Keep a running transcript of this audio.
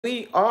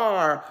We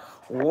are.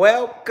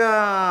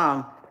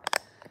 Welcome.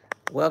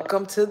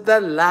 Welcome to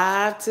the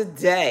live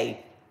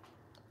today.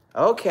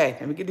 Okay,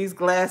 let me get these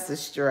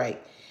glasses straight.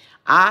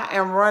 I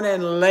am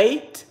running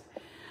late.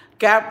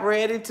 Got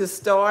ready to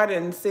start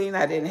and seen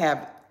I didn't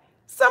have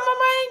some of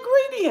my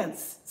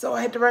ingredients. So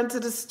I had to run to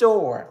the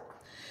store.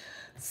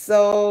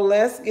 So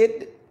let's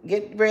get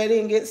ready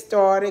and get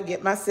started,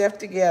 get myself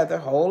together.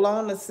 Hold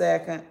on a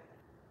second.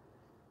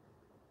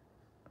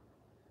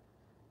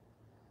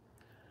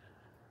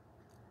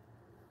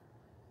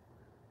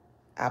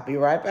 I'll be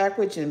right back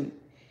with you.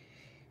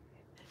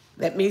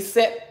 Let me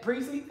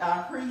preheat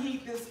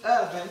this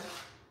oven.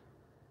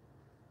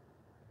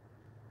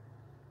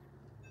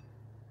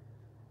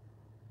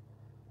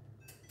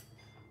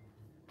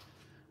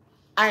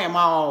 I am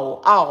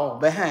all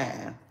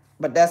behind,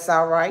 but that's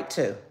all right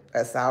too.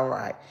 That's all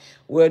right.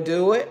 We'll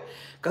do it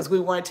because we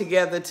weren't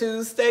together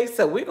Tuesday,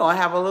 so we're gonna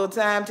have a little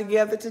time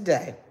together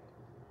today.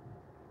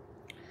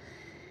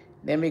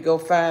 Let me go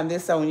find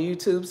this on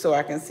YouTube so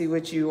I can see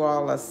what you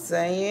all are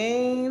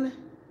saying.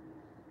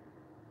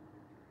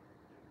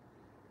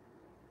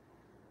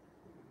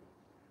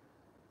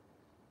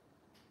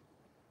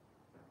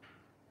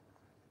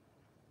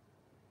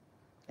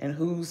 And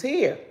who's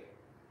here?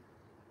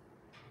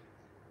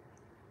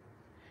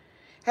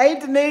 Hey,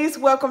 Denise,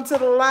 welcome to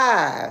the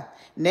live.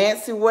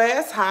 Nancy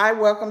West, hi,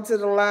 welcome to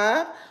the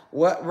live.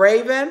 What,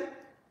 Raven?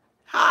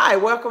 Hi,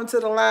 welcome to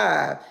the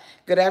live.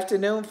 Good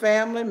afternoon,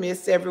 family.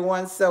 Missed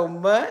everyone so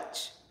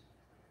much.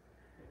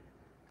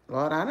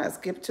 Lord, I done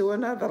skipped to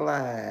another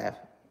live.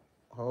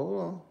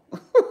 Hold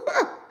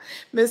on.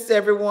 Missed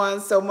everyone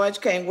so much.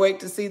 Can't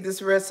wait to see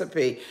this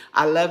recipe.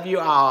 I love you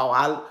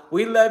all.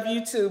 We love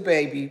you too,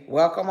 baby.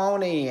 Welcome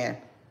on in.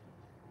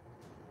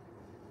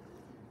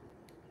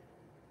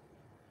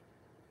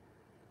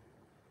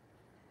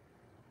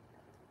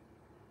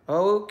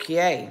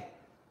 Okay.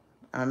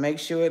 I'll make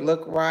sure it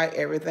look right.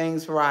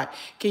 Everything's right.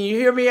 Can you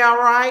hear me all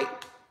right?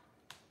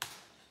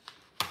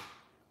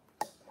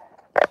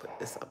 Put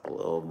this up a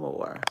little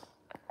more.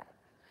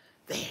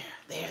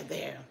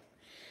 There.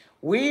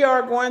 We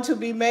are going to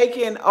be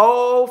making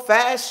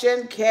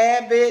old-fashioned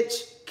cabbage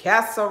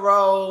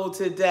casserole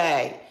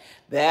today.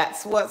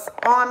 That's what's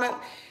on it.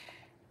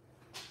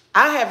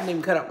 I haven't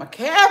even cut up my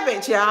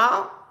cabbage,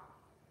 y'all.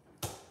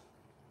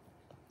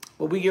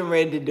 But we getting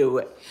ready to do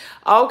it.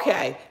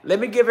 Okay, let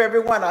me give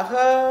everyone a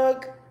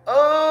hug.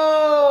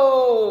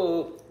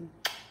 Oh,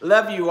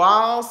 love you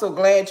all. So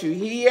glad you're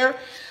here.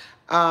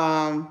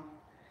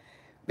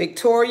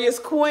 Victorious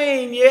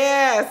Queen,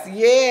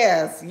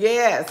 yes.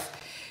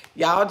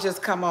 Y'all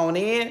just come on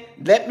in.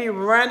 Let me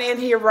run in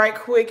here right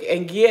quick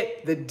and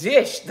get the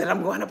dish that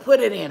I'm going to put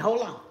it in.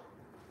 Hold on.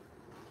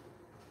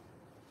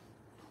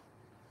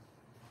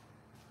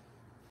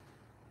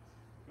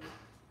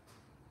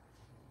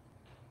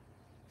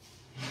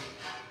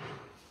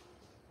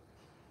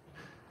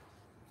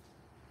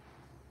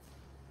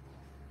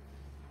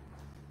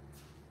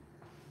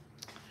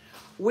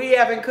 We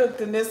haven't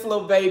cooked in this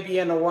little baby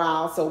in a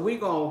while, so we're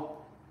going to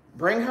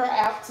bring her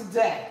out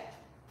today.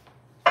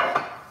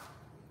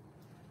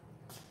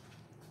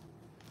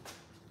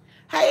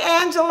 Hey,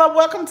 Angela,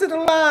 welcome to the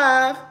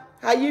live.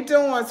 How you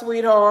doing,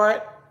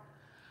 sweetheart?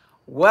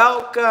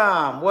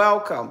 Welcome.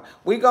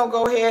 We're going to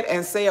go ahead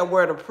and say a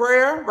word of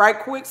prayer right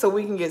quick so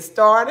we can get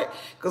started.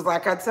 Because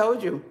like I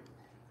told you,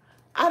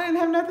 I didn't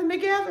have nothing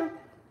together.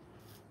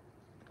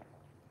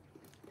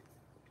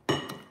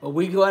 But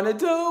we're going to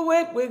do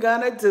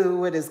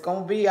it. It's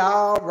going to be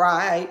all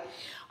right.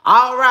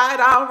 All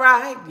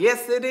right.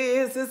 Yes, it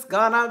is. It's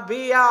going to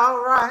be all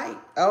right.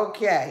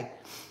 Okay.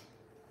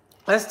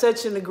 Let's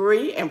touch and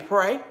agree and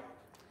pray.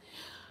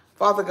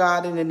 Father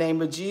God, in the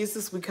name of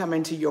Jesus, we come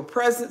into your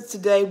presence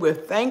today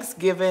with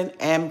thanksgiving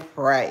and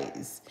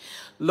praise.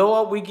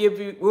 Lord,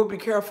 we'll be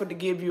careful to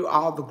give you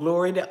all the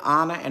glory, the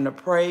honor, and the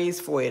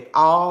praise, for it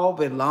all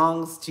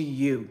belongs to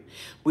you.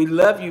 We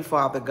love you,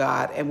 Father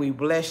God, and we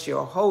bless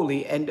your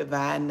holy and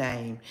divine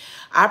name.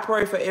 I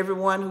pray for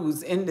everyone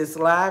who's in this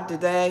live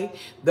today,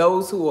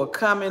 those who are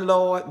coming,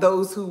 Lord,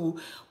 those who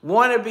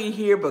want to be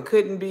here but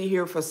couldn't be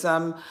here for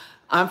some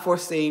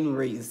unforeseen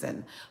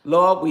reason.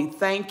 Lord, we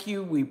thank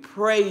you. We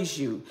praise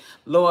you.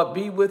 Lord,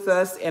 be with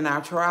us in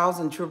our trials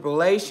and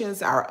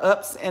tribulations, our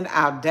ups and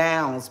our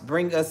downs.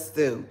 Bring us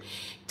through.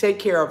 Take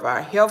care of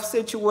our health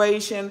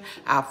situation,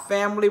 our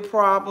family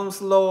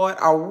problems, Lord,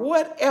 or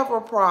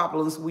whatever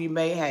problems we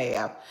may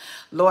have.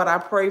 Lord, I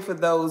pray for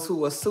those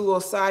who are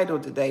suicidal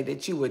today,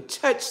 that you would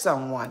touch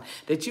someone,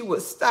 that you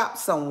would stop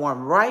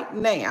someone right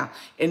now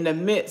in the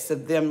midst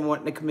of them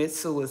wanting to commit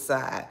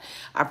suicide.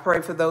 I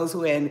pray for those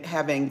who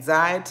have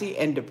anxiety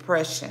and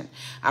depression.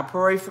 I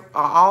pray for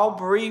all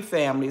bereaved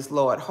families,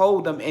 Lord.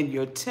 Hold them in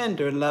your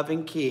tender,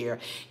 loving care.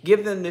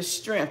 Give them the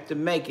strength to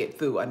make it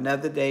through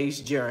another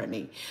day's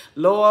journey.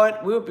 Lord,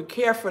 we'll be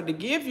careful to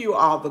give you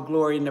all the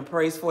glory and the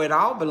praise, for it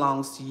all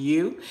belongs to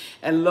you.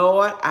 And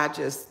Lord, I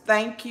just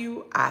thank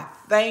you. I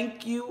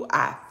thank you.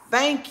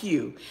 Thank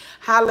you.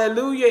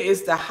 Hallelujah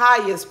is the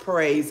highest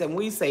praise. And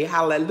we say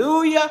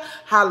hallelujah,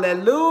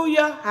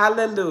 hallelujah,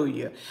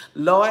 hallelujah.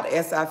 Lord,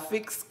 as I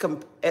fix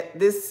at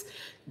this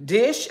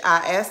dish, I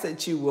ask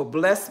that you will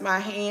bless my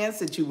hands,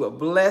 that you will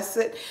bless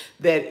it,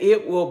 that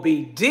it will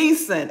be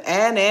decent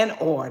and in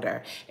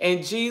order.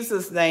 In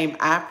Jesus' name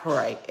I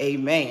pray.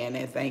 Amen.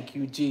 And thank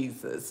you,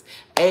 Jesus.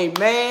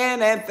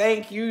 Amen. And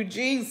thank you,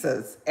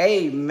 Jesus.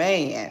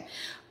 Amen.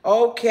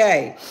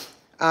 Okay.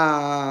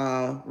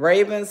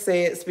 Raven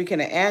said, speaking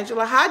to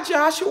Angela, hi,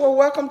 Joshua.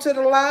 Welcome to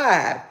the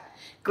live.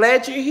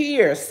 Glad you're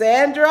here.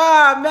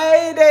 Sandra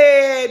made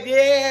it.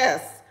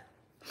 Yes.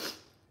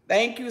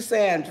 Thank you,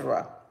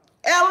 Sandra.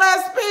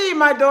 LSP,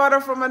 my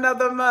daughter from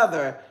another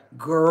mother.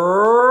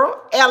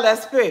 Girl,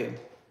 LSP.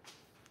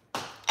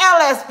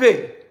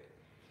 LSP.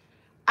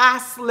 I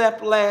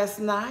slept last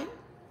night.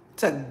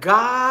 To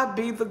God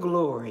be the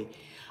glory.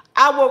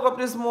 I woke up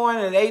this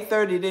morning at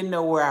 8:30, didn't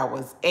know where I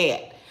was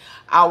at.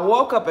 I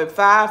woke up at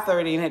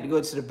 5:30 and had to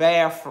go to the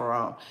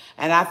bathroom.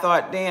 And I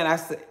thought then, I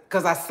said,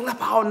 because I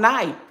slept all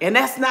night. And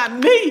that's not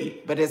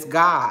me, but it's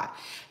God.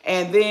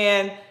 And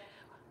then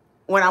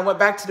when I went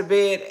back to the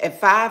bed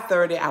at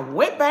 5:30, I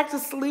went back to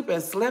sleep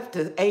and slept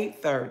to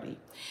 8:30.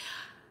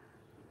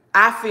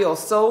 I feel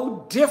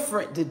so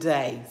different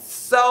today.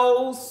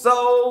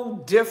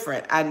 So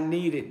different. I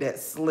needed that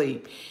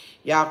sleep.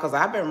 Y'all, because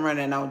I've been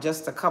running on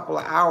just a couple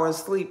of hours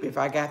sleep if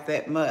I got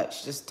that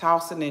much. Just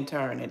tossing and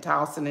turning,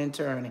 tossing and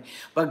turning.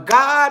 But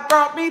God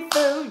brought me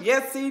through.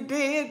 Yes, he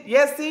did.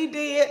 Yes, he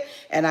did.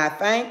 And I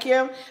thank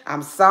him.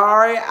 I'm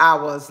sorry I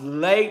was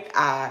late.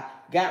 I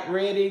got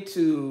ready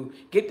to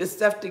get the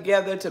stuff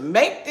together to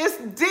make this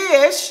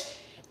dish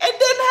and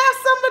didn't have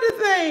some of the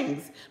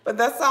things. But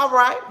that's all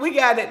right. We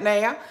got it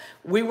now.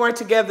 We weren't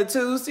together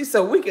Tuesday,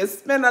 so we can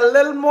spend a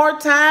little more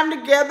time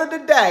together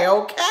today,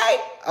 okay?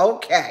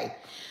 Okay.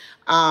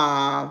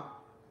 Y'all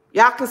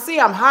can see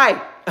I'm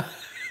hyped.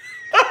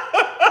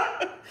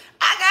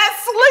 I got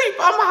sleep.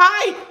 I'm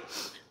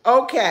hyped.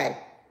 Okay.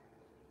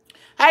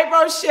 Hey,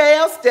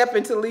 Rochelle, Step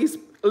Into Leaps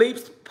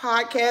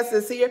podcast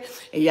is here.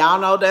 And y'all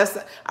know that's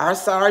our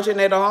sergeant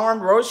at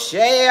arms,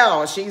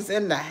 Rochelle. She's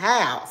in the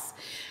house.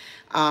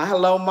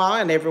 Hello, Ma,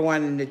 and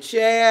everyone in the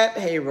chat.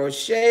 Hey,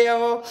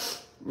 Rochelle.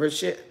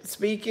 Rochelle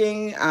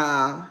speaking.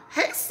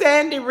 Hey,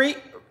 Sandy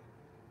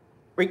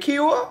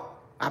Ricua.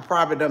 I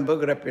probably done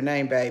boogered up your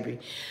name, baby.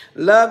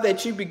 Love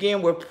that you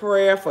begin with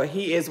prayer, for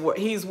he's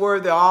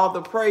worthy of all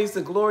the praise,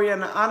 the glory,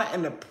 and the honor,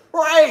 and the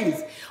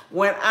praise.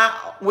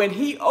 When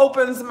he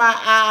opens my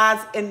eyes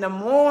in the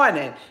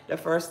morning, the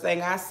first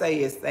thing I say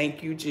is,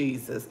 thank you,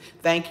 Jesus.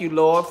 Thank you,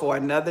 Lord, for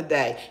another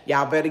day.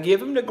 Y'all better give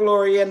him the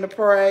glory and the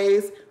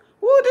praise.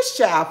 Woo, this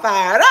child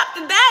fired up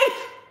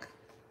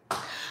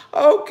today.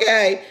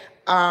 Okay.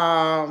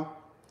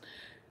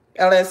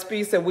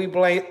 LSP said, we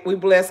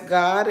bless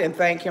God and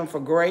thank him for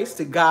grace.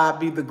 To God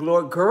be the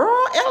glory.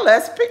 Girl,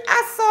 LSP,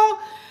 I saw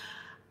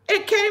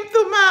it came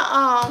through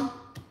my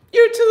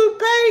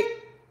YouTube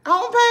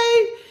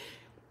homepage.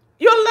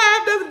 Your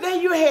live the other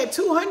day, you had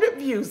 200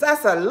 views. I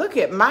said, look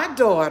at my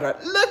daughter.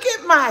 Look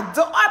at my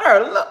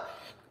daughter. Look.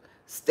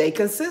 Stay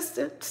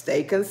consistent.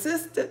 Stay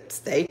consistent.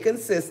 Stay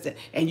consistent.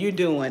 And you're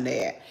doing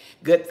that.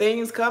 Good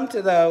things come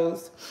to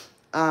those.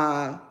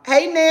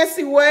 Hey,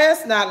 Nancy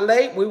West, not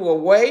late. We will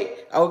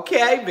wait.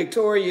 Okay,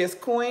 Victoria's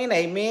Queen.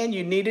 Amen.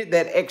 You needed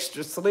that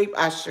extra sleep.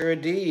 I sure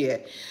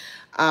did.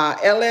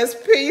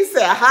 LSP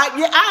said,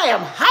 yeah, I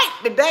am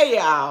hyped today,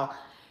 y'all.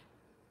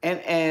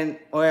 And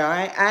well,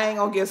 I ain't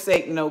gonna give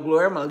Satan no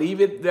glory. I'm gonna leave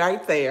it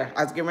right there.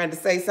 I was getting ready to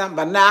say something,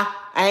 but nah,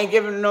 I ain't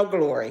giving him no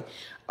glory.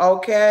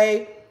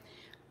 Okay.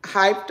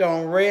 Hyped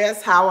on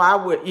rest. How I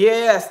would,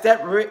 yes,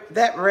 that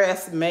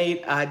rest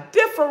made a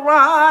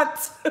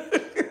difference.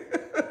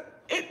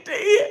 It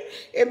did.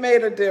 It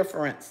made a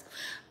difference.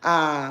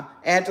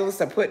 Angela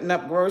said, putting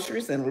up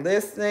groceries and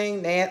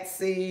listening.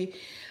 Nancy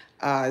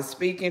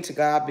speaking. To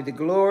God be the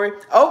glory.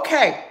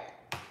 Okay.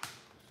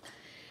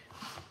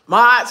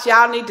 Mods,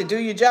 y'all need to do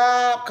your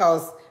job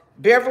because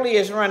Beverly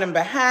is running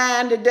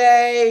behind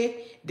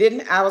today.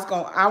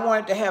 I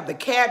wanted to have the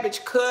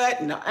cabbage cut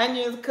and the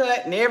onions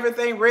cut and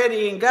everything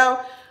ready and go,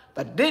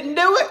 but didn't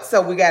do it.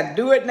 So we got to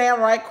do it now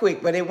right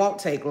quick, but it won't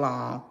take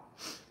long.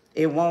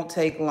 It won't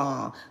take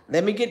long.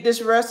 Let me get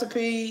this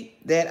recipe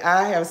that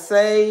I have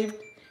saved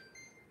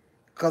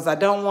because I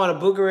don't want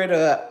to booger it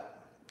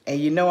up. And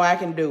you know I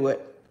can do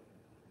it.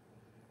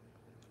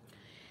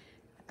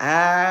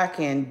 I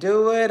can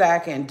do it. I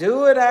can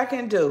do it. I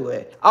can do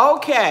it.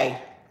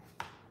 Okay.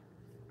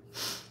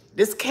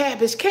 This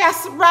cabbage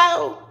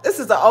casserole. This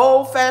is an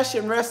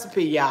old-fashioned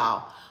recipe,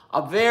 y'all.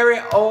 A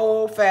very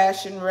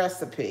old-fashioned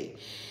recipe.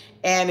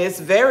 And it's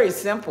very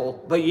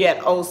simple, but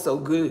yet oh so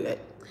good.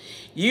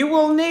 You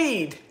will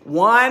need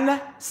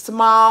one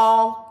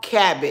small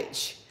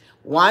cabbage.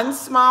 One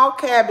small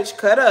cabbage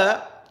cut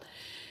up.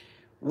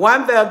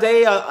 One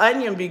Verdeo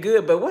onion be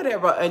good, but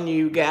whatever onion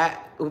you got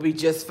will be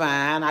just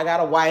fine. I got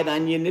a white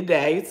onion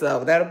today,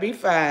 so that'll be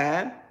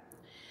fine.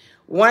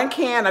 1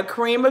 can of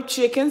cream of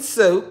chicken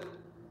soup.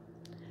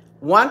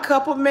 1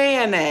 cup of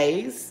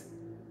mayonnaise.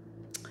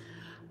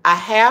 a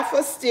half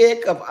a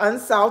stick of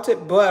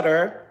unsalted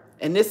butter,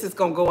 and this is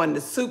gonna go in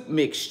the soup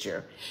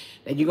mixture.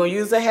 And you're gonna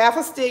use a half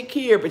a stick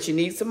here, but you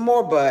need some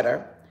more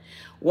butter.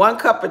 1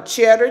 cup of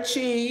cheddar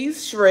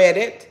cheese,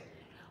 shredded.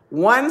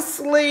 1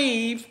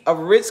 sleeve of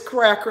Ritz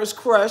crackers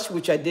crushed,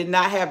 which I did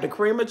not have the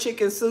cream of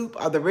chicken soup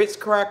or the Ritz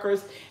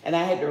crackers, and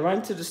I had to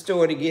run to the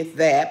store to get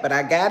that, but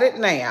I got it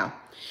now.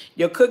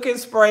 Your cooking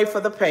spray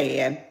for the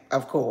pan,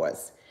 of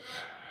course.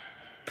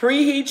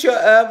 Preheat your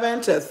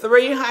oven to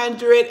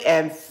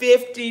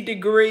 350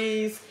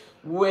 degrees,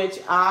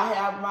 which I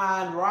have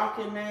mine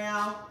rocking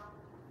now.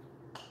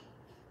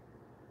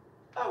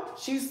 Oh,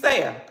 she's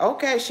there.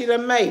 Okay, she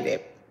done made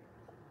it.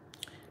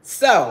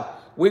 So,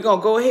 we're going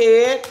to go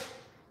ahead.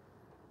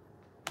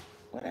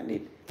 What I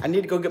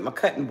need to go get my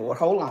cutting board.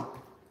 Hold on.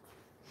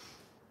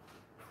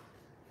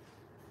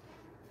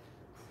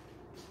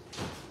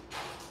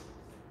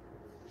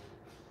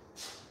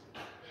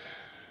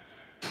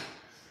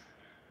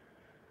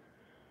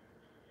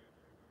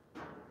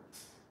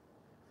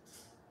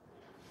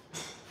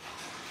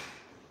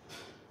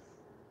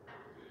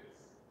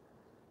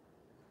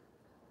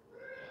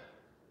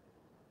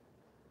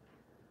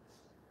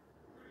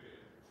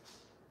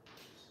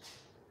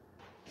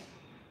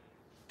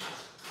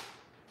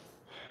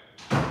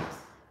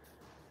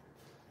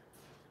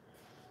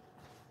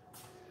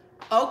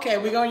 Okay,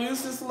 we're going to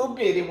use this little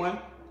bitty one.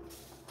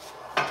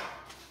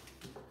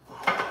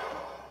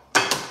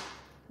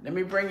 Let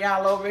me bring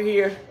y'all over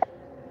here.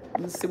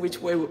 Let me see which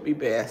way would be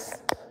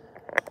best.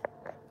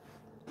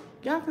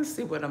 Y'all can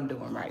see what I'm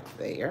doing right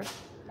there.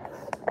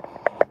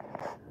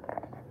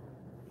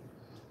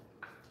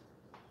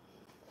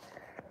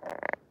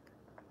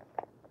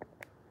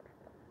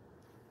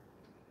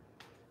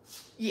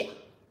 Yeah,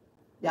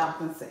 y'all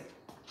can see.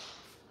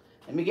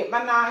 Let me get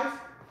my knife.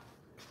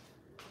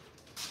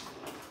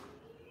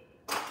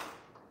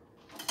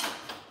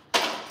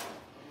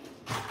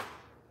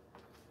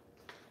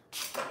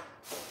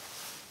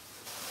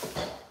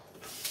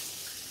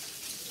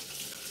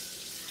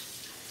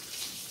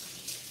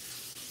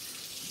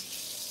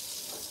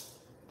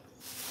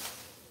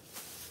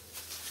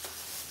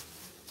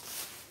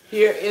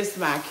 Here is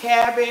my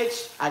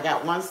cabbage. I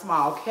got 1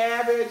 small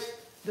cabbage.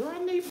 Do I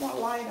need more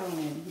light on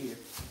in here?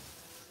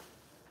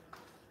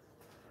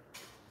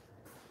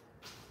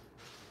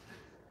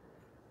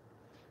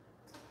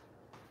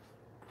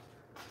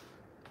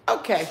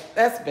 Okay,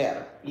 that's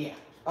better. Yeah,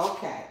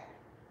 okay.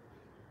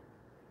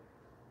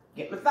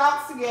 Get my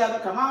thoughts together.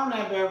 Come on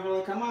now,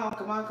 Beverly. Come on,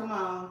 come on, come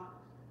on.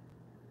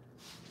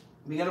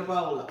 Let me get a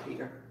bowl up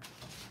here.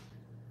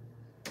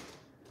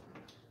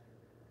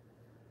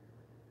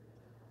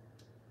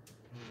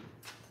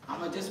 I'm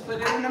going to just put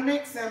it in the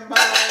mixing bowl.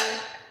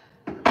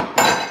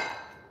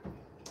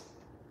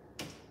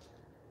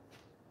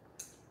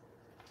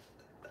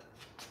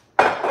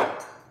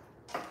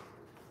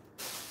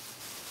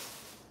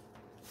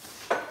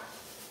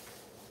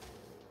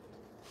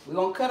 We're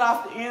going to cut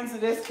off the ends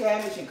of this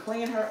cabbage and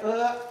clean her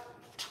up.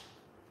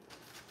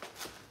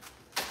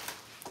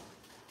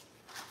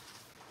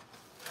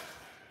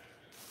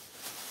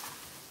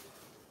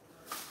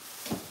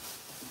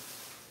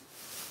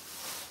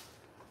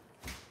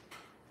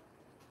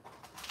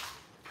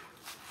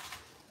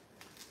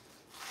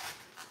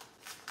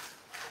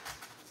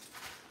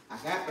 I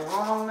got the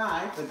wrong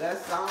knife, but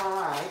that's all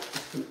right.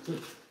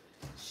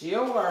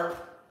 She'll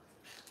work.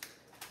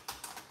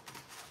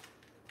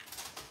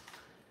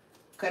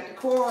 Cut the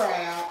core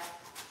out.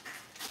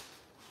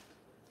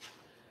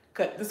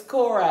 Cut this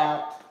core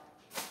out.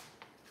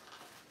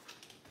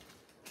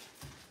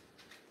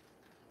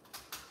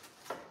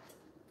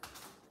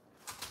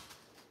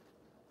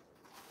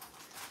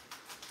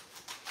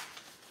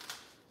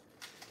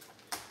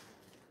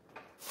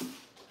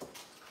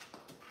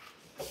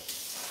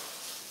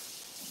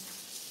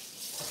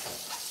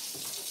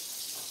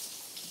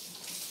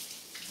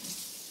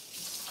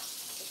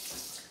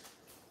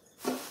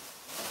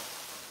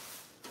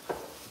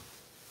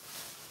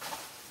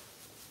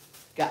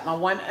 Got my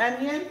 1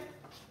 onion.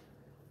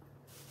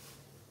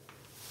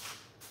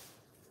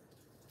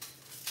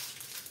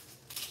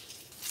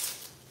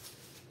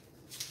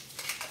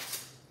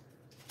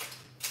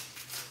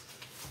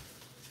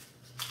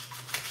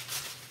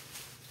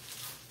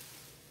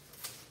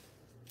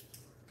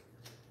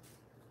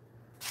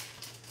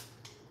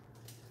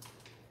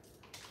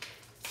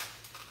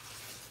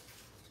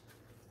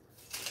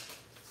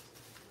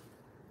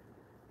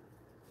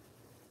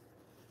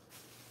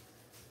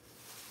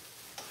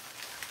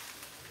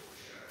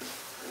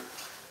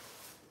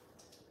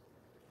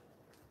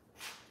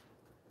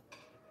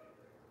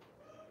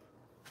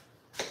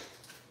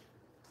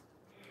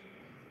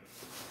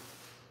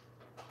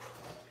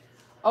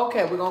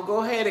 Okay, we're going to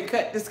go ahead and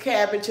cut this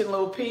cabbage in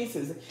little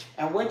pieces.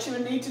 And what you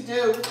need to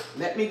do,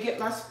 let me get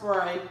my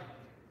spray.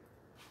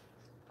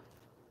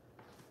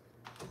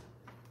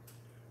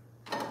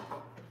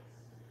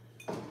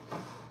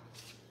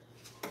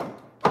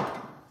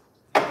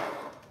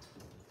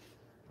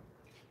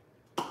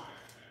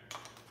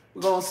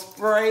 We're going to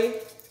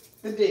spray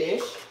the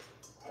dish.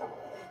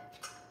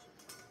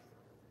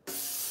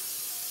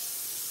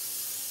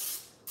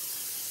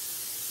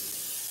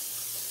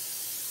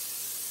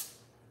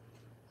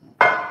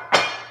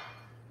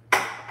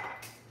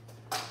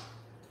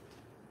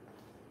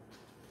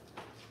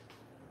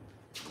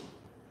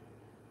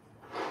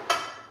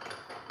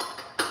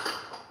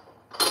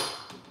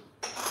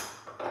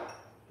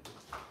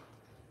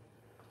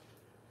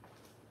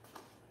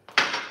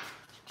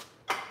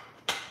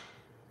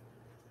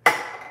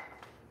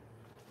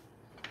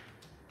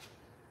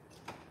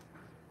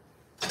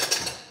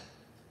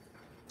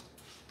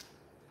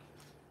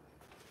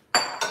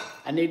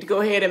 I need to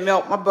go ahead and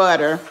melt my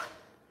butter.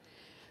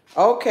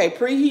 Okay,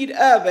 preheat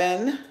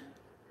oven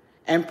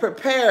and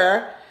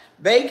prepare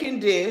baking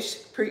dish.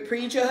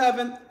 Preheat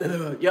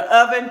your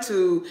oven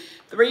to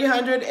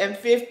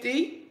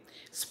 350.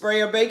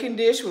 Spray a baking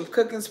dish with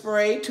cooking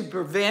spray to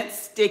prevent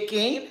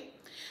sticking.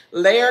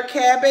 Layer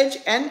cabbage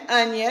and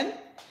onion.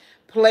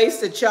 Place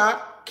the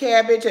chopped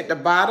cabbage at the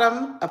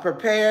bottom of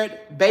prepared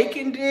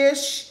baking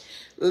dish.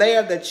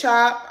 Layer the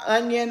chopped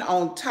onion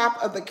on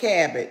top of the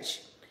cabbage.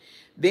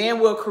 Then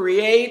we'll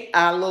create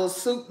our little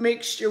soup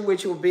mixture,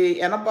 which will be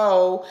in a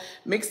bowl.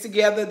 Mix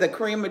together the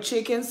cream of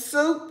chicken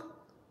soup,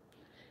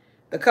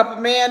 the cup of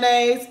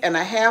mayonnaise, and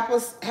half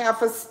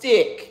a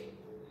stick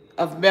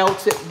of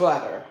melted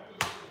butter.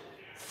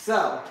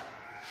 So,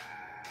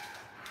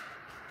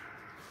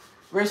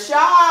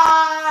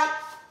 Rashad,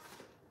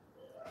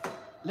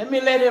 let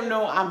me let him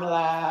know I'm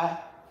live.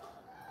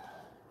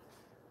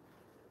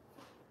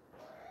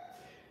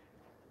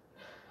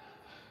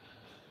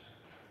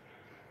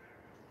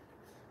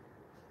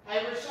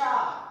 Hey,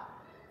 Rashad.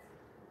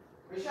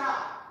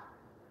 Rashad.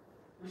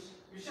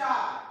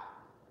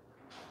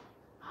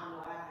 I'm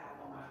live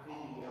on my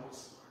videos.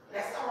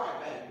 That's all right,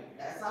 baby.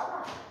 That's all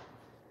right.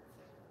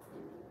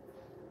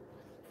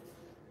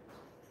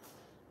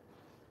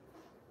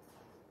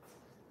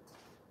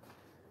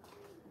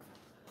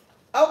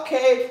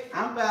 Okay,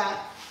 I'm back.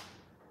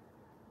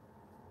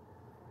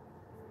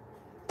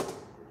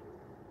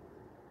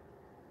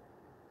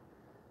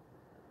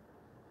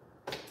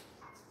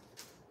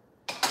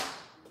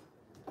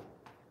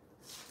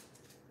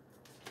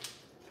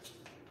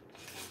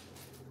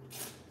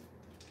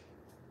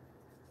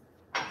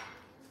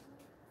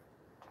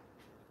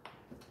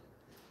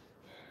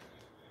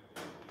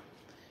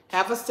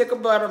 Half a stick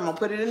of butter. I'm going to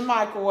put it in the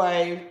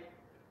microwave.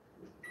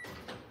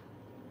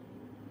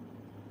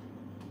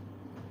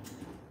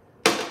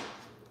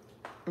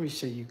 Let me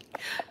show you.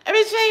 Let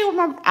me show you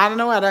what I don't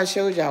know how I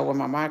showed y'all what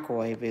my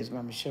microwave is, but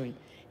I'm going to show you.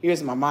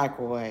 Here's my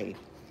microwave.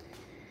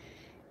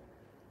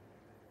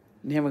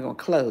 And then we're going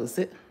to close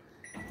it.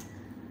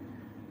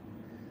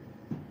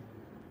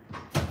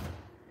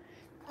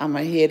 I'm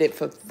going to hit it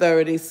for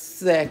 30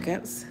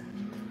 seconds.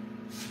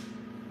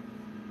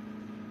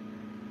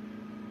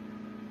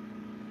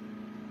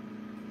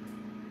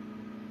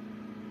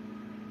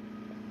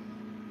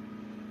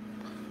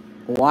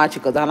 Watch it,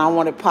 because I don't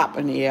want it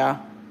popping here.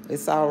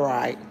 It's all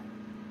right.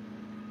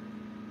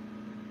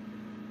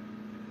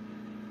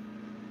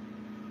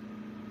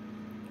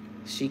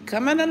 She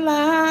coming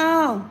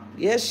along.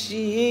 Yes,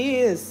 she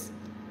is.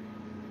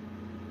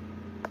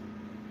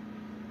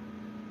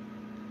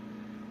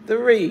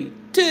 3,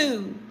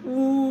 2,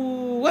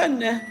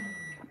 1.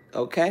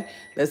 Okay,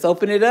 let's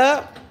open it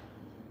up.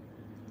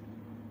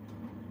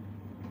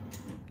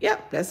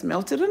 Yep, that's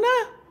melted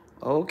enough.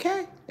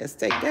 Okay, let's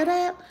take that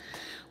out.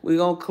 We're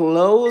going to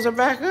close her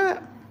back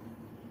up.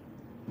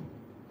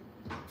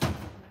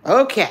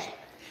 Okay.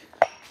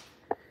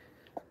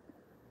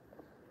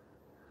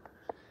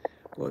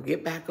 We'll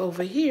get back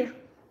over here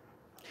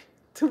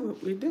to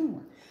what we're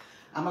doing.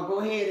 I'm going to go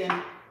ahead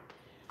and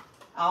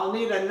I'll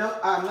need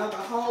another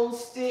whole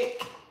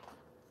stick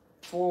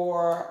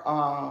for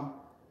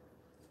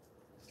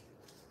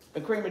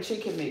the cream of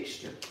chicken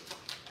mixture.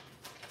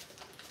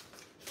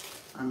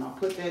 I'm going to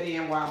put that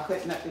in while I'm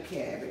cutting up the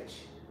cabbage.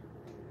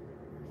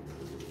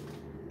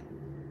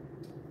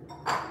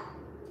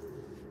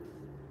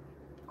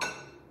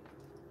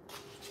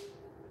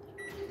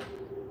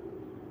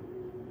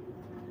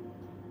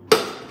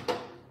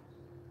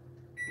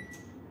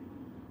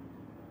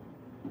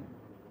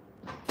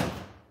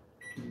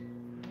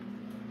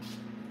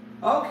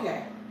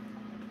 Okay,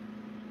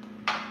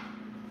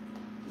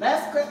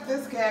 let's cut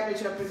this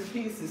cabbage up into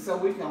pieces so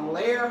we can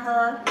layer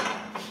her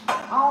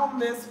on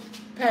this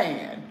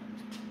pan.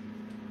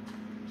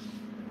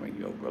 Bring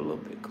you over a little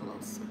bit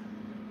closer.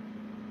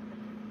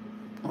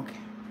 Okay.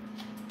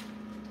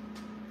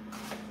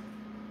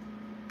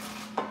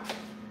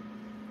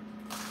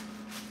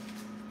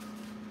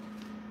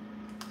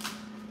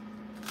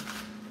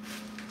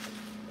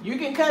 You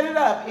can cut it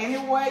up any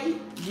way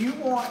you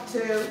want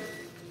to.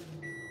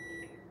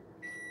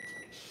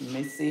 Let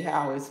me see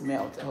how it's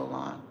melted. Hold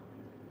on.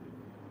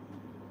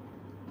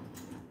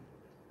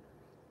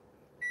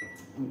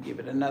 I'm gonna give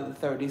it another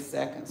 30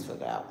 seconds for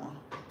that one.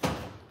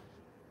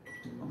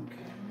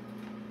 Okay.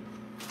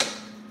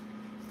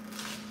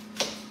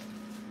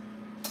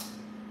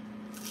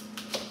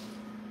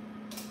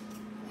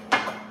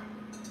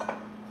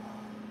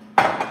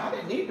 I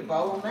didn't need the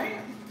bowl,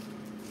 man.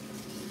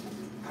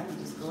 I can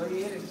just go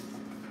ahead and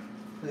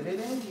put it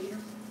in here.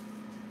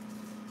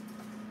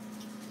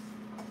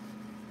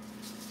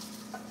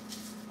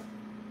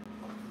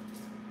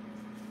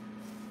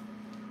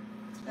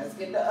 Let's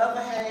get the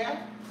other half.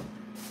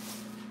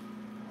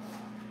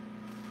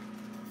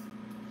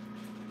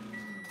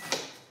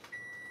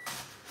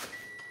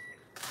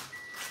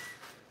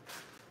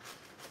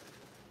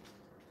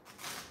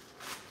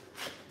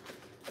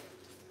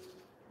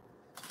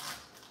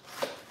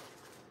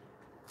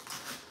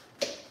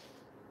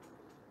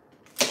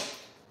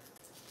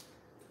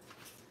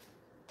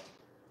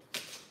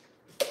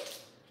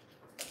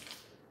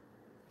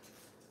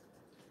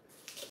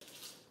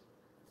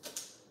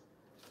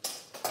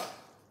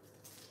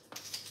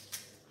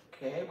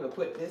 Okay, we'll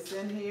put this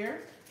in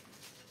here.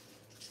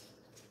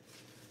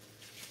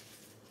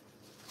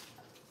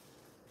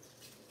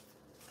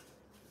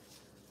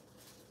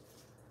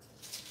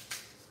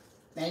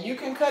 Now you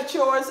can cut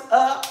yours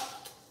up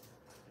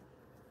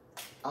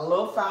a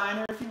little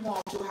finer if you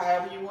want to,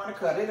 however you want to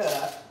cut it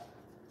up.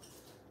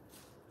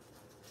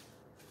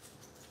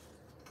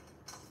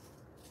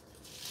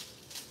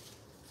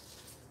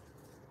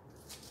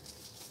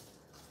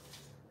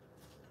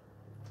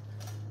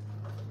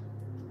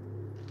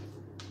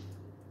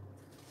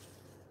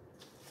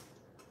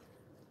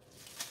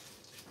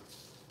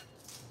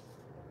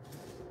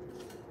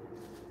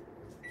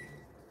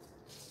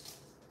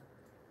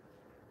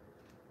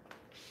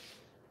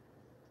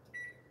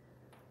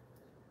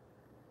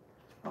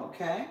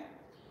 Okay.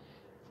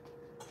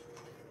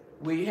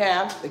 We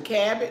have the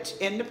cabbage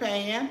in the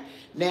pan.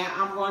 Now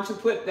I'm going to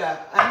put the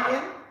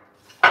onion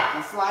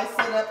and slice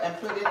it up and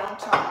put it on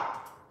top.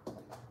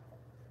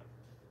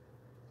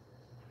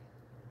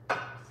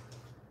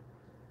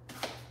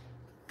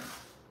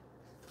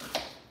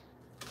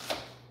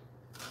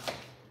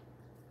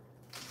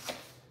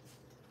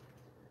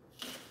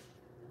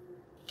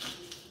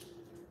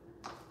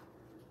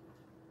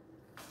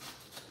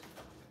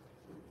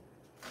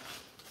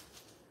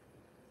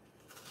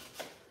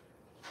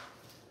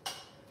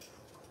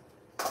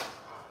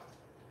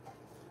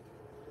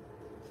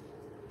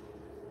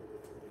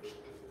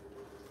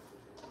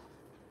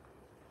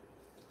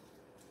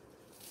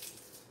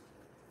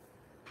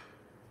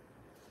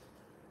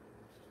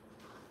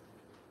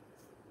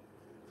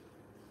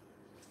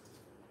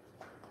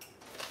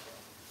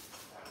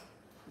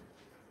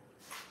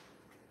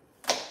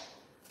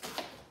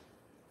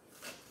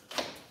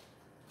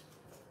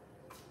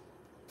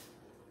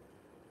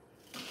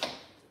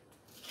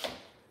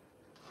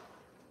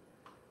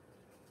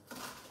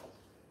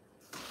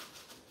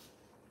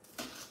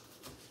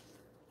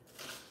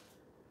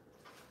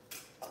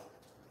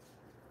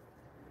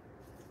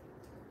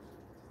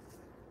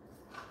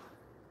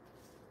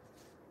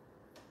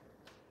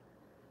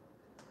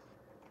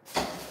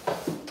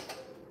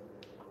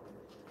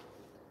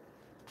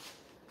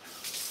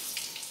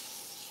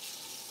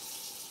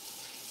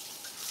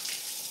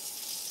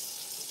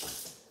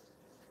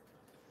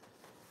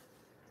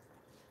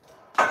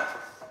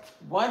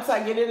 Once I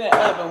get it in the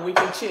oven, we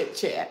can chit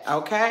chat,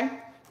 okay?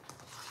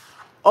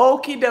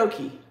 Okie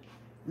dokie.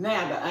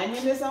 Now the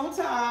onion is on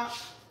top.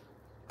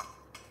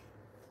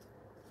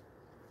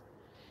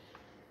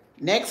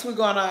 Next we're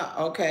gonna,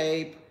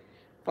 okay,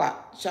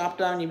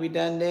 chopped onion, we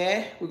done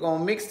there. We're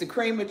gonna mix the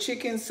cream of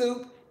chicken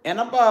soup in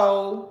a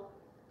bowl.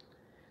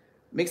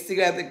 Mix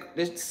together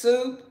the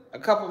soup, a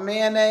cup of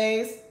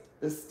mayonnaise,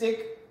 the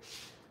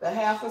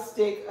half a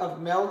stick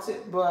of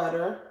melted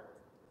butter.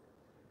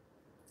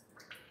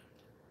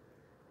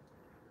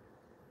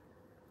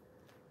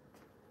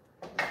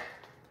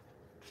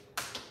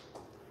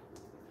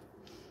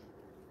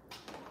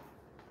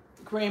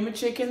 Cream of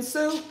chicken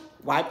soup,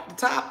 wipe the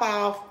top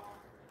off.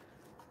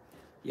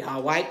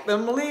 Y'all wipe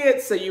them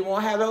lids so you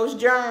won't have those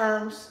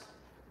germs.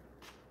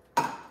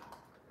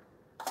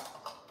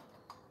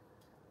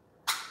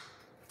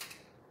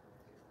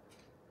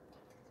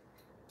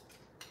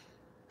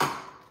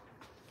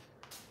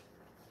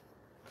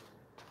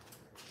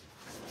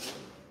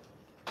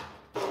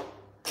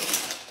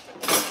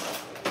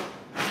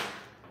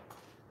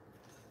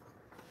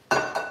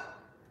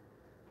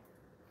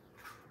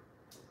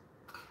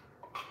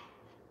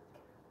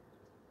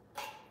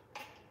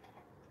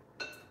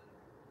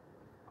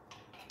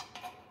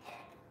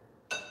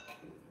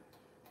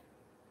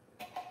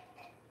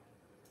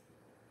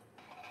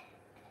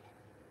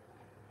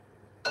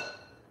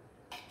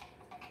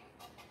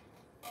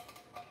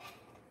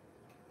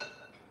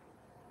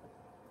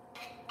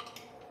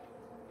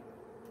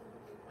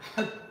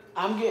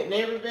 I'm getting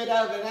every bit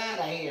of it out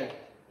of here.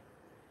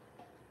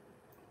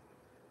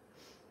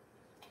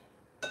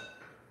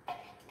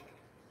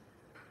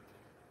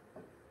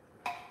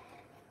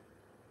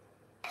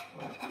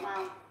 Well, come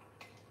on.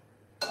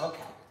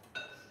 Okay.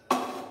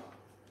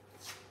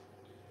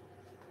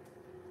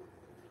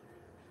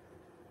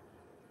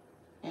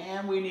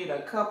 And we need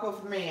a cup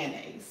of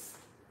mayonnaise.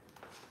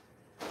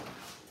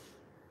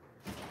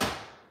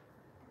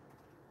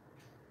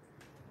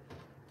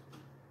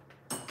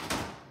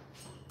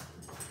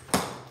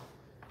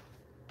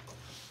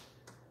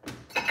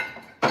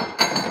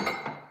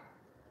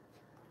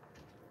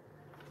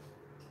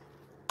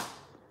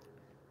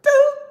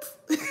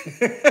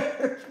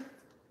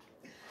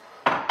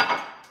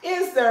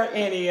 Is there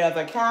any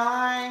other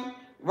kind?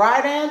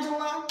 Right,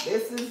 Angela?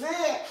 This is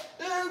it.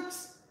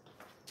 Oops.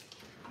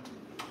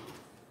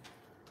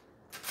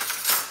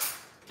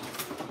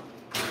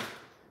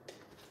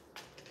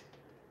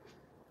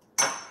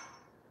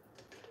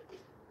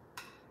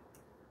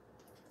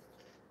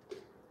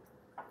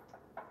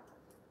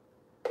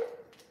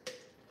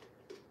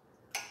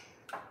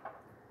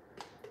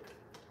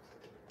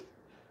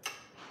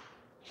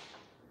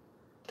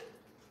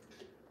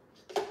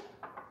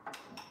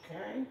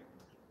 Okay.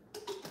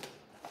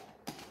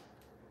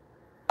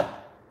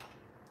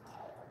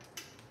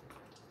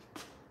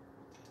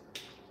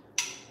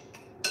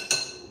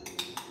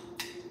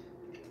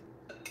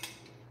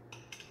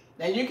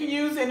 Now you can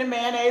use any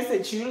mayonnaise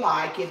that you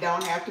like. It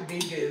don't have to be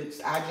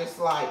Duke's. I just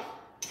like,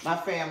 my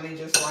family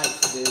just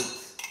likes Duke's.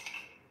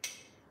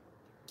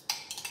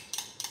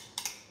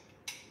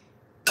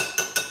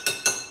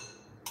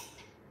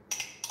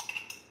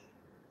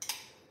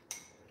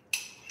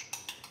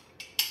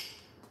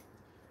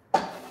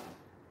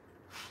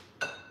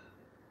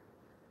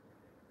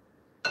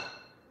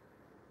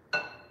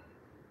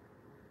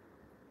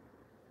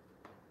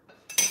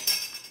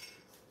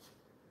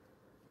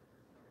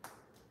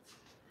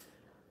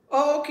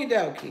 Okie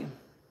dokie.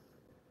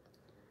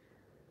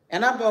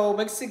 In a bowl,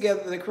 mix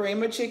together the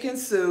cream of chicken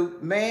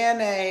soup,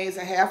 mayonnaise,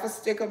 a half a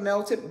stick of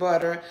melted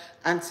butter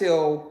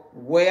until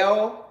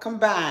well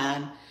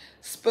combined.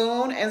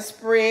 Spoon and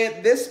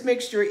spread this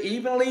mixture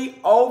evenly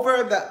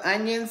over the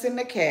onions and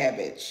the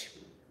cabbage.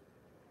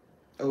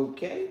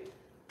 Okay.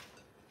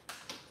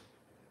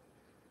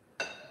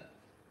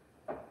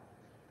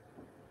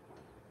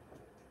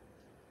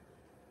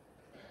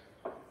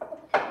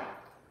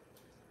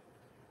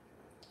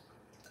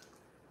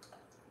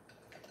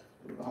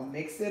 We're gonna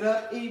mix it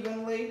up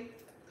evenly.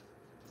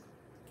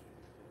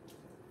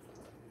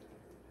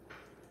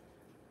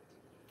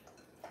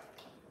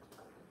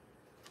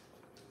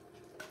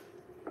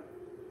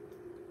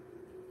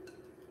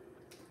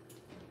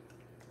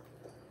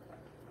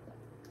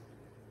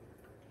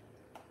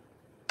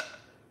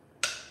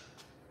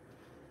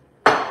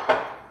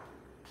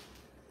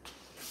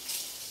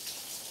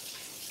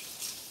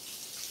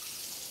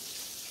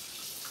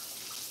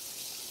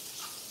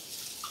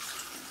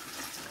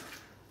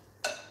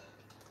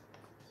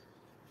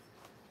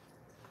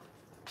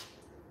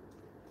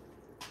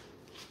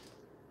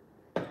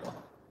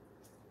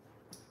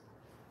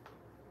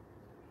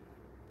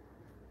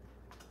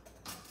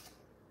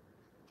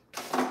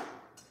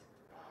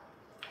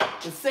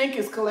 The sink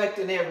is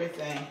collecting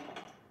everything.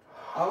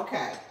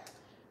 Okay.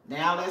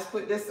 Now let's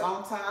put this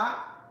on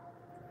top.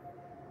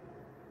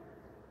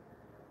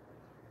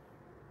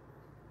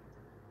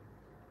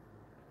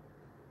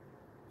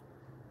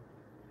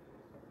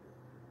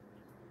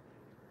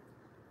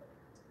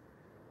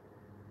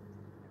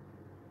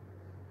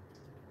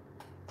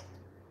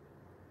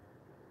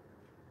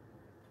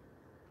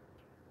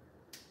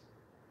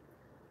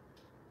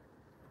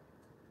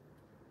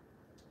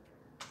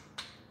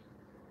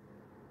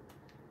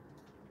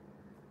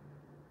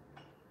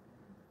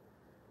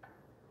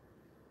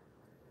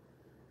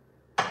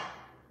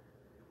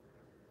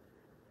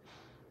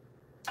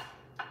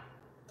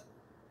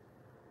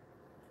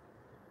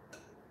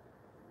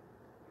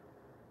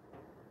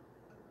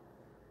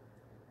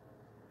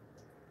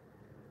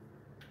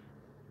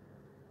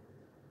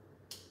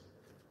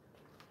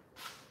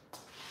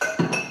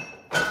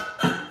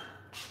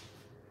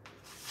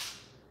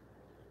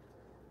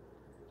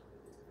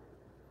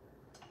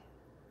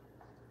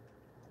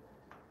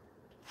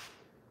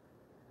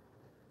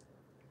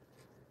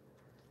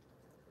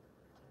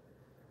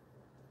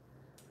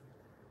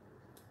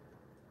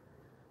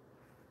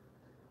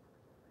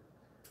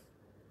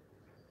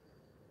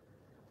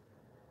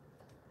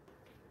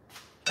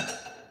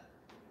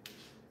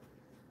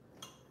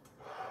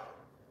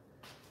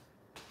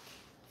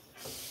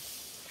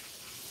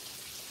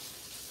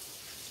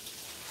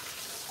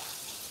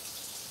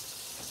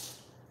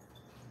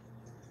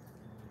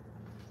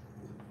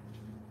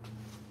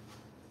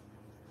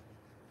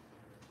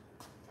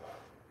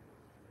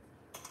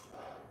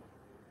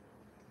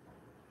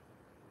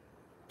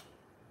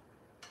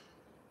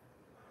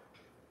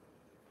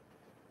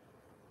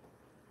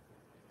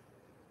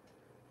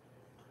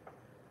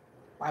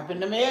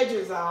 Wiping them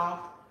edges off.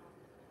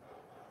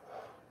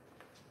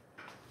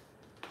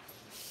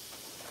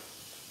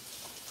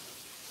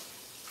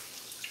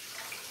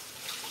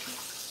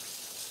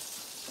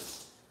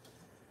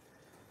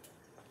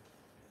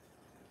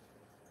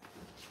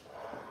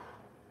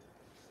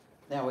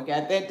 Now we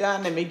got that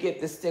done. Let me get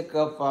the stick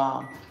of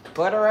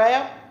butter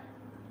out.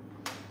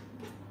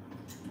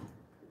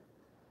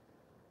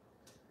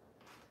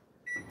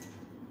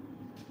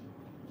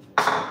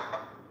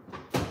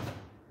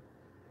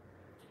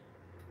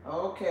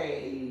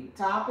 Okay,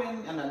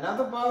 topping in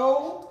another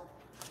bowl.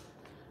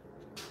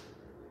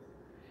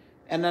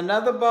 In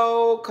another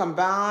bowl,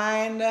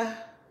 combine the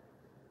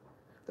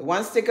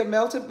 1 stick of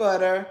melted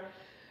butter,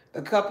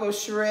 a cup of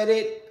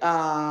shredded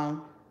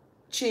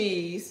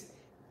cheese,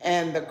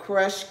 and the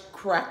crushed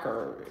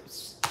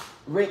crackers,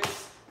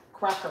 Ritz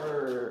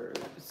crackers.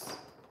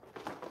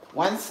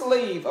 1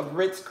 sleeve of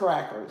Ritz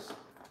crackers.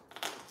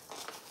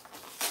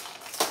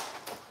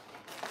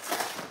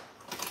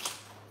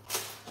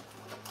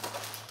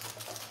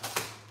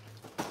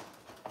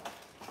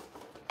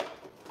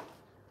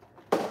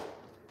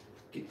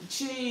 Get the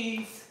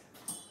cheese.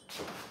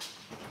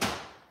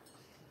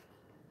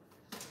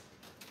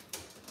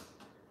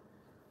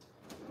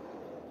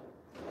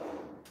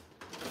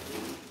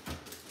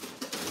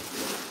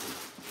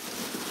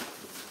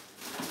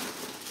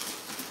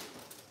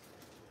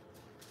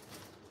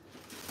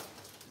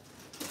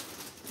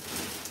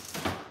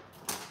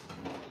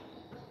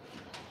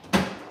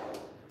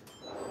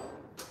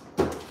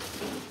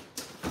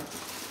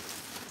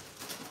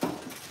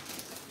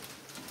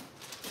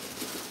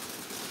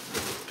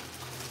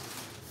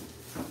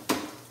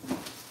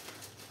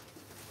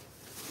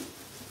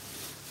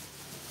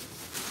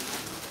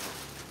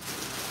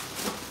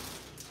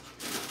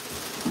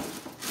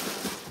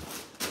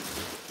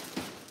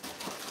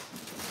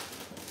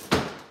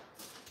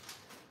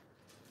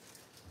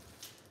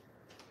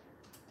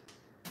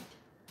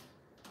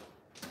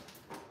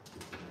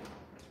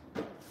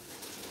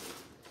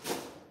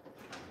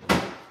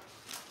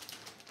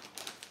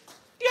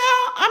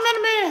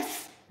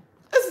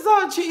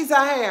 all the cheese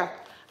I have.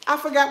 I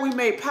forgot we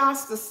made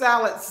pasta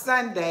salad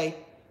Sunday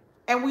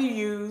and we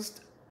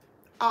used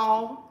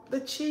all the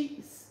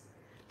cheese.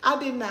 I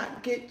did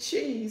not get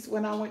cheese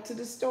when I went to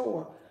the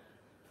store.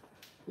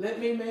 Let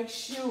me make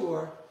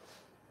sure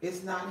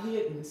it's not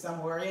hidden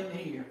somewhere in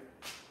here.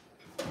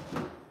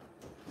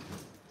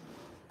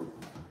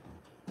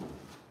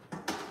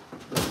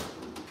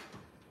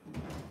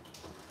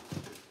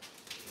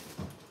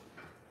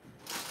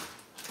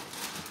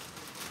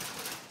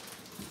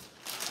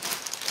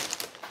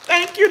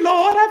 Thank you,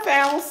 Lord, I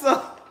found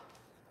some.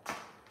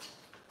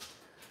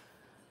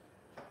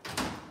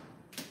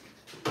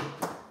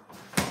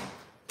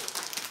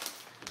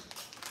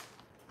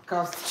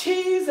 Because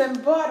cheese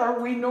and butter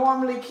we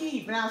normally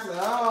keep. And I said,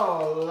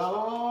 oh,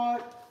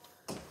 Lord.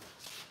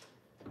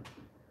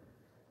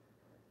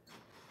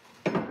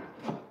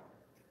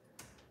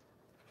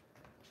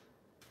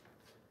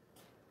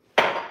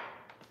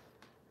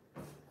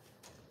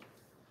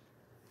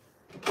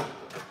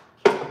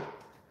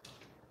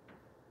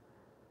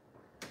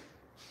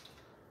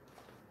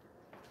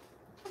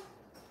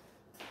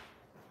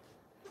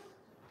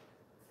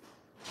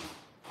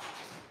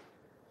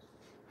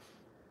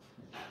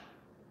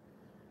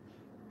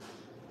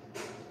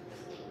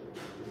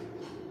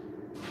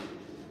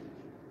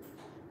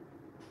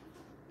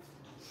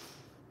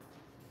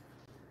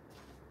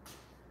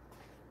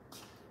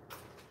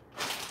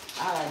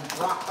 I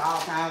dropped all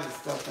kinds of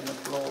stuff in the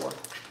floor.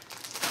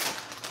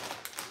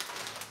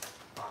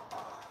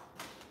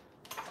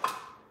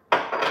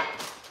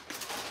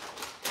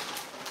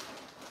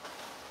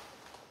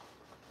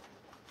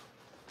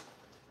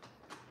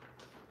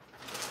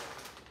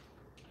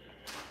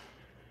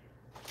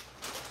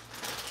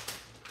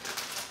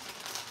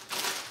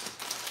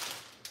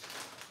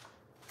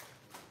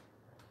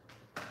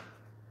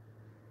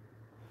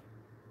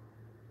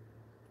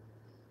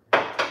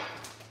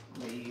 I'm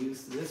going to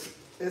use this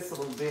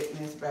little bit in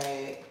this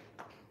bag.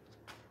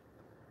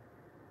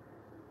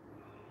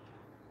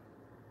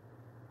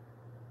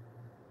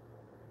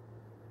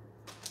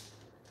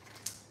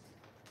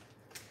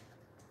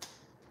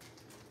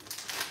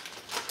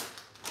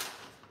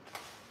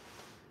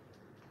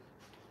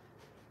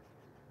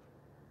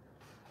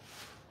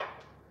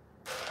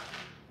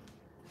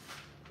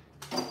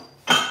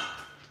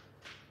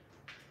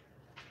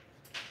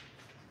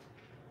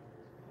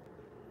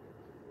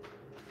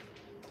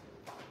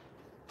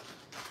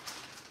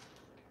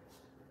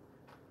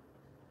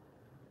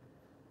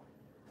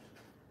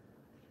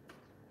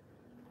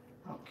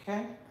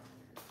 Okay.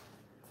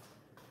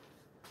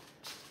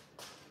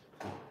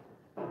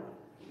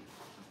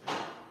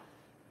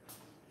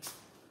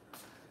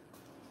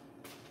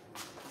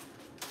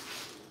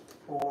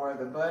 Pour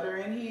the butter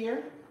in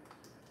here.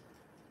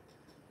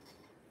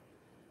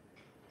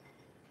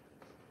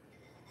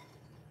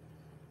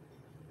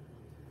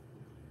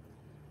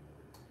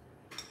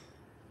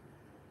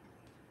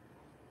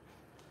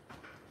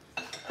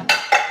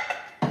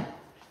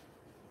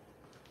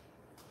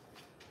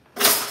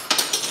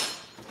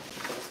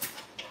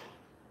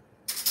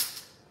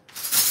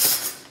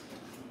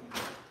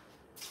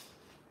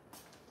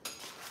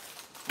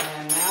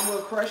 We'll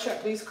crush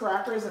up these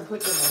crackers and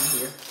put them in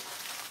here.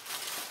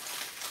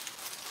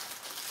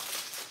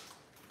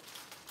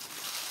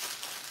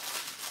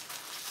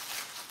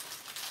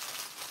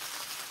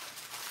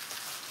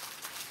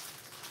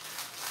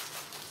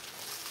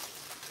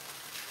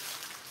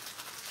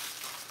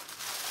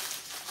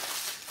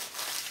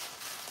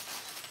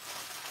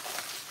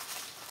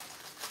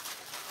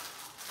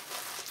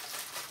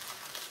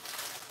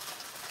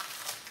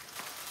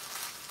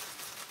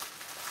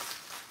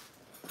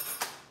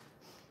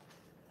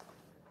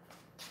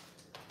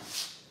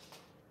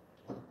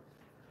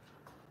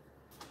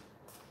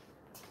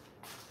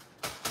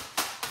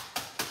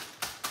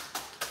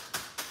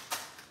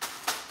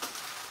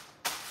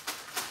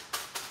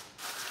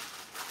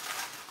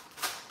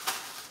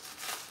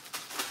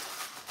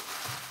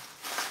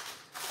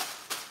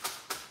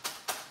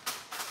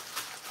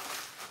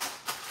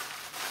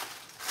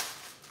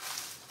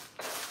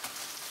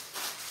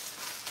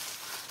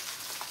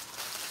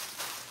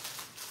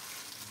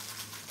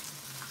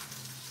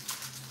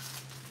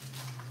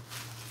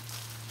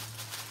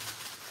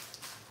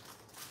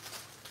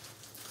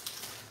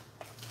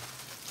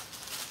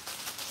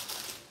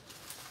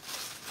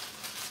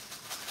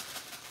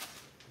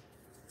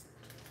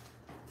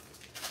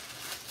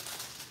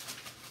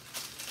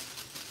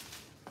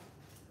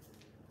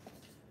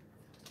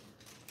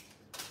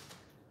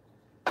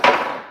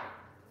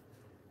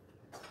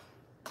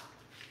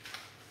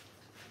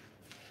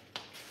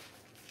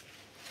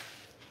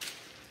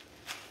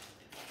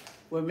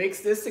 We'll mix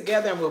this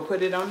together and we'll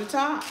put it on the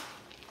top.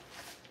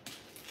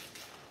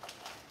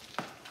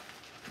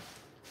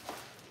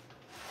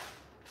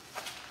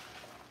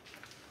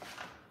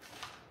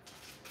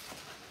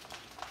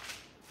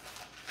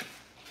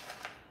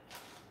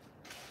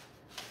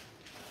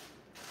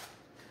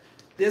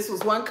 This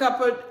was 1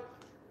 cup of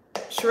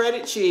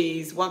shredded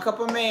cheese, 1 cup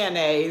of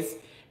mayonnaise,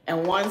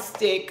 and 1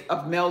 stick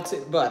of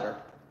melted butter,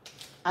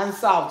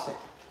 unsalted.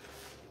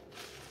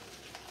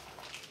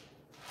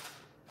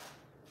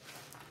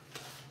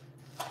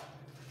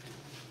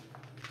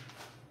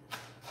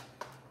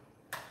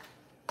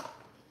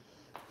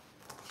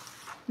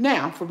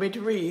 Now, for me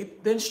to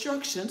read the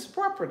instructions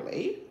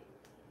properly.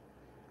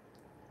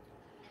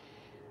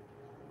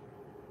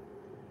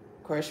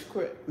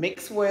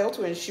 Mix well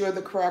to ensure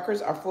the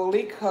crackers are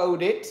fully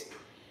coated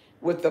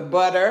with the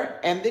butter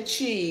and the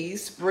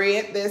cheese.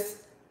 Spread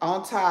this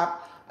on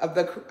top of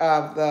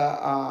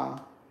the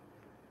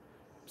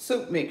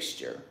soup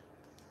mixture.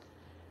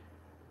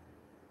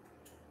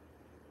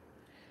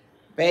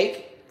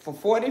 Bake for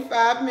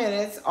 45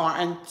 minutes or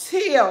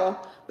until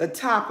the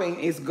topping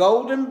is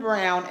golden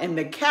brown and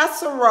the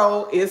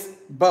casserole is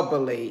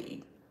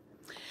bubbly.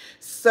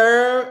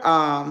 Serve,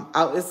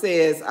 it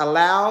says,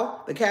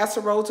 allow the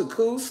casserole to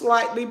cool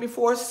slightly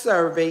before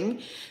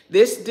serving.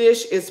 This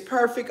dish is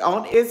perfect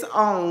on its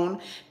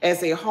own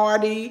as a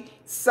hearty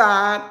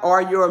side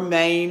or your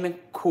main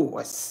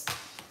course.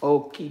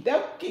 Okie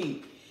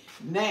dokie.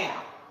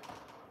 Now,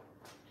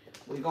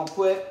 we're going to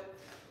put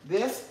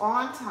this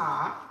on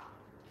top.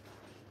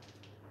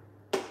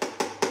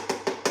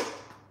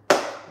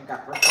 I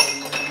got broccoli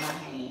in my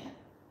hand.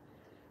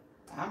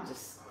 I'm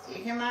just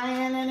sticking my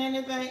hand in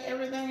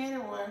everything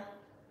anywhere.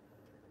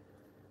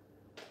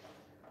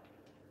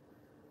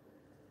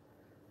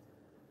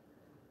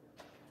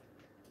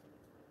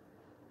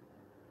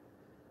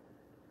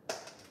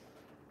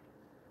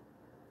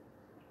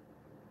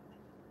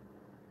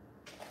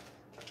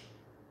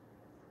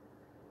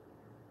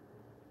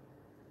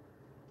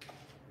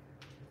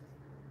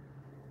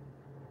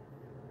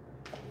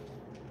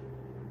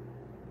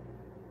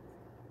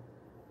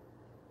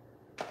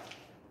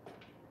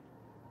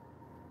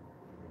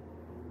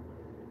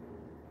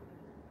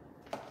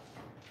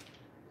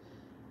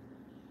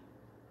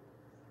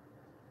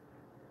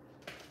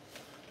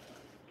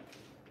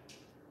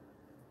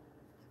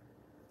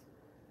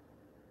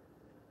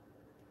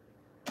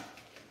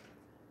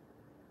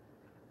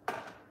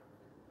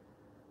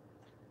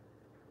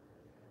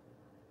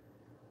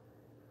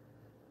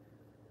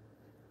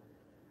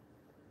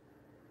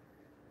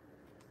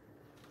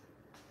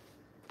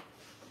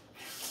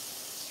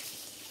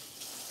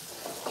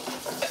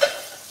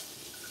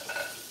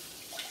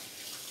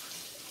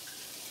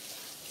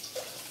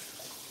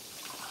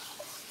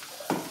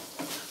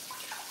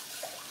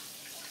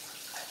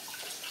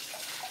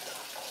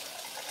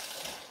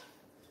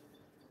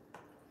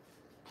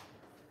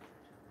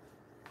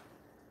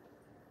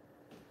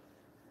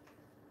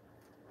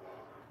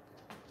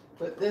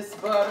 Put this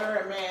butter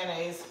and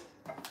mayonnaise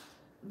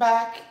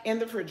back in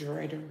the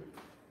refrigerator.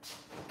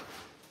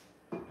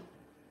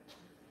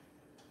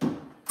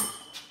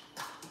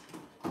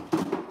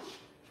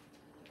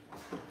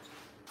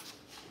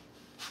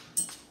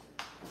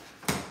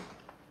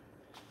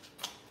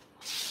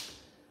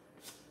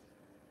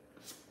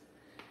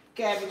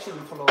 Cabbage on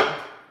the floor.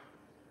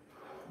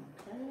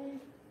 Okay.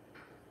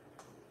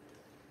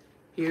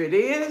 Here it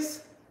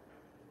is.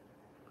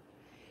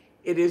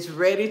 It is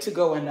ready to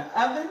go in the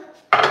oven.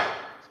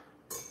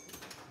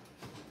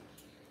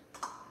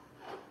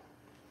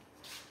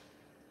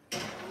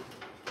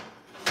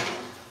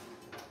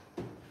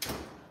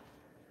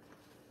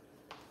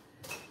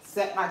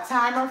 Set my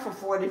timer for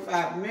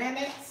 45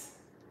 minutes.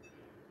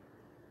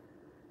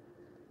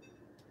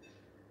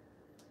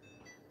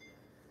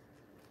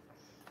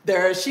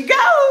 There she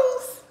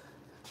goes.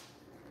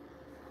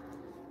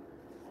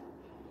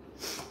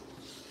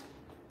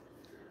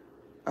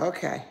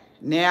 Okay,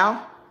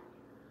 now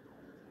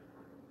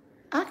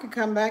I can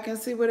come back and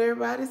see what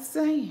everybody's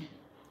saying.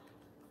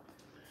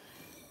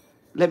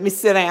 Let me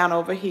sit down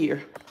over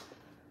here.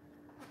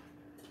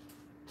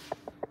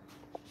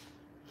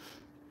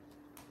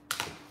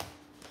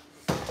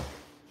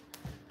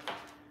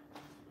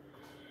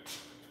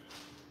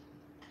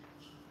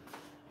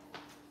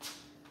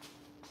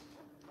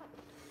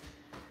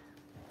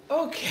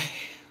 Okay.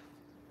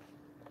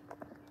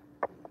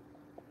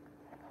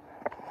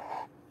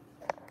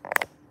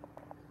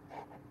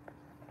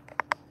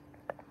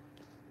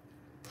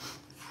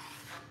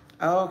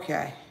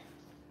 Okay.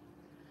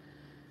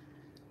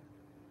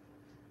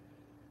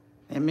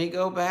 Let me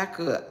go back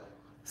up.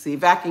 See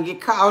if I can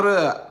get caught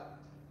up.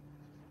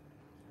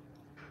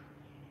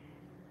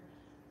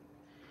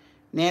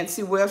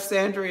 Nancy West,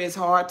 Sandra, it's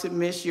hard to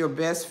miss your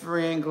best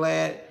friend.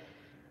 Glad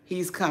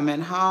he's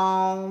coming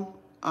home.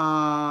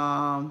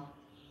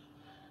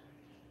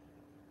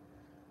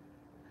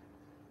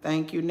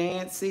 Thank you,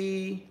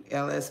 Nancy.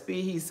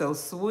 LSB, he's so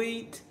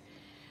sweet.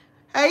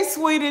 Hey,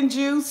 sweet and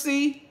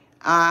juicy.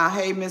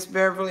 Hey, Miss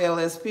Beverly,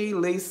 LSP,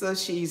 Lisa,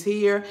 she's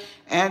here.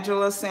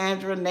 Angela,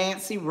 Sandra,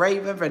 Nancy,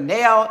 Raven,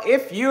 Vernell,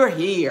 if you're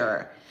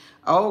here.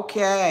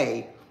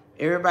 Okay,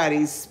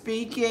 everybody's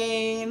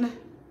speaking.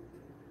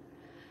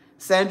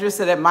 Sandra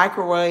said that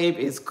microwave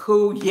is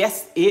cool.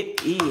 Yes,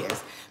 it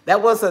is.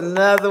 That was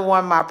another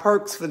one of my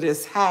perks for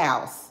this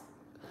house.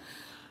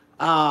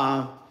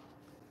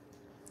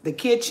 The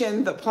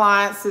kitchen, the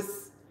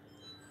appliances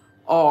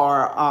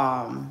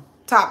are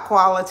top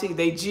quality.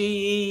 They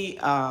GE,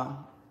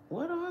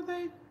 what are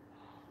they?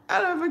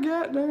 I never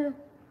got there.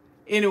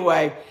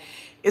 Anyway,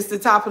 it's the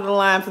top of the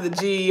line for the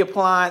GE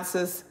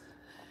appliances.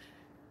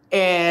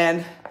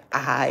 And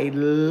I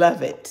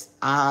love it.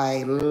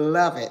 I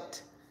love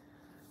it.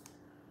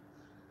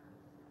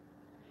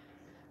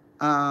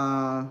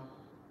 I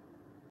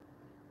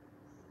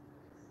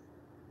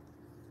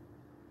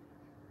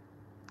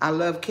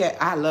love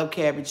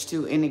cabbage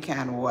too, any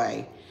kind of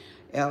way.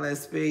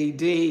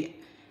 LSBD.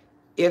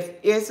 If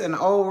it's an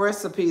old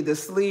recipe, the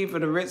sleeve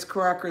of the Ritz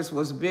crackers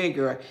was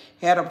bigger.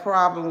 Had a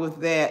problem with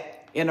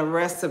that in a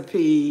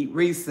recipe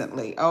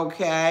recently.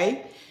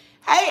 Okay.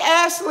 Hey,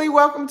 Ashley,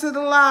 welcome to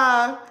the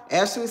live.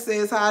 Ashley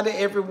says hi to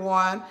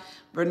everyone.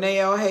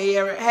 Vernell, hey,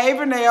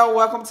 Vernell,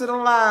 welcome to the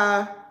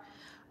live.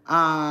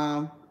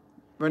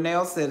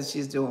 Vernell said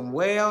she's doing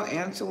well.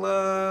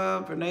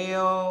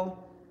 Vernell.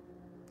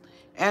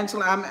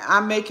 Angela,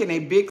 I'm making a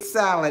big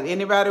salad.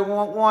 Anybody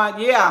want one?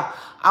 Yeah,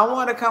 I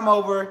want to come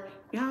over.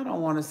 Y'all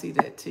don't want to see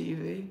that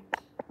TV.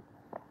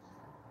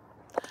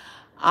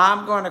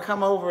 I'm going to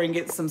come over and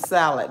get some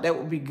salad. That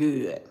would be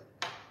good.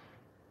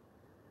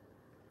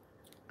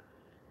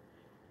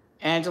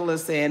 Angela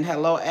saying,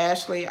 hello,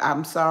 Ashley.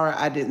 I'm sorry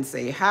I didn't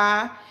say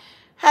hi.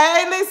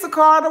 Hey, Lisa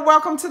Carter,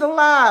 welcome to the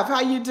live. How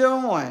you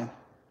doing?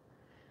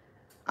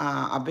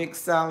 A big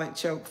salad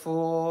choke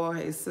full.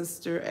 Hey,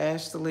 sister,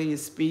 Ashley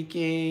is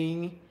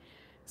speaking.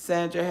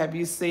 Sandra, have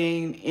you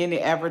seen any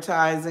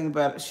advertising?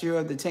 But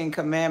sure, the 10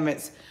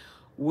 Commandments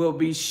will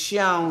be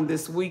shown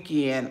this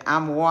weekend.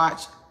 I've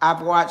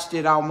watched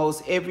it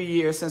almost every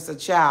year since a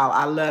child.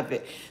 I love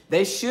it.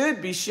 They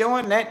should be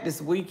showing that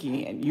this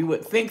weekend. You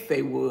would think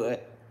they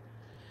would.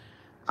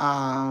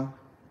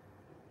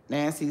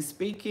 Nancy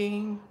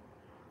speaking.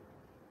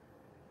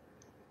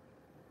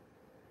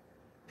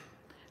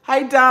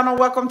 Hey, Donna,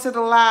 welcome to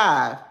the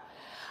live.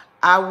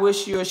 I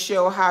wish you'll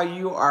show how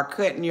you are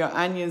cutting your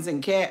onions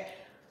and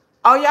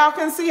Oh, y'all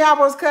can see how I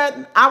was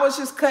cutting? I was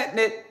just cutting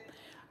it.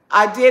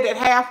 I did it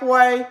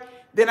halfway.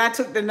 Then I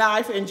took the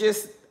knife and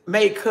just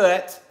made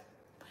cuts.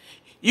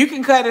 You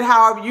can cut it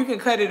however. You can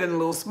cut it in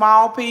little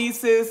small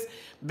pieces,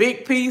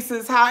 big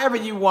pieces, however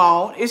you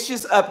want. It's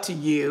just up to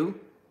you.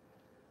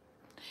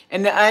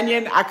 And the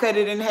onion, I cut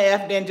it in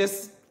half, then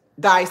just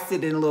diced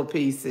it in little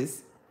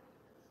pieces.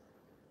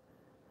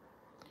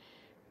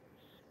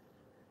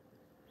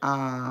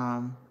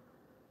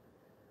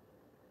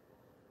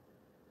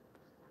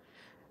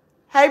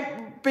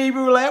 Hey, B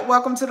Roulette,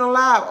 welcome to the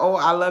live. Oh,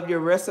 I love your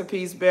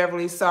recipes,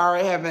 Beverly.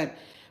 Sorry, haven't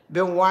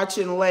been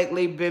watching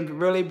lately. Been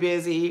really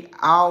busy.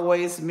 I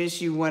always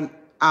miss you when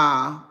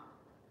I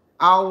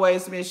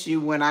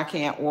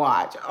can't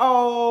watch.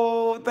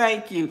 Oh,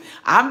 thank you.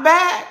 I'm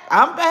back.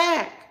 I'm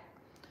back.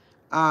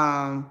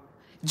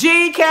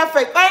 G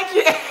Cafe, thank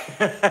you.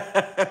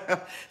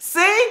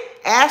 See,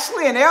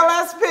 Ashley and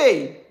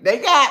LSP, they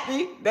got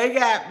me. They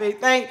got me.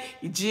 Thank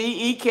you.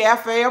 GE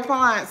Cafe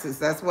Appliances.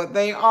 That's what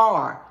they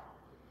are.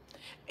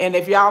 And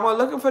if y'all were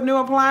looking for new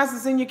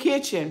appliances in your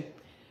kitchen,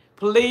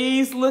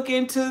 please look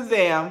into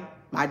them.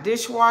 My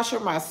dishwasher,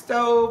 my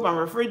stove, my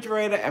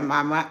refrigerator, and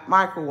my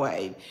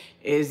microwave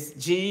is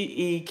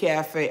GE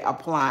Cafe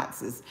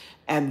Appliances.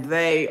 And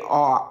they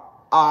are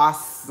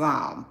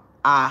awesome.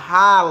 I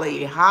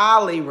highly,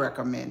 highly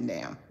recommend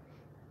them.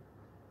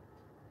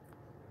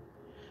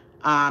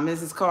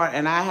 Mrs. Carter,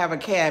 and I have a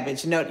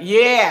cabbage. No,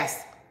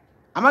 yes.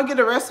 I'm going to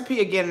get a recipe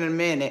again in a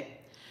minute.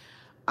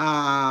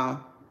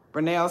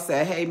 Brunel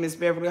said, hey, Miss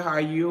Beverly, how are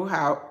you?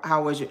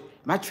 How was your...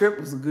 My trip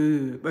was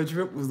good. My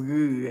trip was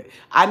good.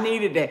 I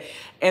needed that.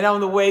 And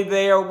on the way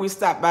there, we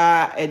stopped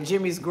by at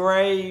Jimmy's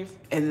grave.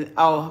 And,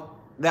 I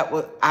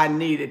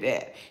needed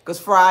that.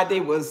 Because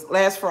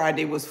last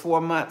Friday was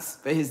 4 months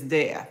for his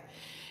death.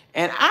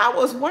 And I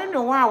was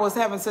wondering why I was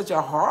having such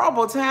a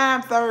horrible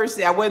time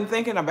Thursday. I wasn't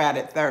thinking about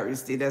it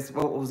Thursday. That's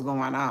what was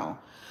going on.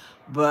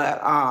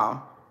 But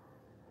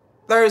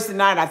Thursday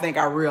night, I think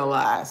I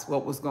realized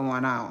what was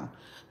going on.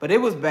 But it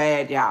was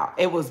bad, y'all.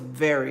 It was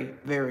very,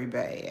 very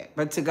bad.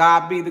 But to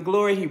God be the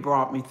glory, he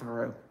brought me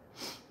through.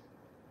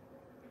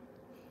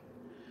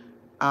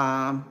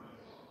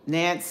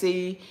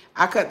 Nancy,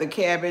 I cut the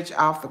cabbage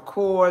off the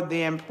core,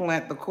 then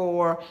plant the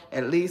core,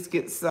 at least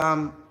get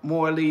some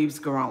more leaves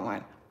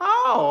growing.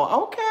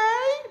 Oh,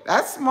 okay.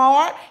 That's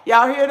smart.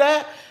 Y'all hear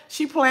that?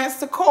 She plants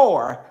the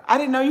core. I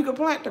didn't know you could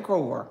plant the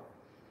core.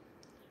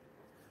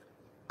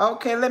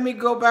 Okay, let me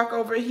go back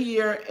over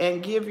here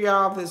and give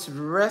y'all this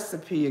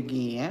recipe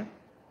again.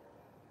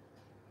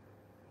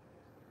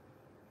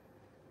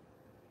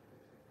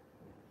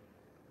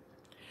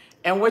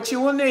 And what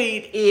you will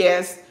need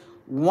is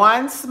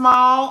 1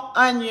 small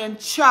onion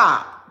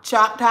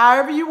chopped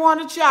however you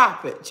want to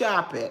chop it.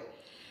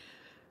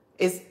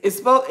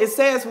 It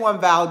says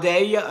 1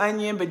 Valdelia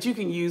onion, but you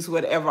can use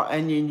whatever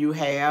onion you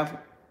have.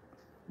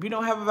 If you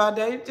don't have a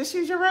Valdelia, just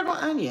use your regular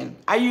onion.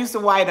 I used the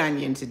white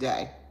onion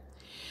today.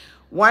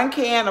 1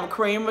 can of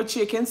cream of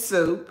chicken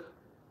soup.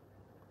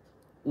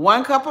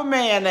 1 cup of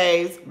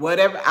mayonnaise,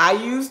 whatever. I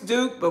use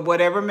Duke, but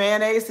whatever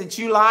mayonnaise that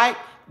you like,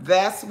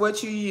 that's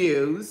what you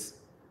use.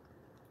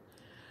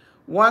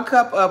 1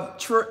 cup of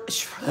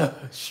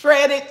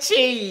shredded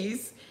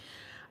cheese.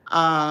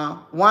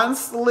 1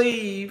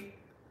 sleeve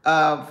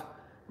of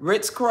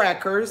Ritz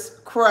crackers,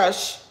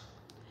 crushed.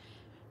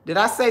 Did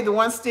I say the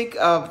 1 stick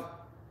of,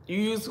 you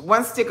use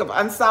 1 stick of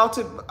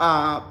unsalted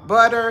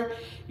butter,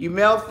 you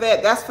melt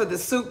that, that's for the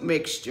soup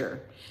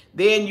mixture.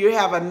 Then you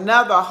have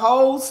another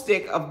whole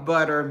stick of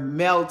butter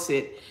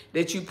melted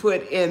that you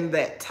put in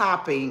that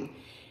topping.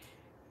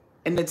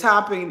 And the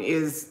topping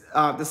is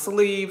the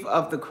sleeve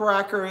of the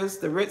crackers,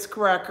 the Ritz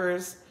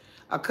crackers,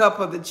 a cup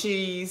of the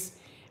cheese,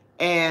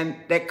 and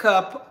that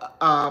cup,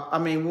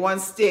 1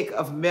 stick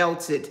of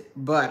melted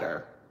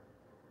butter.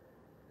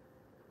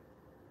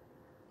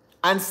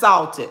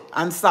 Unsalted,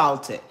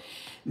 unsalted.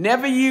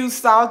 Never use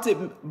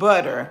salted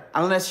butter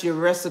unless your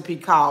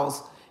recipe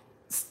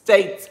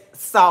states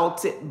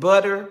salted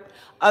butter.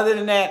 Other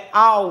than that,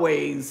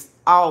 always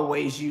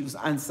use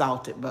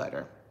unsalted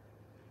butter.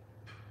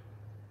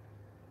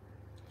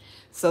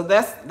 So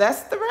that's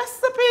the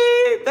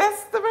recipe.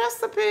 That's the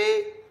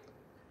recipe.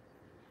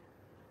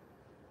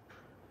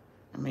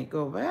 Let me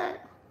go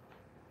back.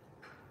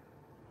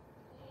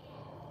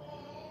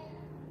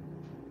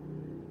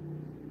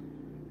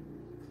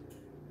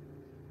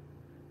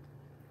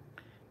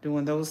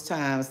 During those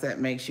times that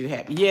makes you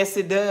happy. Yes,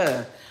 it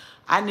does.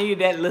 I needed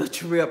that little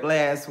trip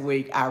last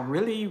week. I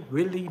really,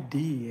 really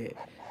did.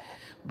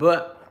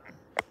 But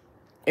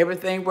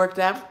everything worked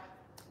out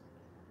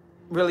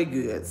really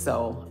good.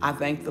 So I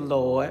thank the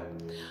Lord.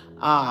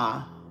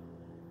 I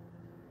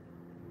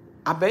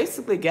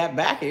basically got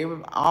back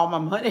all my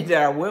money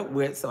that I went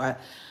with, so I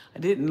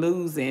didn't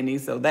lose any.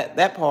 So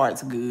that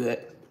part's good.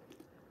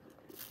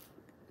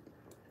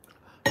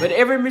 But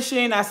every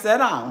machine I sat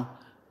on,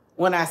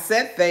 when I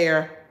sat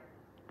there,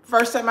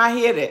 first time I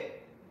hit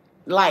it,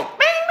 like, bang,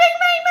 bang,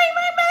 bang, bang,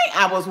 bang, bang,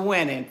 I was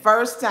winning.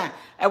 First time.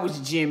 That was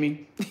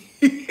Jimmy.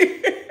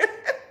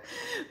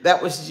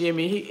 That was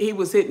Jimmy. He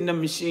was hitting the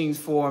machines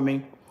for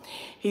me.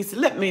 He said,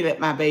 let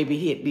my baby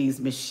hit these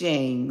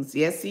machines.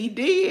 Yes, he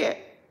did.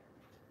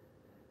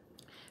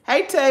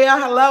 Hey,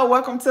 Taya, hello.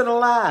 Welcome to the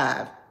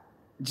live.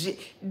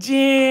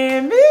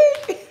 Jimmy.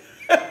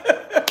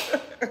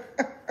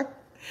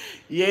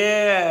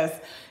 Yes.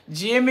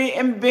 Jimmy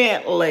and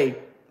Bentley.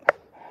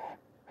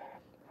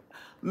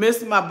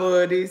 Miss my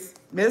buddies.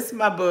 Miss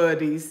my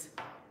buddies.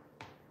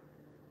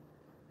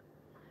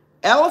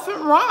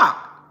 Elephant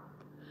Rock.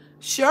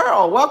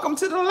 Cheryl, welcome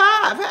to the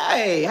live.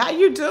 Hey, how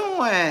you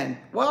doing?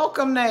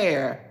 Welcome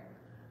there.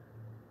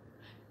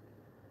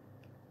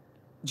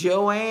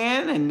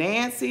 Joanne and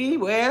Nancy,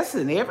 Wes,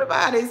 and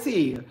everybody's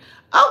here.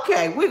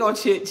 Okay, we're going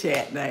to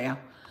chit-chat now.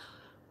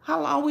 How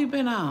long we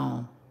been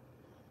on?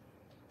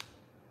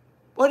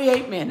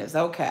 48 minutes,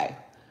 okay.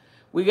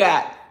 We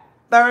got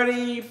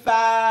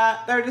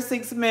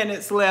 36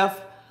 minutes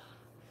left.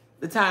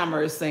 The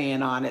timer is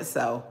saying on it,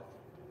 so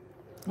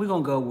we're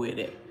going to go with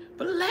it.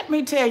 But let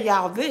me tell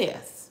y'all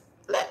this.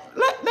 Let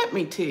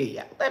me tell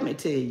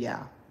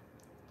y'all.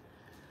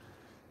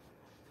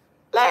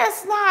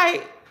 Last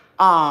night,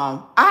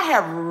 I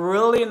have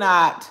really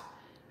not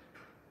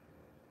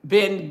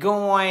been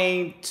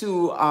going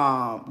to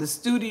the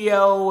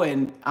studio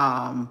and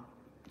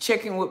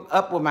checking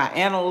up with my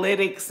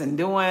analytics and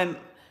doing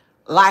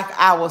like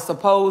I was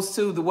supposed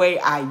to, the way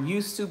I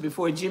used to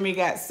before Jimmy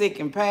got sick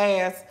and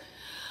passed.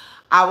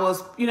 I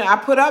was, I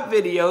put up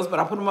videos, but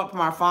I put them up on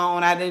my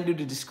phone. I didn't do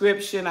the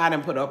description. I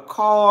didn't put up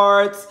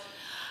cards.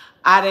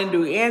 I didn't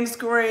do end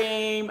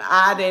screen.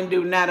 I didn't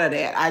do none of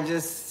that. I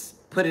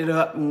just put it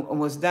up and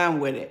was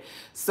done with it.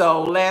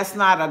 So last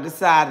night I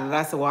decided,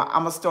 I said, well,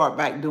 I'm going to start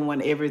back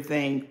doing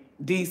everything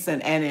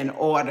decent and in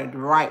order, the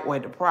right way,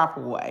 the proper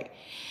way.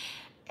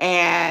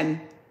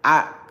 And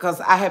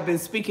because I have been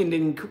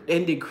speaking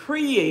and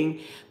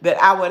decreeing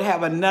that I would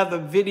have another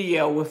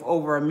video with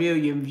over 1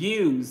 million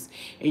views.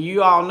 And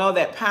you all know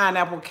that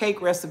pineapple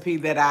cake recipe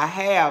that I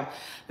have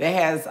that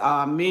has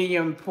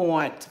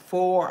 1.4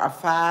 or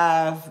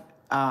 5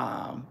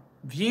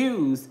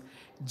 views.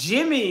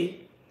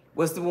 Jimmy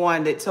was the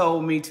one that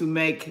told me to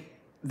make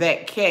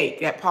that cake,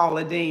 that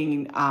Paula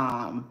Deen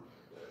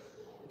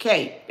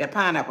cake, that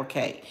pineapple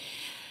cake.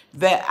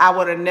 That I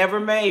would have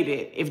never made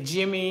it if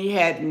Jimmy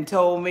hadn't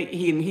told me.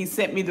 He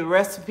sent me the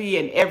recipe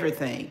and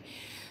everything.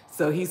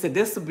 So he said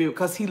this will be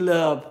because he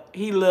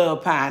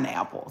loved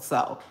pineapple.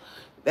 So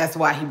that's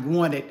why he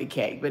wanted the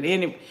cake. But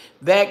anyway,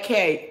 that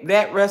cake,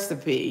 that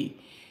recipe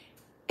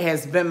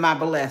has been my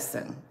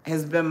blessing.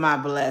 Has been my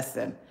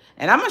blessing.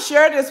 And I'm gonna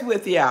share this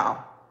with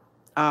y'all.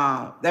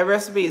 That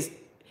recipe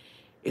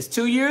is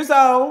 2 years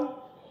old.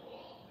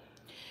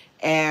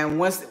 And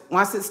once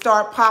it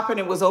started popping,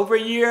 it was over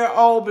 1 year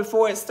old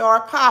before it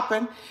started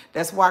popping.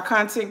 That's why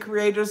content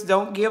creators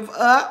don't give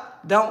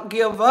up. Don't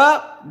give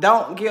up.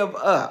 Don't give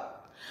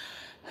up.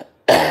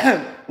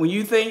 When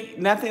you think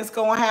nothing's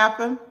going to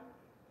happen,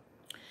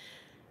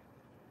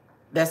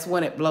 that's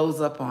when it blows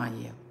up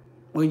on you.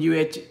 When you're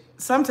at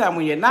sometimes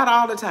when you're, not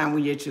all the time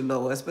when you're at your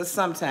lowest, but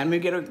sometimes you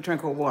get a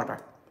drink of water.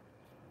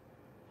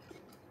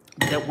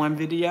 That one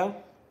video,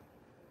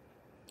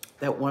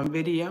 I'm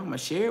going to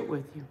share it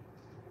with you.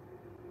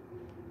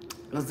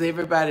 Because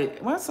everybody,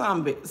 well,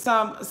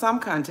 some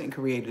content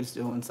creators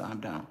do and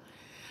some don't.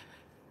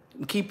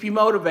 Keep you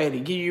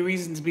motivated, give you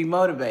reason to be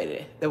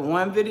motivated. The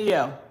one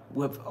video,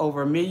 with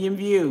over 1 million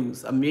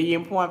views, 1.5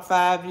 million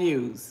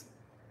views,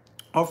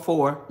 or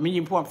 1.4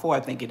 million, I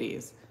think it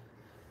is.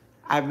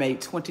 I've made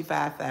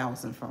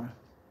 $25,000 from it.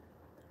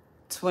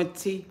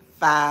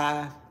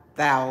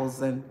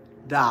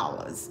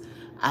 $25,000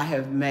 I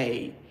have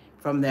made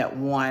from that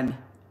one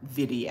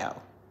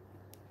video.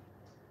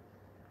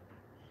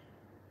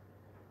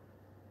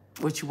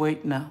 What you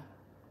waiting on?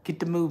 Get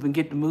to moving,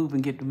 get to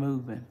moving, get to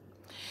moving.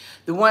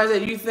 The ones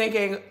that you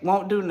think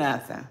won't do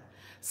nothing.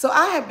 So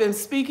I have been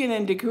speaking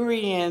and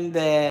decreeing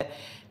that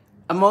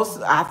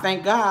I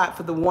thank God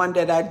for the one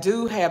that I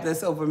do have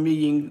that's over 1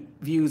 million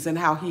views and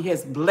how he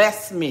has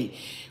blessed me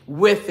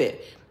with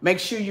it. Make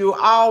sure you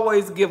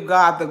always give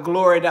God the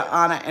glory, the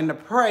honor, and the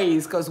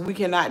praise, because we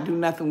cannot do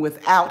nothing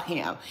without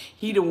him.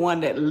 He the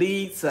one that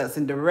leads us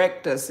and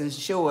directs us and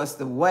show us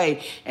the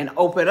way and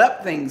open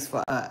up things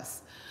for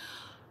us.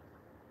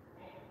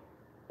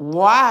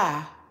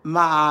 Why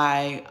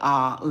my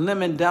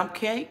lemon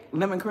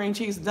cream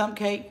cheese dump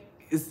cake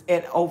is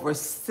at over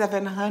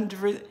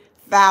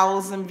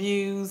 700,000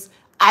 views.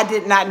 I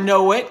did not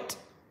know it.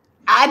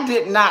 I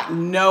did not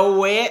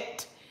know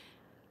it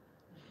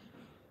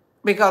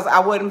because I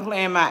wasn't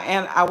playing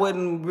I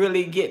wasn't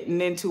really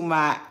getting into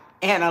my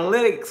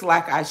analytics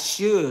like I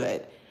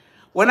should.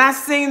 When I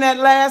seen that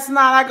last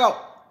night, I go,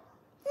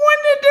 when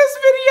did this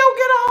video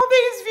get all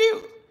these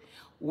views?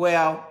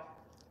 Well,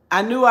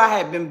 I knew I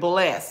had been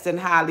blessed and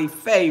highly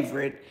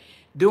favored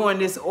during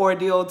this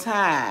ordeal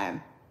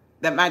time,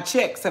 that my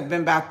checks have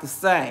been about the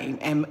same,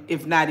 and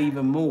if not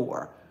even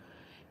more.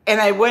 And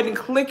I wasn't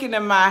clicking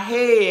in my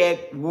head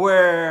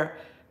where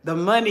the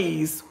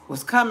monies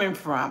was coming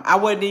from. I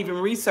wasn't even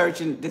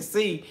researching to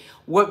see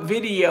what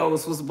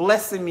videos was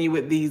blessing me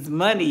with these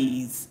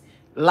monies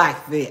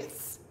like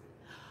this.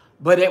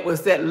 But it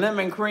was that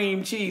lemon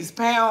cream cheese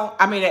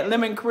that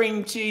lemon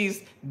cream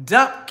cheese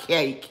dump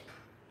cake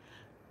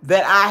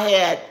that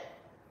I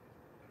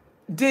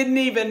didn't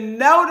even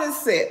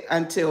notice it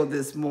until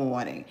this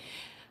morning.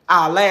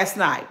 Last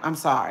night, I'm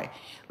sorry.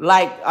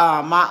 Like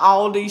my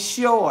Aldi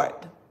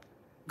short,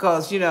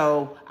 because,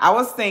 I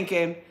was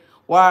thinking,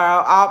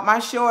 well, all my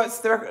shorts,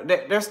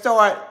 they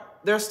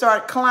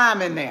start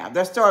climbing now.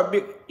 They start,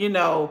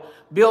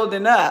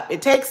 building up.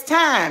 It takes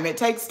time. It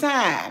takes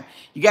time.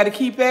 You got to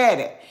keep at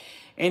it.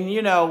 And,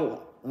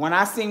 when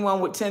I seen one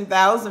with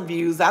 10,000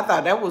 views, I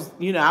thought that was,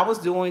 I was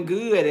doing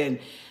good. And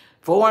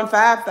 4,000 and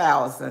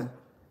 5,000.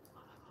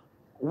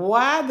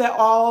 Why the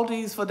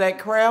Aldi's for that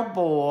crab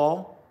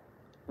boil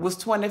was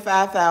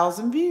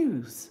 25,000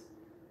 views?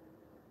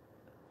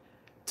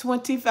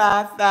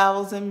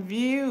 25,000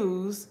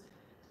 views,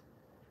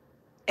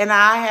 and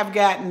I have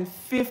gotten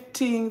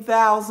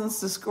 15,000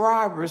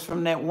 subscribers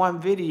from that one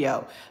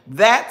video.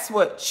 That's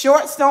what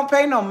shorts don't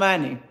pay no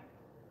money.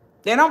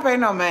 They don't pay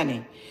no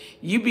money.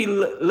 You be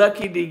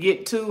lucky to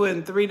get $2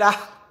 and $3, $4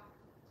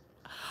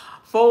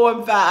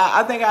 and $5.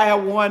 I think I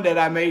have one that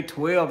I made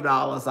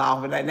 $12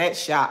 off of, and that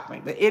shocked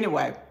me. But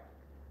anyway,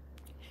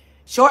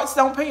 shorts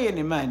don't pay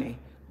any money,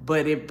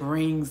 but it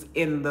brings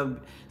in the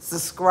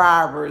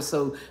subscribers,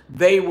 so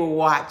they will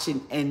watch,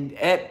 and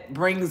it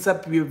brings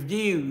up your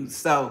views.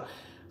 So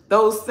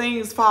those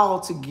things fall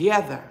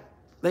together.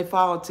 They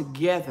fall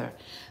together.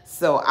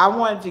 So I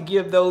wanted to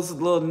give those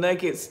little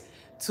nuggets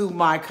to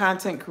my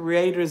content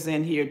creators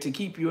in here to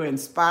keep you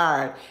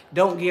inspired.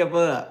 Don't give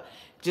up.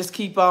 Just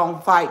keep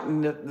on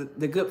fighting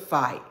the good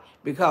fight,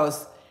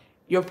 because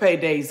your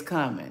payday's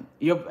coming.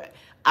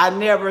 I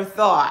never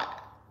thought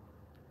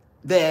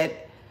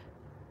that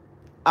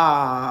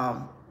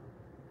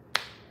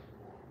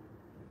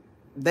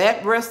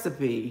that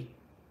recipe,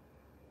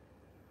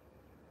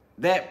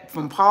 that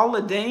from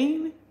Paula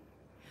Deen,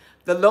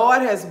 the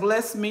Lord has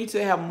blessed me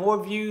to have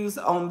more views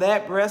on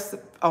that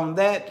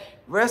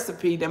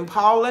recipe than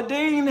Paula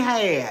Deen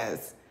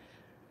has.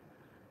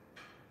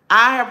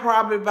 I have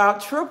probably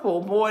about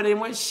triple more than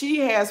what she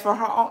has for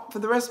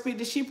the recipe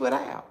that she put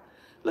out.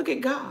 Look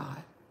at God.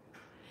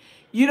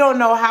 You don't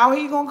know how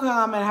he's going to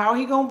come and how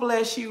he's going to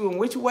bless you and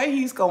which way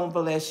he's going to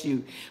bless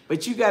you.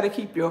 But you got to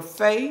keep your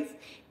faith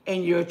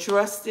and your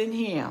trust in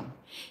him.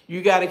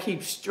 You got to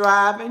keep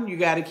striving. You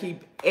got to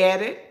keep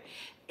at it.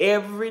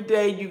 Every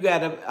day you got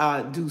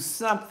to do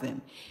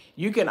something.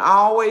 You can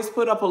always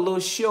put up a little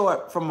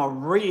short from a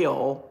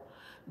reel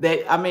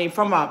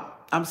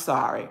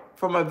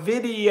from a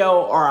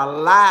video or a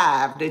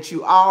live that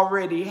you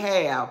already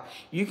have.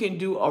 You can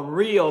do a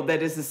reel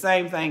that is the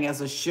same thing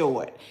as a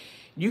short.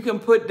 You can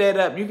put that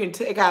up. You can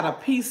take out a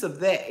piece of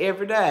that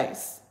every day.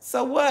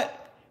 So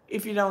what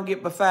if you don't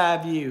get but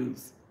 5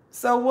 views?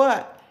 So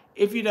what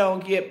if you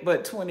don't get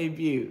but 20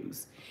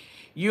 views?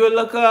 You'll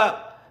look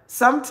up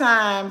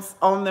sometimes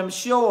on them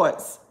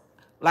shorts,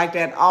 like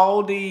that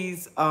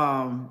Aldi's,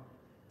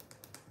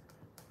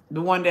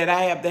 the one that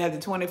I have that had the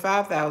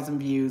 25,000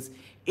 views.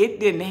 It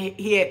didn't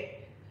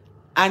hit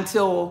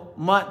until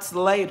months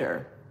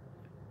later.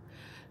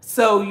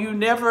 So you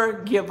never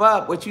give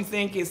up. What you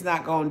think is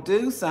not going to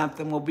do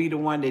something will be the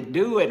one that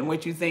do it. And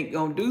what you think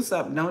going to do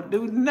something don't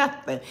do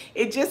nothing.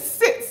 It just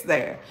sits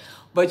there.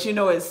 But you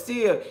know, it's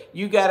still,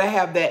 you got to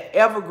have that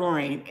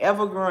evergreen,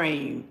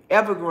 evergreen,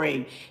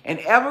 evergreen. And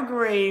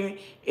evergreen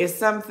is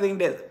something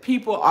that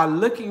people are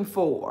looking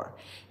for.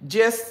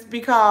 Just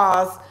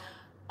because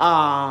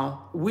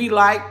we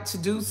like to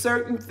do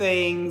certain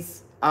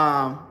things,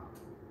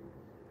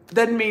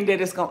 doesn't mean that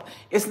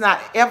it's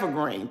not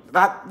evergreen.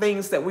 Not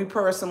things that we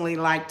personally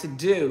like to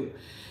do.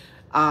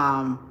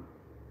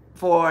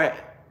 For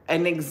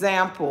an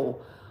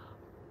example,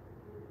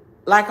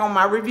 like on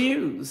my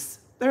reviews,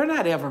 they're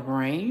not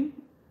evergreen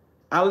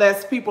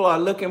unless people are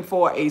looking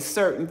for a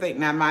certain thing.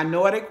 Now, my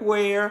Nordic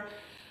wear,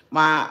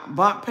 my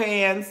bump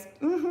pants,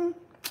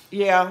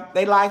 yeah,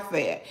 they like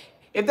that.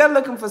 If they're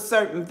looking for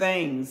certain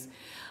things,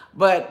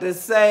 but to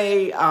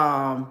say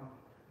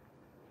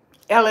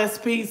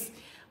LSP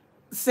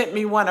sent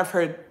me one of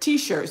her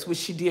t-shirts, which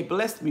she did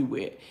bless me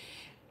with.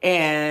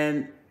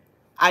 And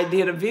I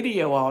did a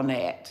video on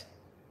that.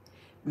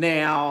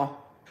 Now,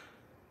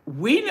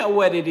 we know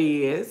what it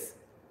is.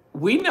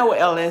 We know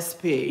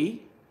LSP.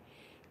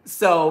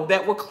 So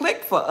that will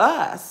click for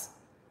us,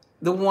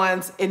 the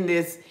ones in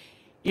this,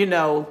 you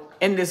know,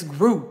 in this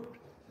group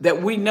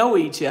that we know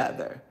each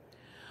other.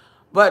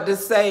 But to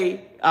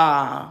say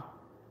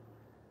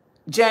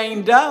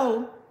Jane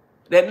Doe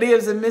that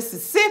lives in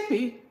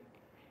Mississippi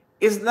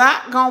is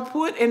not going to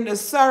put in the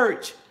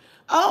search,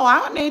 oh,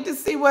 I need to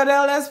see what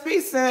LSP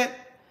sent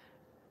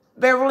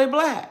Beverly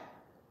Black.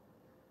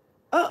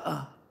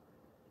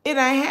 It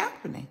ain't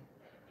happening.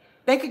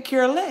 They could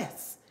care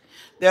less.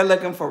 They're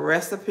looking for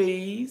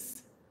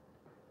recipes.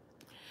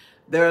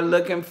 They're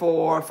looking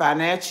for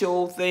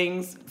financial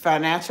things,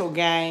 financial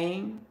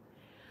gain,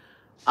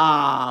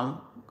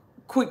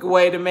 quick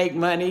way to make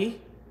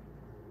money,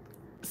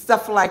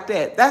 stuff like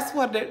that. That's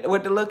what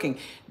they're looking.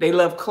 They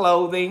love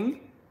clothing.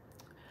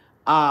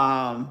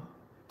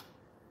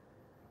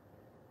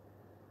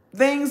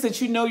 Things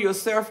that you know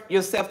yourself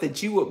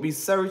that you would be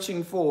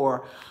searching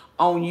for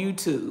on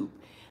YouTube.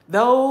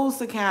 Those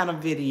are the kind of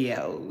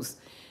videos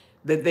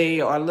that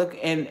they are looking.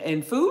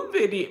 And food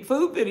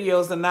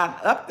videos are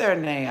not up there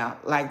now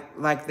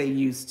like they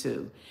used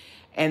to.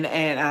 And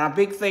a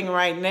big thing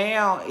right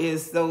now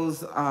is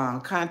those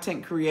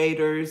content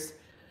creators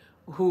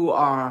who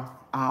are,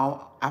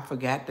 oh, I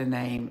forgot the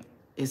name.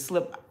 It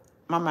slipped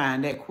my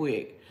mind that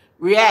quick.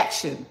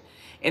 Reaction.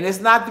 And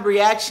it's not the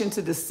reaction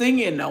to the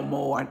singing no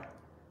more.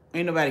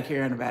 Ain't nobody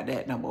caring about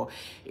that no more.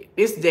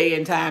 This day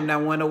and time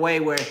now went away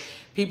where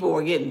people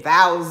were getting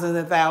thousands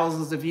and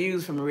thousands of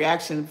views from a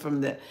reaction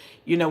from the,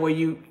 you know, where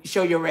you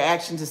show your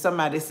reaction to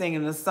somebody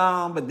singing a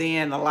song, but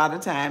then a lot of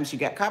times you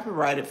got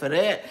copyrighted for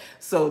that.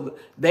 So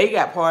they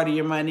got part of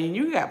your money and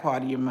you got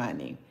part of your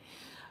money.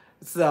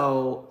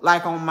 So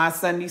like on my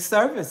Sunday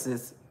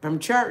services from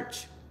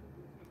church,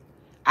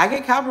 I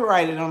get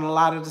copyrighted on a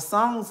lot of the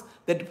songs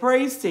that the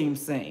praise team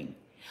sing.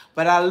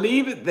 But I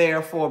leave it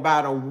there for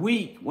about a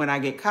week when I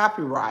get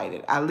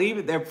copyrighted. I leave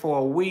it there for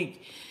a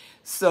week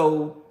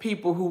so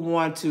people who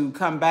want to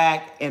come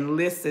back and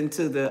listen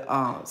to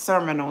the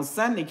sermon on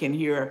Sunday can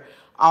hear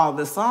all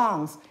the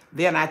songs.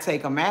 Then I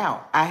take them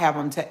out. I have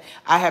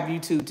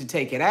YouTube to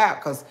take it out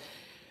because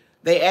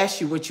they ask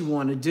you what you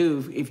want to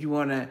do. If you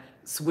want to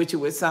switch it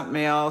with something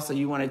else or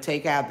you want to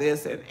take out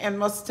this. And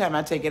most of the time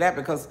I take it out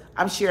because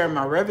I'm sharing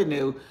my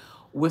revenue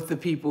with the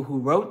people who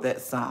wrote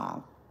that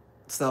song.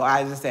 So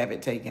I just have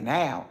it taken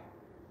out.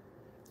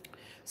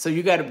 So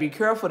you got to be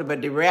careful.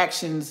 But the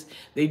reactions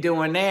they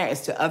doing there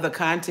is to other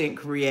content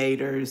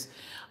creators.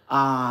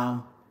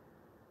 For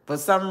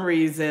some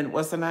reason,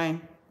 what's her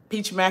name?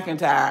 Peach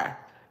McIntyre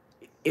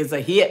is a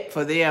hit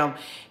for them.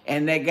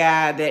 And that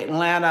guy, the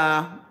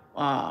Atlanta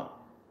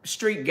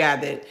street guy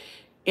that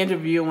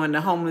interviewing the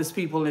homeless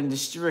people in the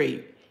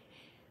street.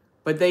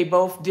 But they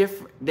both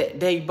different.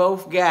 They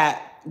both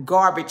got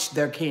garbage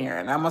they're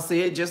carrying. I'm going to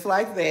say it just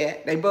like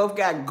that. They both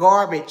got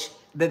garbage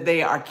that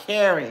they are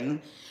carrying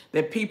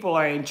that people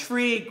are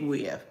intrigued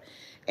with.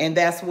 And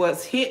that's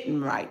what's hitting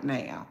right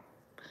now.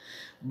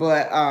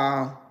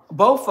 But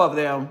both of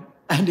them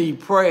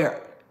need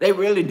prayer. They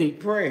really need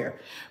prayer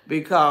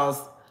because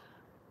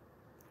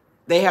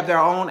they have their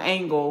own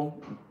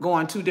angle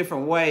going two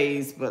different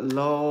ways. But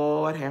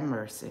Lord have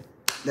mercy.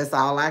 That's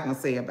all I can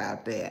say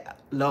about that.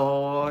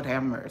 Lord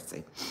have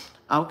mercy.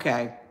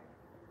 Okay.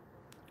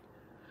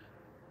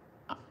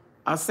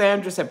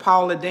 Sandra said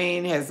Paula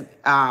Dean has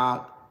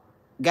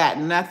got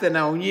nothing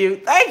on you.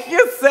 Thank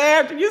you,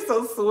 Sandra. You're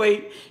so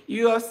sweet.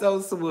 You are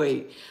so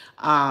sweet.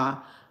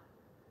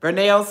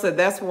 Vernell said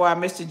that's why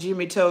Mr.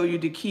 Jimmy told you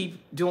to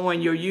keep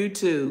doing your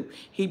YouTube.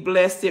 He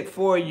blessed it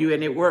for you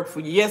and it worked for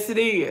you. Yes, it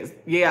is.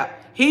 Yeah,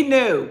 he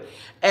knew.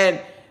 And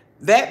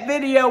that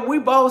video, we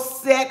both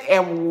sat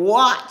and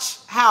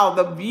watched how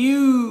the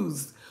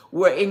views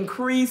were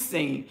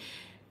increasing.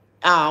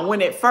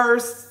 When it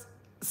first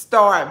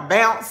started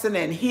bouncing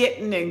and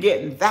hitting and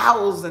getting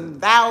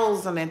thousands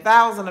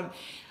of,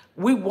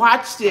 we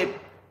watched it.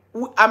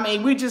 I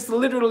mean, we just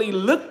literally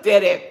looked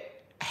at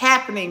it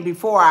happening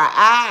before our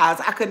eyes.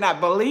 I could not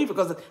believe it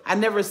because I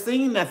never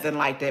seen nothing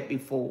like that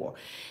before.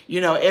 You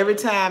know, every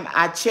time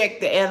I checked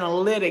the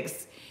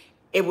analytics,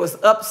 it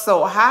was up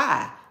so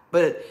high,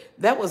 but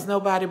that was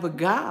nobody but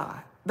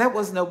God. That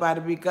was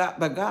nobody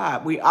but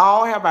God. We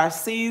all have our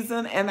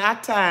season and our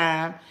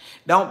time.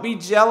 Don't be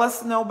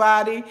jealous of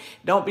nobody.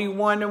 Don't be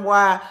wondering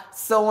why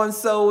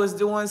so-and-so is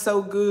doing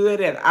so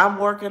good and I'm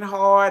working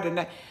hard.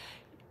 And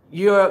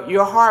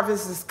your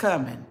harvest is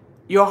coming.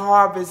 Your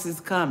harvest is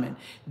coming.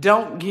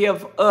 Don't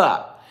give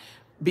up.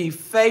 Be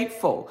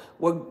faithful.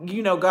 Well,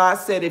 you know, God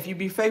said, if you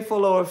be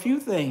faithful over a few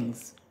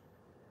things,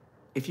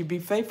 if you be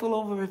faithful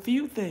over a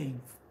few things,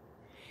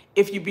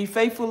 if you be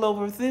faithful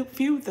over a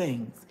few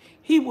things,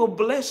 he will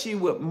bless you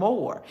with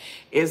more.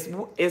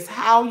 It's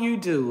how you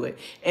do it.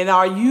 And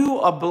are you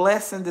a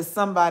blessing to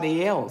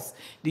somebody else?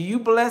 Do you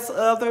bless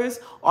others?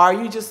 Or are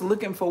you just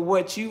looking for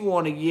what you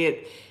want to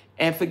get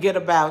and forget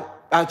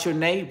about your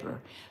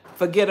neighbor?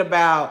 Forget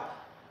about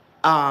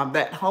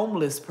that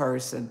homeless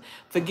person.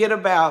 Forget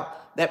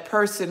about that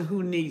person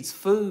who needs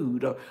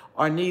food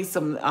or needs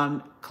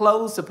some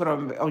clothes to put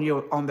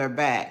on their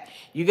back.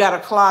 You got a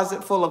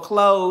closet full of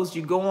clothes.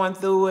 You're going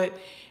through it,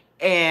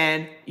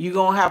 and you're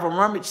going to have a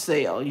rummage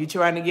sale. You're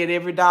trying to get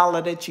every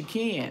dollar that you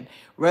can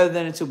rather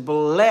than to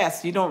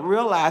bless. You don't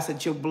realize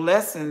that your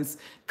blessings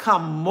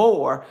come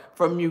more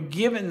from you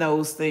giving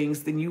those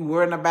things than you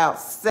worrying about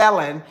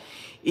selling,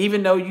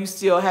 even though you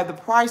still have the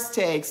price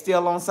tag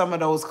still on some of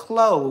those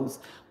clothes.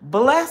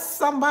 Bless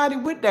somebody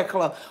with that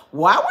clothes.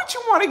 Why would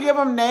you want to give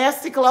them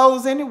nasty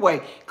clothes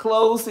anyway?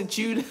 Clothes that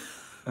you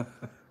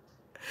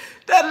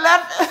that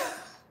left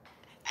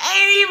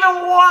ain't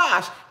even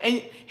washed,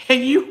 and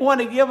you want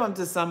to give them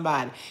to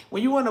somebody.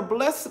 When you want to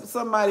bless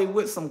somebody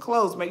with some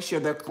clothes, make sure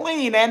they're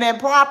clean and in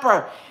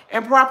proper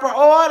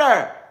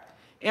order.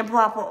 In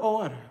proper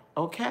order,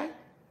 okay?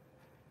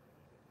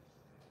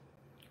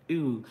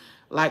 Ooh,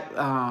 like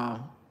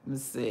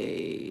let's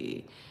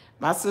see.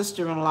 My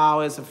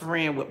sister-in-law is a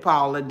friend with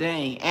Paula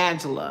Dean,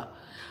 Angela.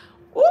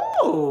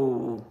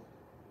 Ooh.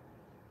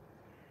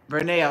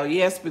 Burnell,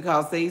 yes,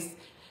 because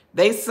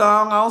they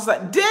sung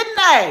on, didn't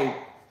they?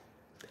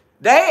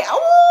 They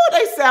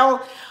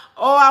sound,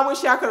 I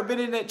wish I could have been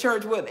in that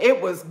church with,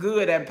 it was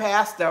good. And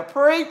Pastor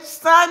preached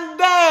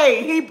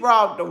Sunday. He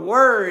brought the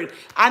word.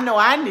 I know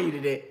I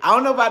needed it. I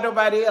don't know about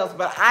nobody else,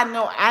 but I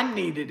know I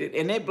needed it,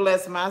 and it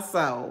blessed my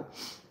soul.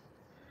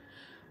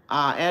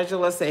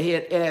 Angela said,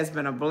 it has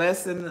been a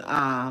blessing.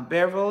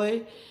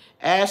 Beverly.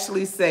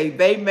 Ashley say,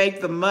 they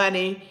make the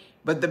money,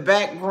 but the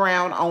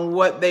background on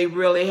what they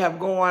really have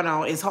going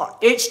on is hard.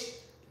 Isn't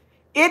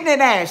it,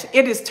 Ash?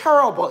 It is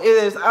terrible. It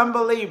is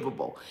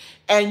unbelievable.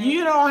 And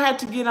you don't have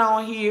to get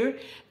on here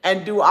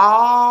and do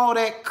all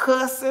that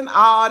cussing,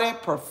 all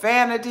that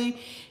profanity.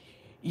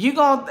 You're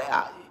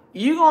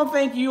gonna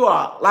think you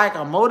are like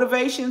a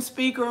motivation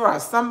speaker or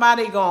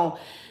somebody gonna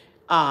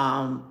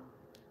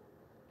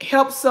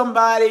help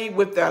somebody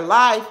with their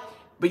life,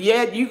 but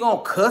yet you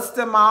gonna cuss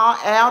them all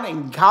out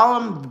and call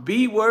them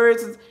B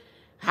words.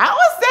 How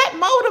is that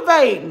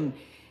motivating?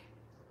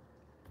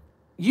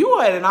 You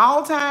are at an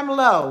all-time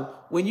low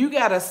when you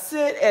gotta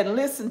sit and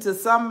listen to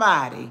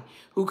somebody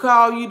who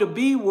call you the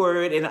B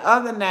word and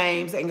other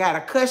names and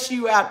gotta cuss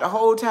you out the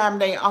whole time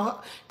they are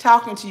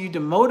talking to you to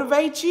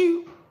motivate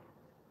you,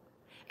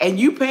 and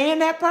you paying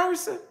that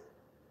person.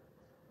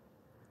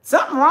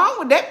 Something wrong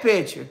with that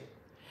picture.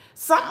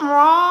 Something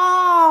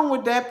wrong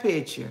with that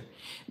picture.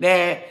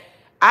 Now,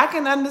 I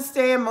can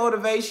understand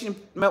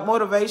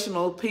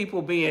motivational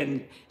people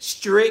being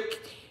strict,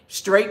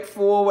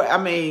 straightforward. I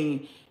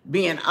mean,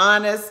 being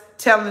honest,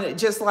 telling it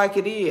just like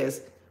it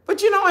is.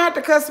 But you don't have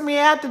to cuss me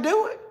out to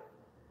do it.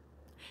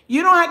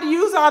 You don't have to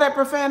use all that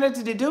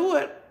profanity to do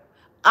it.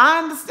 I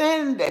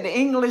understand the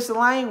English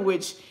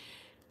language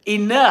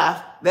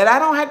enough that I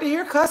don't have to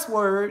hear cuss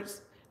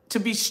words to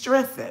be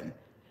strengthened.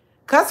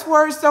 Cuss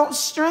words don't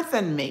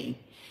strengthen me.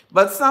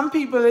 But some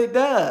people it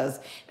does.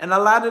 And a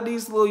lot of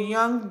these little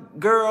young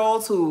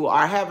girls who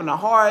are having a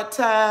hard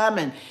time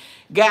and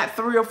got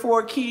 3 or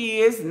 4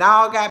 kids and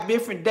all got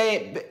different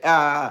baby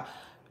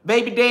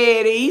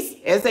daddies,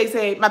 as they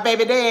say, my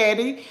baby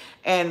daddy,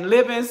 and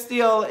living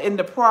still in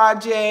the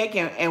project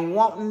and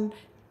wanting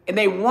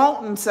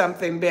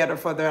something better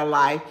for their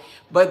life,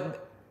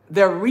 but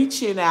they're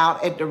reaching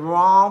out at the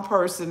wrong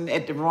person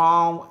at the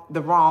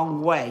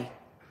wrong way.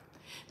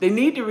 They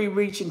need to be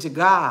reaching to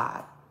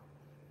God.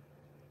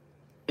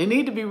 They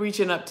need to be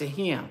reaching up to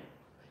him.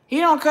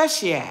 He don't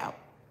cuss you out.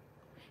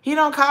 He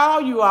don't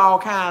call you all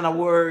kind of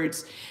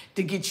words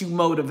to get you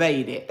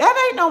motivated.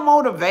 That ain't no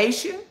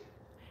motivation.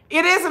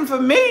 It isn't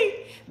for me.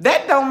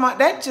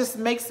 That just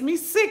makes me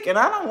sick, and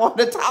I don't want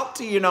to talk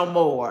to you no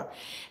more.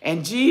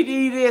 And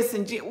GD this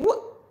and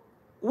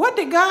what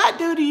did God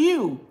do to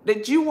you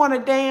that you want to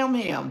damn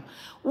him?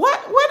 What?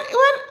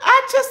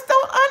 I just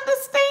don't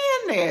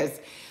understand this.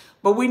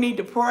 But we need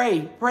to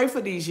pray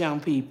for these young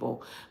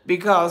people,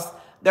 because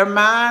their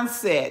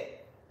mindset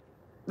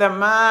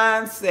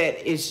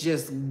is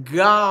just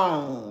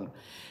gone.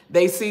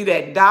 They see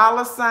that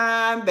dollar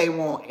sign, they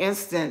want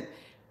instant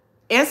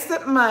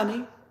instant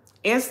money,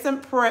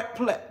 instant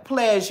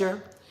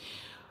pleasure,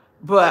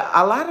 but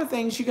a lot of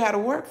things you got to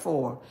work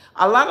for.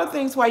 A lot of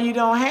things why you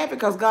don't have it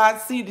because God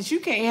see that you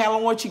can't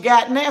handle what you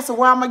got now, so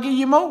why am I going to give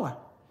you more?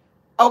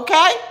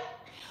 Okay?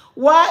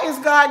 Why is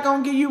God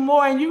going to give you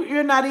more and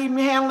you're not even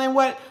handling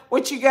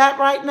what you got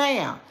right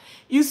now?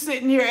 You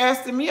sitting here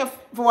asking me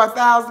for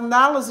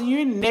 $1,000 and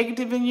you're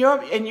negative in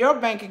your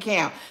bank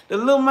account. The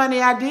little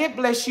money I did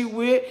bless you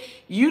with,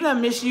 you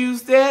done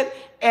misused that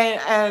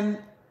and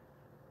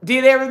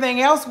did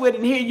everything else with it.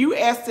 And here you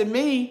asking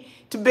me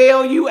to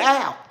bail you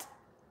out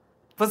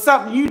for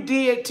something you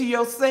did to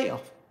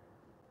yourself.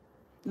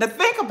 Now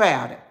think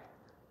about it.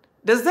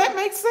 Does that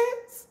make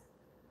sense?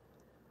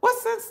 What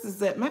sense does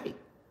that make?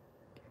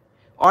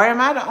 Or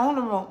am I the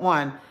only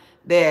one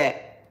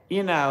that,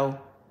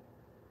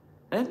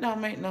 that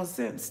don't make no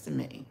sense to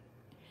me?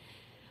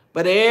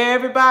 But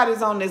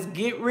everybody's on this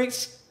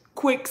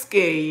get-rich-quick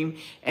scheme,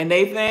 and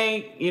they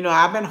think,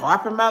 I've been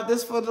harping about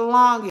this for the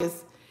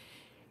longest.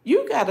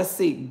 You got to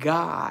seek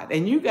God,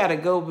 and you got to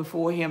go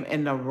before him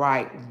in the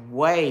right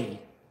way.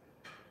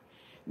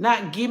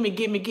 Not gimme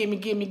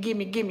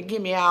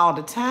all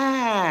the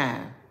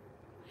time.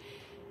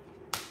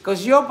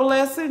 Because your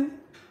blessing,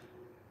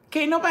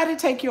 can't nobody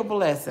take your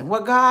blessing.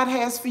 What God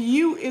has for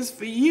you is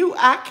for you.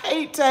 I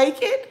can't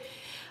take it.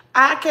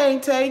 I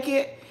can't take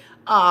it.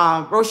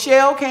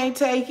 Rochelle can't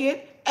take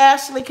it.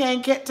 Ashley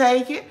can't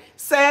take it.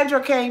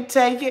 Sandra can't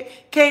take it.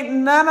 Can't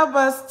none of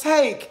us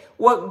take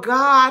what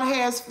God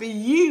has for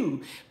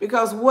you.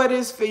 Because what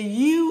is for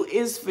you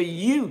is for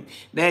you.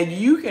 Now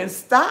you can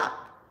stop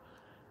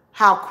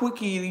how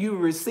quickly you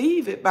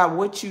receive it by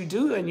what you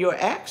do and your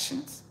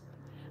actions.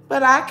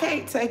 But I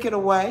can't take it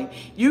away.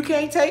 You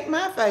can't take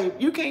my faith.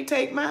 You can't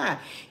take mine.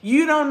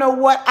 You don't know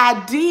what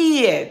I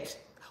did,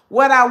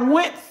 what I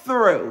went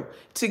through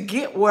to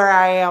get where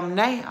I am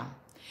now.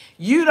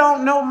 You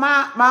don't know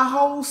my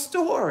whole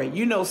story.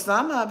 You know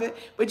some of it,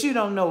 but you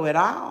don't know it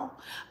all.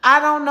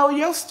 I don't know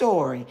your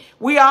story.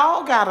 We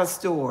all got a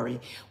story.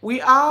 We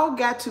all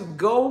got to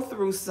go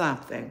through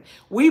something.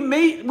 We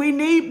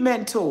need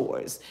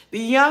mentors. The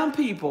young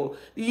people,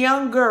 the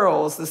young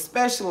girls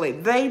especially,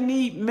 they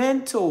need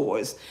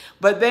mentors,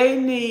 but they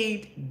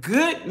need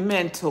good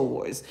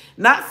mentors,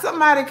 not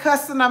somebody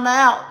cussing them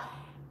out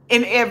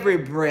in every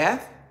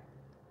breath.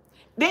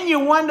 Then you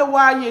wonder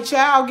why your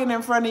child get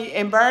in front of you,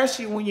 embarrass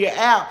you when you're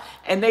out,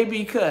 and they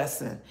be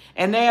cussing.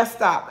 And they'll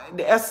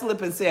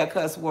slip and say a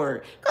cuss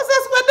word. Because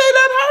that's what they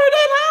done heard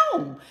at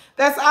home.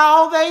 That's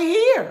all they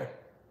hear.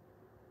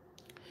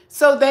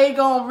 So they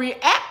going to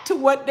react to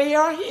what they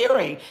are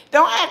hearing.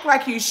 Don't act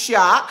like you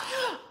shocked.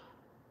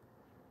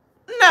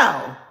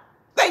 No,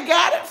 they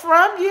got it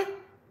from you.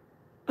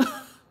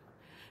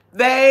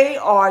 They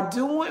are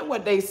doing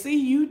what they see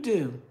you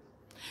do.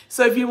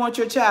 So if you want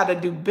your child to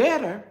do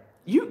better,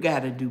 you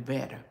got to do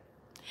better.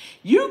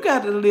 You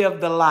got to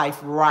live the life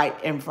right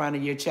in front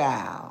of your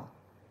child.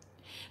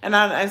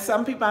 And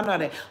some people, I know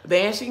that.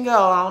 Then she can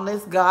go on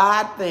this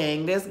God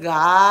thing,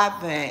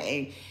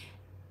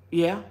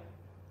 Yeah,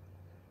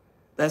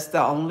 that's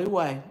the only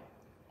way.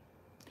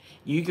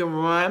 You can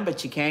run,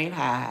 but you can't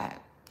hide.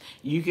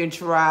 You can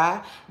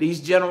try these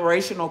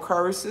generational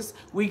curses.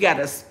 We got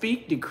to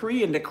speak,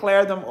 decree, and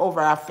declare them over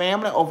our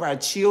family, over our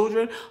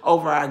children,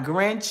 over our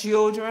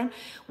grandchildren.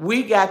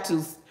 We got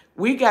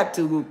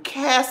to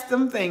cast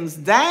them things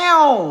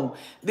down.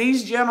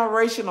 These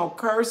generational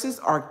curses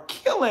are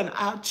killing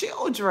our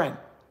children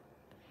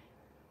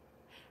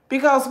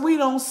because we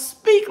don't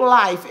speak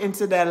life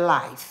into their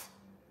life.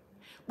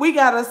 We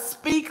got to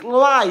speak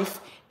life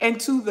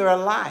into their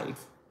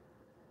life.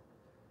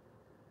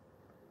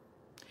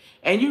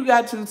 And you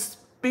got to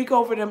speak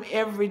over them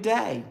every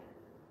day.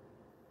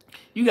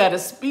 You got to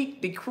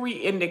speak,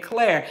 decree, and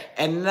declare,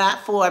 and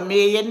not for $1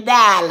 million.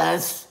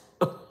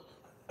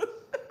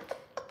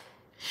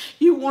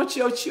 You want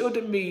your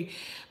children to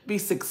be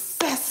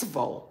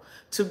successful,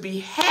 to be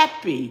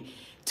happy,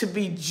 to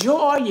be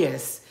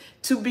joyous,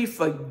 to be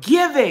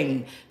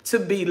forgiving, to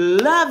be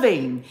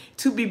loving,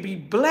 to be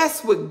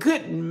blessed with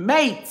good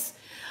mates,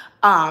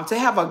 to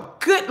have a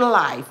good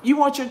life. You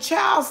want your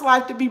child's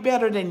life to be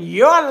better than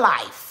your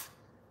life.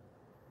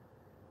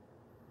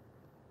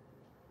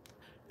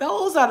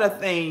 Those are the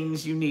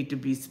things you need to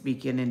be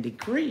speaking and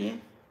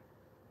decreeing.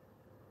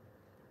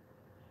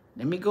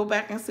 Let me go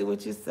back and see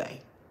what you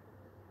say.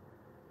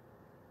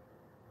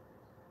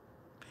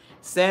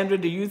 Sandra,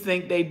 do you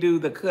think they do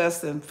the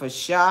cussing for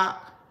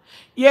shock?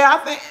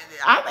 Yeah,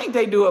 I think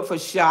they do it for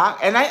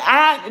shock. And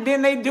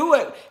then they do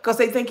it because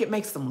they think it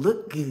makes them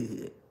look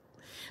good.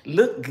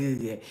 Look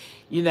good.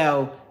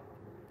 The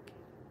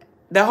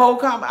whole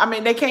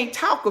they can't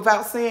talk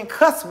without saying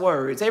cuss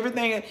words.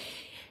 Everything.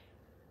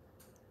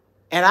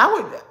 And I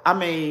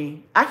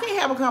can't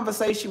have a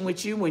conversation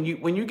with you when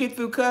you get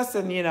through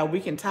cussing, we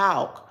can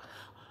talk.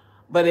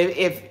 But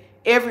if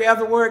every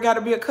other word got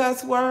to be a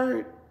cuss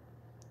word,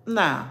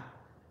 nah.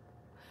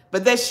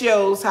 But that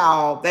shows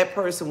how that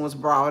person was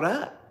brought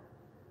up.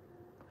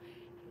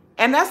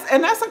 And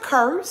that's a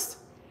curse.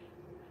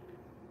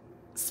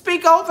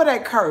 Speak over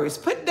that curse.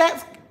 Put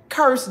that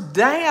curse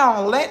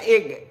down. Let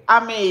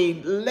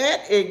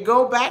it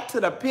go back to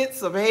the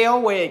pits of hell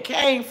where it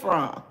came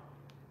from.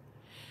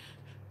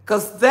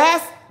 Because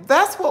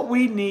that's what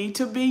we need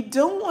to be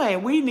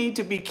doing. We need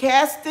to be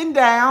casting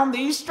down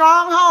these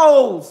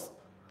strongholds.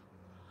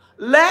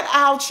 Let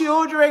our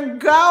children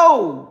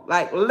go.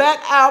 Like, let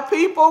our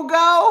people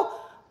go.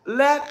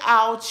 Let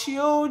our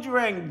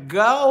children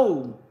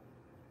go.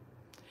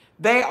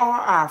 They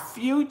are our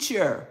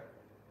future.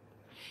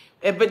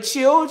 But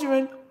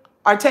children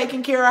are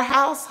taking care of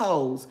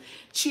households.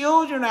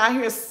 Children out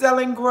here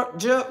selling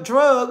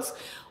drugs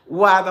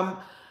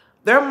while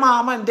their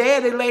mama and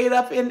daddy laid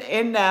up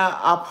in the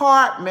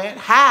apartment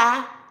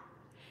high.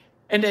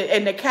 And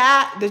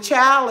the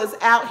child is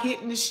out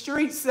hitting the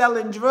streets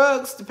selling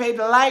drugs to pay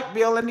the light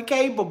bill and the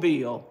cable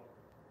bill.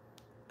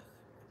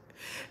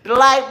 The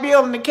light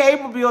bill and the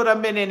cable bill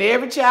have been in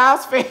every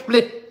child's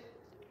family.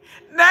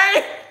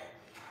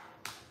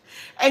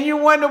 And you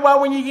wonder why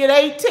when you get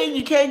 18,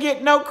 you can't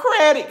get no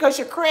credit because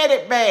your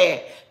credit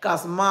bad.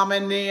 Because mama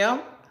and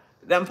them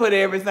done put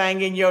everything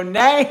in your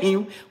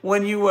name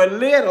when you were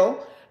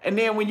little. And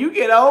then when you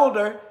get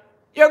older,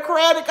 your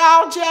credit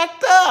all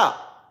jacked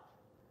up.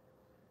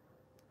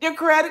 Your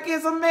credit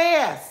is a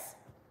mess.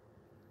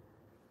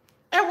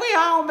 And we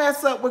all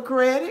mess up with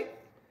credit.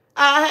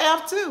 I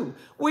have too.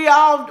 We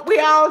all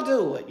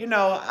do it. You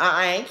know,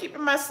 I ain't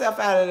keeping myself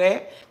out of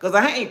that because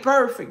I ain't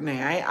perfect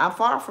now. I'm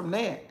far from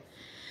that.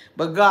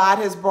 But God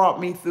has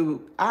brought me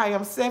through. I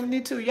am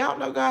 72. Y'all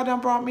know God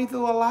done brought me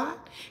through a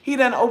lot. He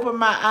done opened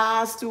my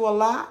eyes to a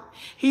lot.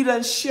 He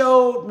done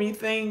showed me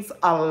things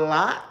a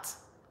lot.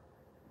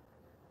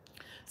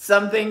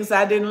 Some things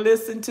I didn't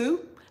listen to,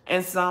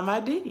 and some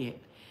I did.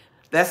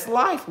 That's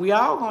life. We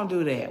all gonna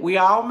do that. We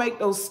all make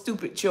those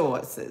stupid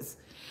choices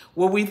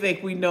where we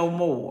think we know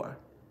more.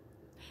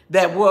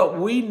 That what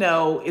we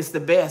know is the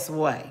best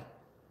way.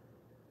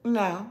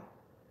 No.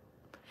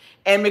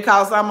 And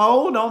because I'm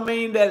old don't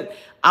mean that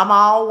I'm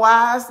all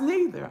wise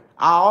neither.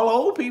 All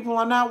old people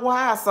are not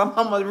wise. Some of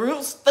them are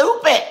real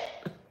stupid.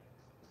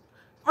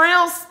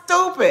 Real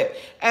stupid.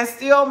 And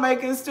still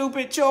making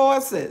stupid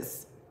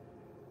choices.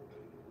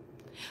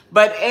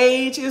 But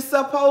age is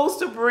supposed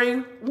to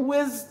bring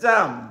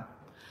wisdom.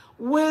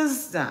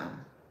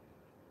 Wisdom.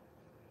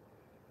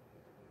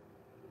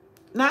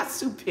 Not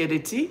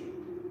stupidity.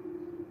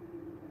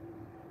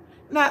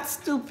 Not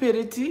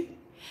stupidity.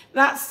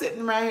 Not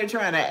sitting around here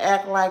trying to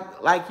act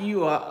like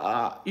you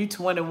are you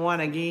 21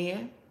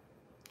 again.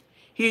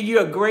 Here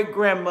you're a great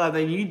grandmother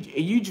and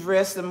you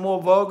dressing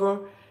more vulgar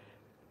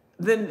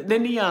than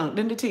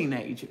the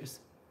teenagers.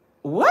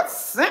 What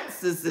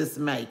sense is this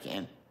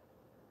making?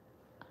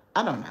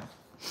 I don't know.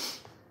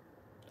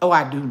 Oh,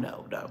 I do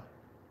know though.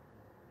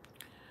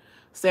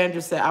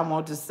 Sandra said, I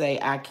want to say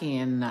I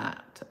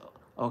cannot.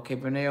 Okay,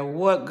 Pernell,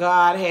 what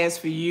God has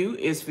for you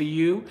is for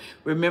you.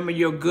 Remember,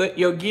 your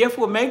gift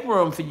will make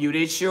room for you.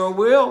 It sure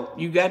will.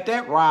 You got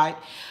that right.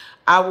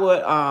 I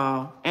would,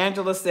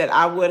 Angela said,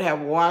 I would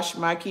have washed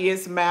my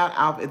kids' mouth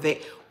out if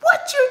they,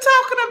 what you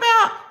talking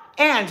about,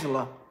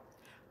 Angela?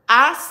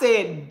 I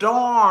said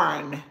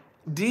darn,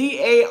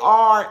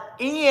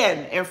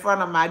 D-A-R-N in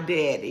front of my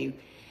daddy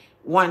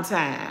one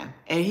time,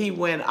 and he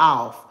went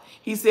off.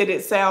 He said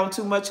it sounded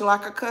too much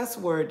like a cuss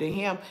word to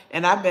him,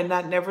 and I better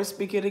not never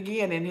speak it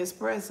again in his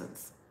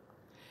presence.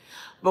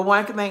 But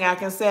one thing I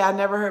can say, I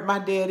never heard my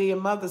daddy and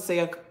mother say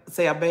a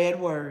bad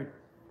word.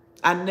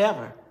 I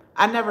never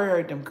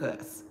heard them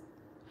cuss.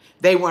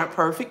 They weren't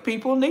perfect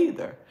people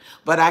neither,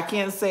 but I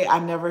can say I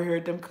never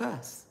heard them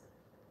cuss.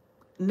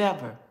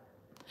 Never.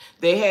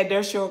 They had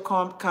their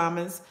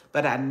shortcomings,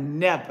 but I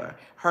never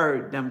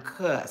heard them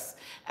cuss.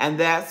 And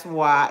that's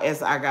why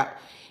as I got...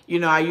 You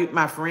know,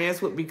 my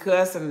friends would be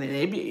cussing, and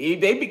they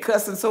be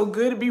cussing so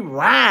good it'd be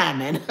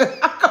rhyming.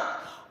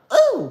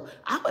 Ooh,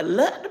 I would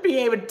love to be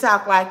able to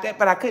talk like that,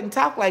 but I couldn't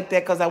talk like that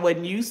because I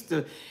wasn't used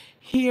to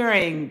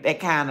hearing that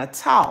kind of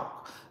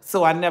talk.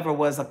 So I never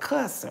was a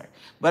cusser.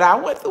 But I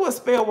went through a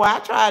spell where I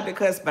tried to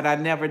cuss, but I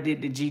never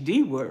did the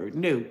GD word.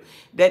 No,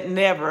 that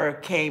never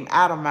came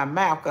out of my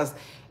mouth because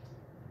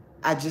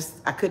I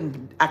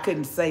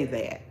couldn't say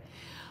that.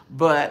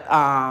 But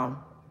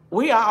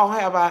we all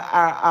have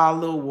our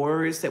little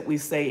words that we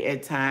say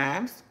at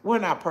times. We're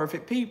not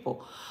perfect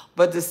people.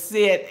 But to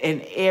sit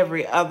and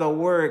every other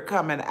word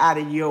coming out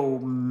of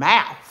your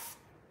mouth,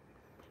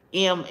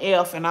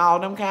 MF and all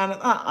them kind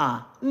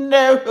of,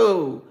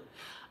 no.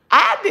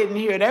 I didn't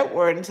hear that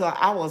word until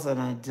I was an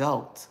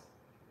adult.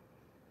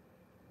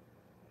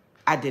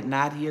 I did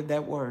not hear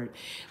that word.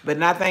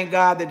 But I thank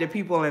God that the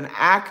people in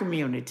our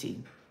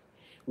community,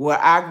 where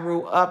I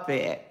grew up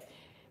at,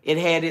 it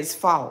had its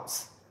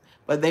faults.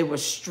 But they were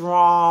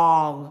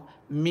strong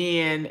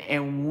men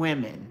and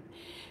women.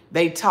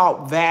 They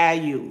taught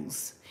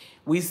values.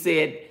 We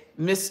said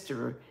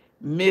Mr.,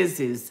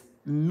 Mrs.,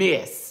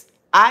 Miss.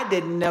 I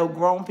didn't know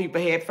grown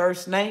people had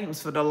first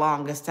names for the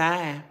longest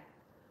time.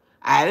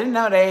 I didn't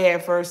know they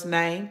had first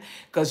name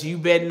because you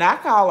better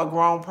not call a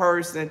grown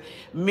person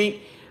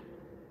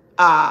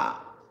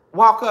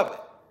walk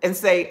up and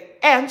say,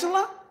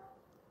 Angela?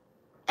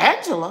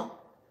 Angela?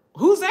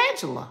 Who's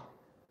Angela?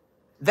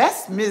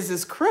 That's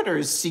Mrs.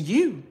 Critters to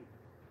you.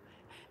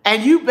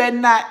 And you better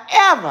not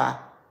ever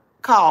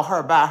call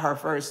her by her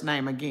first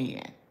name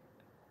again.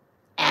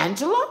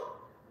 Angela?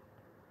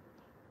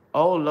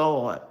 Oh,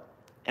 Lord.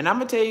 And I'm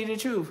going to tell you the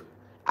truth.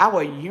 I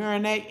would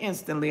urinate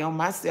instantly on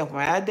myself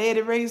when my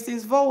daddy raised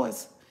his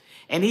voice.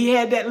 And he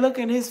had that look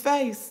in his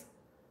face.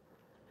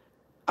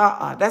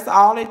 That's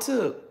all it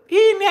took. He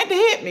didn't have to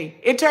hit me.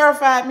 It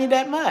terrified me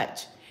that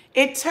much.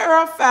 It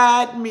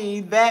terrified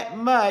me that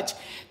much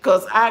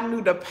because I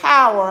knew the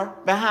power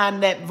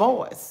behind that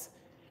voice.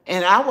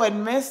 And I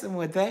wasn't messing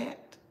with that.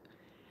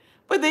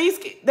 But these,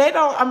 they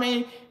don't, I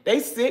mean, they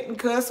sit and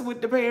cuss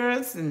with the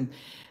parents and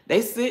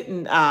they sit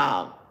and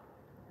have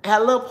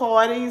little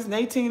parties and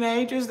they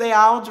teenagers. They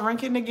all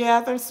drinking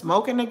together,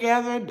 smoking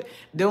together,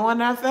 doing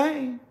their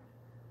thing.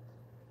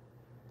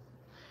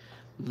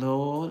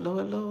 Lord,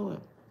 Lord,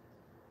 Lord.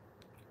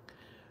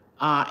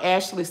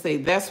 Ashley say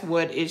that's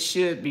what it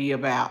should be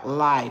about,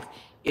 life.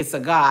 It's a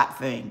God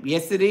thing.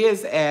 Yes, it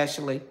is,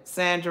 Ashley.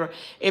 Sandra,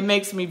 it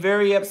makes me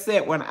very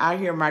upset when I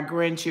hear my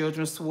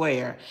grandchildren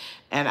swear.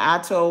 And I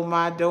told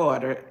my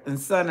daughter and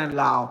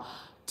son-in-law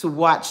to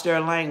watch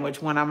their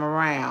language when I'm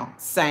around.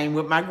 Same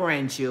with my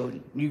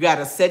grandchildren. You got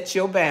to set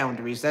your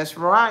boundaries. That's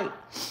right.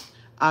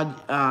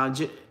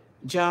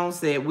 Joan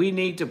said, we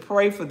need to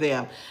pray for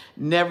them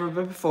never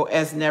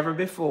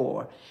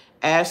before.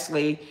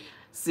 Ashley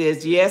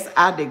says, yes,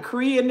 I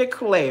decree and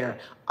declare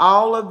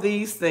all of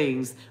these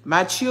things.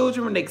 My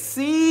children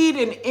exceed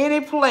in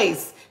any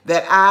place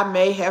that I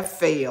may have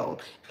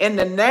failed. In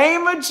the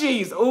name of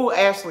Jesus. Oh,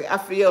 Ashley, I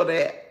feel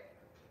that.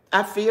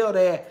 I feel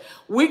that.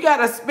 We got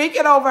to speak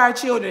it over our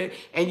children.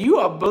 And you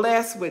are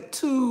blessed with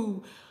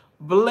two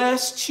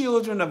blessed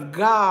children of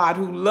God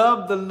who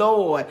love the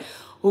Lord,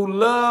 who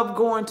love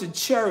going to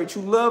church,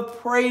 who love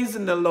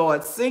praising the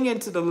Lord, singing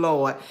to the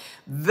Lord.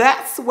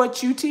 That's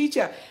what you teach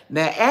her.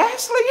 Now,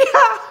 Ashley,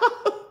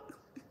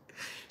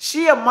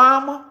 she a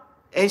mama,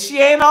 and she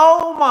ain't an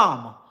old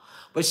mama,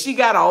 but she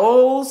got an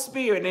old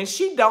spirit, and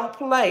she don't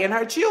play, and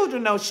her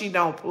children know she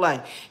don't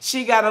play.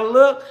 She got a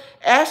look.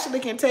 Ashley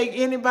can take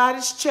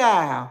anybody's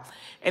child,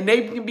 and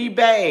they can be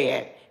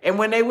bad. And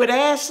when they with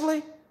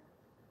Ashley,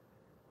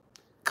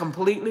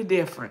 completely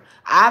different.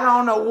 I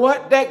don't know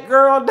what that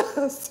girl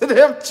does to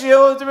them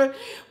children,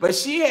 but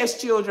she has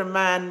children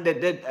mind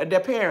that their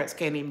parents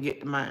can't even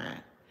get to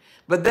mind.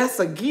 But that's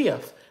a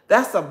gift.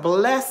 That's a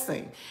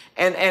blessing.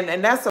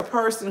 And that's a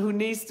person who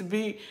needs to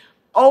be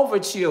over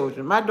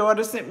children. My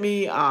daughter sent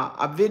me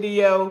a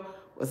video,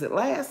 was it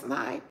last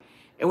night?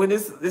 And when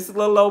this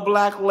little old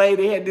black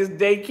lady had this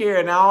daycare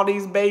and all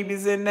these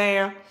babies in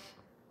there,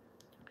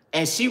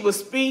 and she was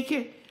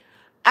speaking,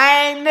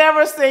 I ain't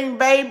never seen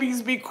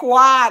babies be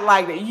quiet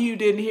like that. You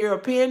didn't hear a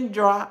pin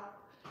drop.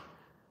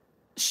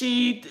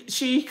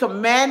 She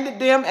commanded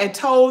them and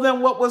told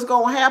them what was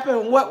going to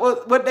happen,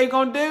 what they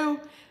going to do.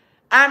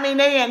 I mean,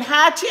 they in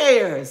high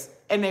chairs,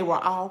 and they were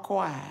all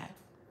quiet.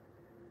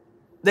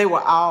 They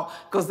were all,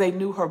 because they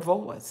knew her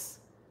voice.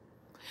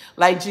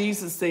 Like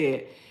Jesus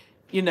said,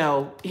 you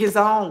know, his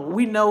own,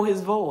 we know his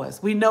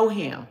voice. We know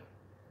him.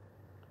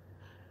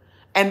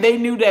 And they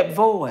knew that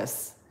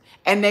voice.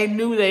 And they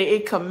knew that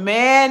it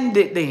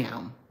commanded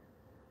them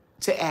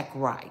to act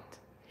right.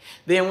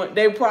 Then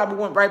they probably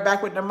went right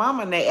back with their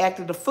mama and they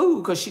acted a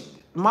fool because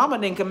mama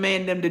didn't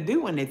command them to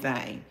do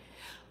anything.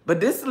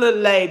 But this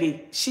little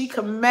lady, she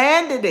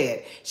commanded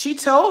it. She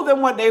told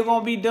them what they were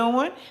going to be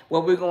doing.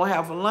 Well, we're going to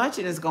have for lunch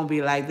and it's going to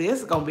be like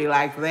this. It's going to be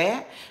like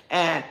that.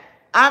 And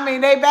I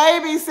mean, they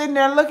babies sitting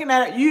there looking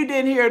at it. You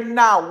didn't hear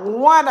not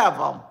one of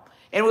them.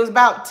 And it was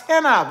about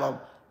 10 of them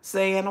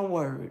saying a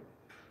word.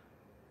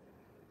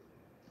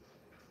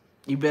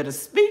 You better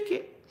speak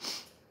it.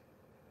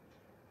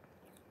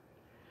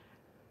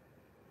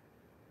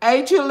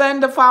 Hey,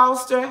 Linda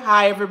Foster.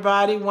 Hi,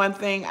 everybody. One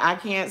thing I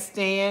can't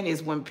stand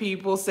is when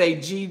people say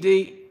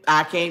GD.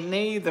 I can't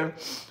neither.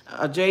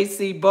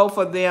 JC, both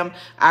of them,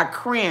 I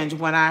cringe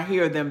when I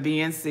hear them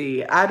being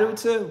said. I do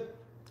too.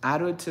 I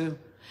do too.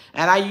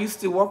 And I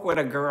used to work with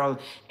a girl,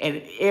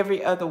 and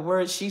every other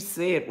word she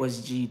said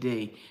was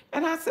GD.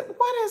 And I said,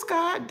 what has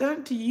God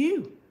done to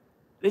you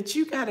that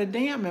you got to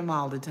damn him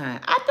all the time?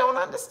 I don't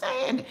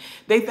understand it.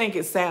 They think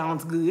it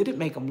sounds good. It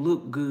make them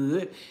look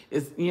good.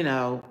 It's, you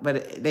know,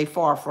 but they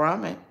far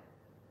from it.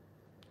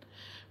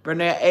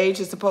 Bernard, age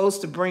is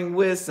supposed to bring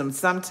wisdom.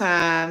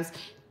 Sometimes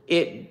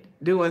it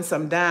doing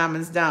some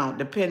diamonds don't,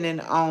 depending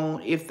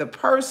on if the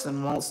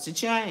person wants to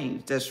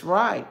change. That's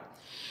right.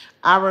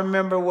 I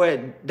remember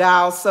what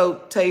dial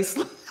soap tastes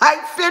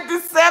like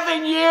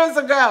 57 years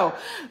ago.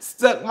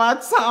 Stuck my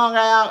tongue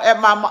out at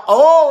my mom.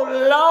 Oh,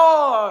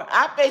 Lord.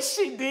 I bet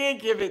she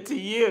did give it to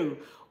you.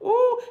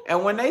 Ooh.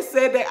 And when they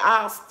said that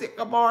I'll stick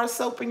a bar of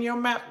soap in your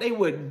mouth, they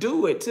would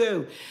do it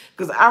too.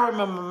 Because I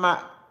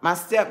remember my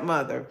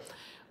stepmother,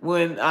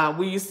 when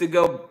we used to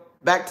go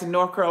back to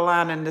North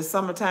Carolina in the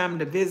summertime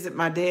to visit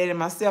my dad and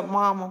my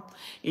stepmama.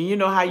 And you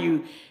know how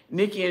you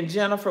Nikki and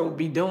Jennifer would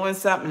be doing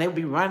something. They would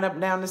be running up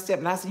and down the step.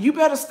 And I said, you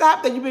better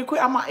stop that. You better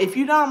quit. If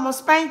you don't, I'm going to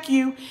spank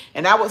you.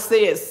 And I would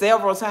say it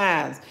several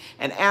times.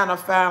 And Anna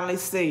finally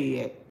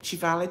said, she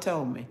finally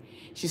told me.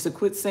 She said,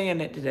 quit saying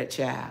that to that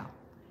child.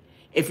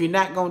 If you're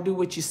not going to do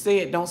what you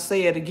said, don't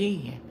say it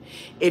again.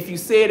 If you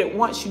said it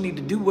once, you need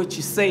to do what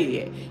you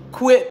said.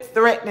 Quit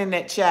threatening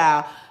that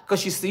child.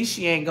 Because you see,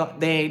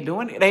 they ain't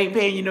doing it. They ain't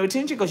paying you no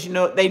attention because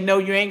they know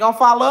you ain't going to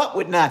follow up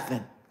with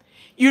nothing.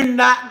 You're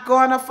not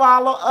going to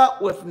follow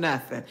up with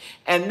nothing.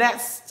 And that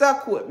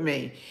stuck with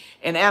me.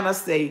 And Anna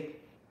say,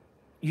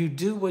 you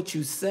do what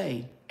you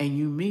say and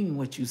you mean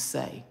what you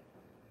say.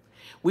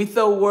 We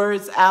throw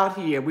words out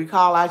here. We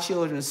call our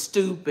children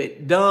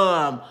stupid,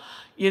 dumb.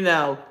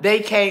 They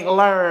can't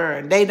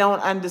learn. They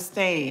don't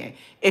understand.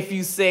 If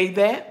you say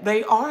that,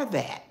 they are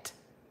that.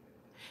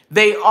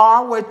 They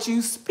are what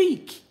you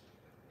speak.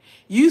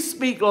 You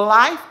speak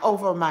life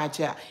over my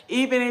child.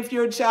 Even if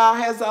your child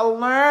has a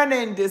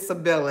learning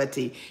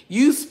disability,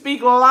 you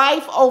speak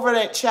life over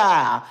that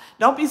child.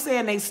 Don't be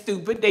saying they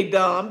stupid, they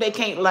dumb, they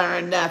can't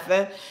learn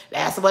nothing.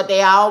 That's what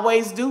they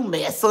always do,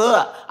 mess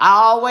up.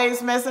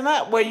 Always messing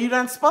up. Well, you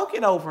done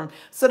spoken over them.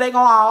 So they're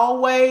going to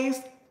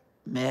always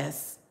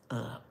mess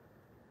up.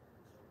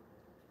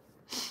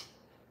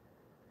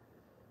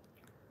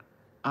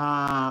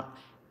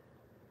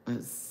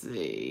 Let's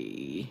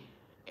see.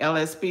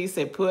 LSP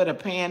said, put a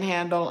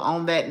panhandle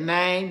on that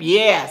name.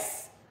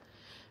 Yes.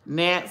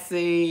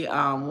 Nancy,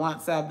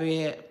 once I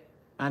bet,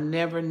 I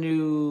never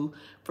knew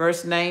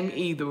first name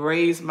either.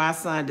 Raised my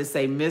son to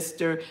say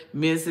Mr.,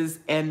 Mrs.,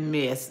 and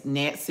Miss.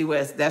 Nancy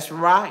West. That's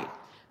right.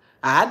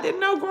 I didn't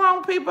know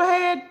grown people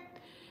had.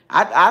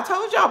 I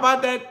told y'all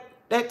about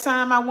that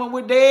time I went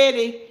with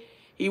Daddy.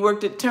 He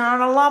worked at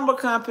Turner Lumber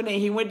Company.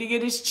 He went to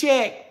get his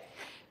check.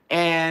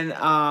 And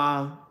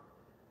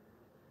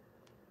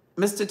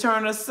Mr.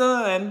 Turner's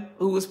son,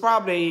 who was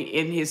probably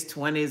in his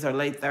 20s or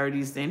late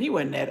 30s then, he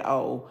wasn't that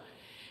old.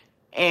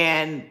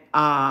 And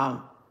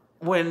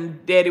when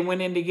Daddy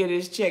went in to get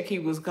his check, he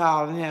was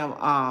calling him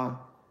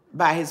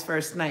by his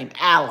first name,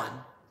 Alan.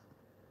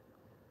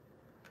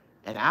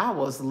 And I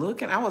was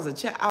looking, I was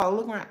looking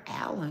around,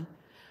 Alan.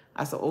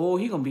 I said, oh,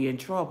 he gonna be in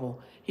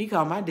trouble. He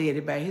called my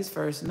daddy by his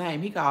first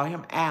name. He called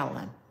him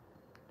Alan.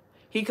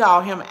 He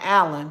called him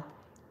Alan,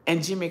 and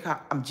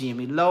I'm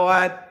Jimmy,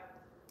 Lord,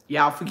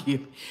 y'all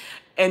forgive me.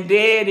 And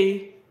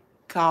Daddy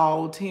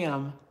called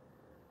him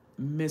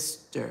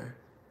Mr.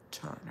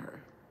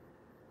 Turner.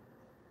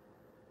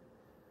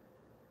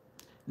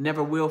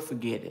 Never will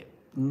forget it.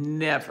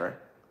 Never.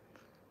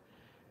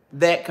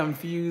 That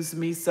confused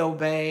me so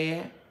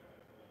bad.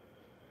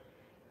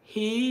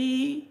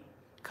 He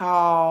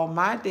called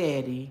my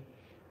daddy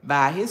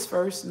by his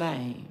first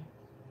name.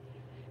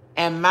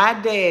 And my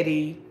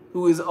daddy,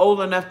 who is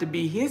old enough to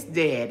be his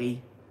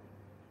daddy,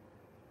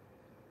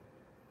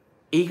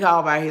 he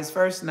called by his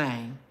first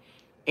name.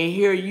 And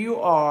here you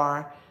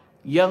are,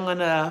 young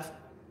enough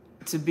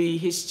to be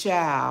his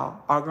child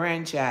or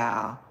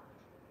grandchild.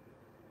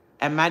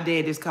 And my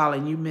dad is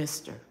calling you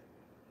Mr.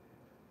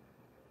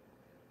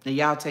 Now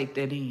y'all take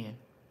that in.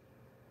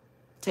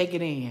 Take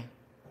it in.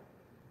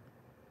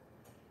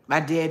 My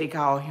daddy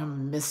called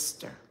him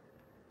Mr.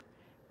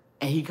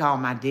 And he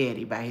called my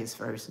daddy by his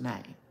first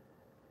name.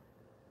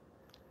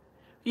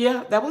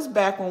 Yeah, that was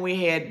back when we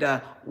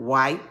had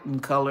white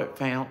and colored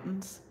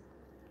fountains.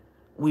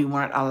 We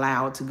weren't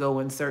allowed to go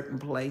in certain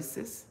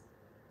places.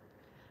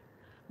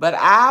 But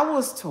I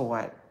was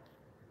taught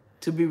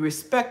to be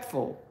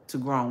respectful to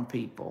grown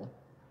people.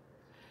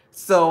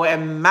 So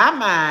in my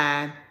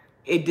mind,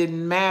 it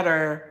didn't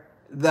matter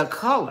the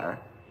color.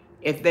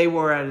 If they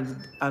were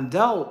an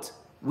adult,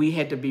 we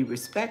had to be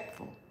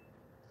respectful.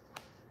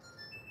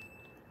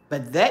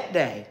 But that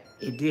day,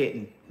 it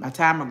didn't. My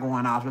timer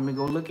going off. Let me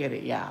go look at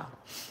it, y'all.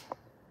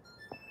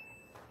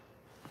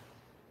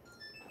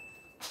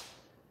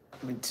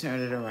 Let me turn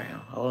it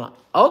around. Hold on.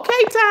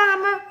 Okay,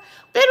 timer.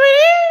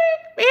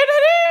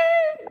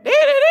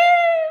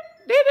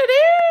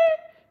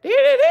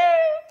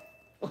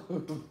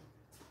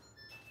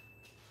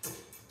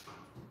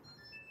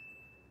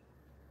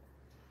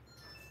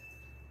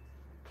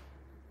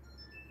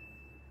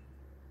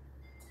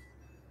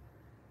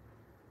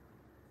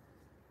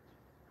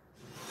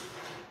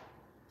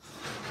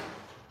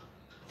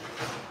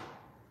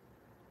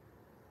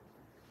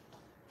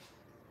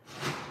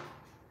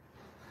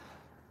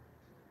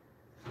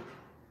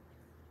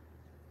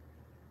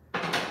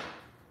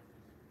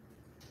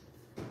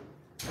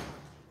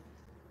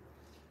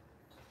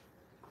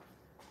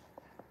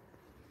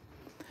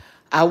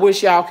 I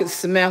wish y'all could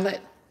smell it.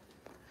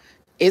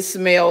 It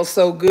smells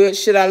so good.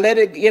 Should I let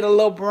it get a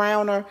little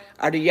browner,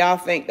 or do y'all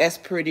think that's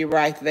pretty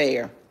right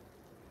there?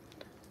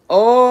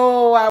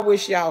 Oh, I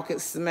wish y'all could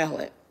smell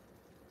it.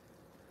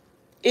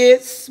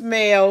 It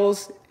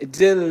smells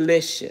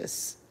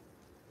delicious.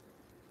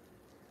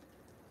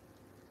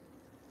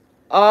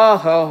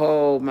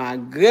 Oh, my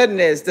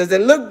goodness. Does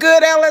it look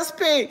good,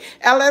 LSP?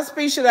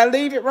 LSP, should I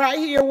leave it right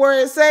here where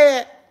it's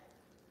at?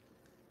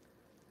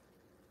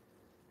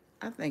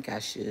 I think I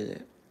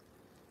should.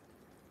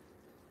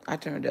 I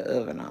turned the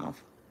oven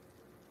off.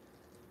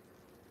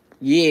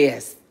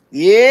 Yes.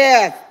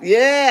 Yes.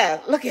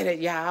 Yes. Look at it,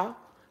 y'all.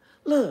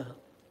 Look.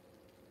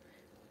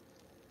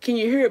 Can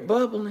you hear it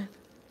bubbling?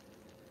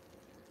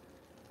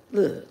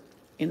 Look,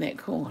 in that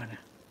corner.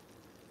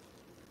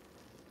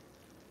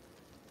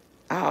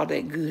 All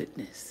that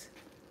goodness.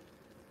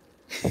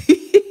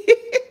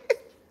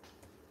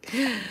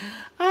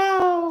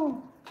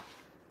 Oh.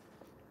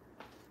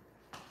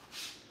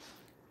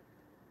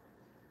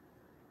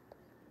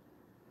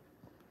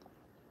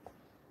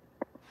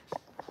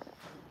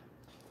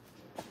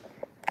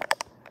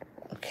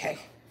 Okay.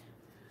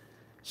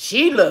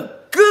 She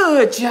look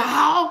good,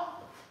 y'all.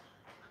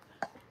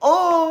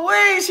 Oh,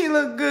 wait, she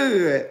look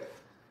good.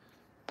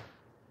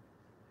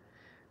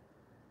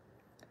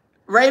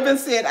 Raven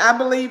said, I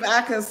believe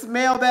I can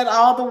smell that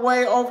all the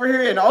way over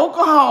here in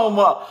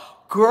Oklahoma.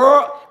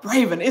 Girl,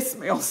 Raven, it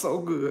smells so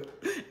good.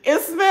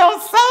 It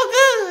smells so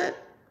good.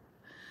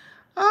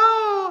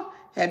 Oh,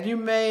 have you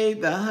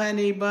made the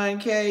honey bun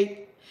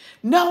cake?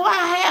 No, I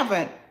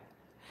haven't.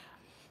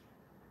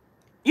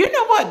 You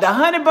know what? The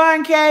honey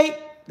bun cake,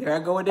 there I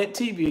go with that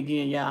TV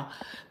again, y'all.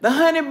 The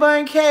honey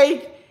bun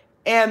cake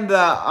and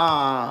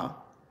the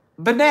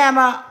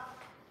banana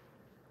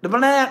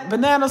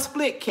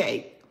split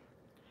cake.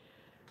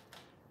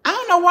 I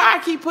don't know why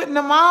I keep putting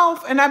them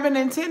off, and I've been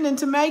intending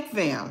to make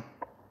them.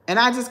 And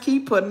I just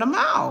keep putting them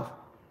off.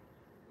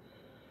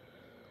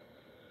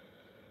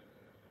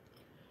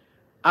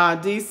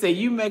 Dee said,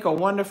 you make a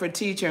wonderful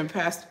teacher and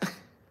pastor.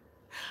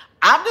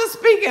 I'm just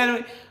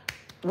speaking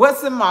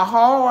what's in my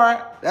heart.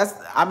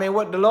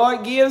 What the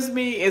Lord gives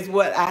me is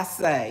what I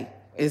say.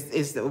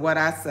 It's what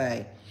I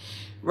say.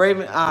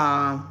 Raven,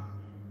 I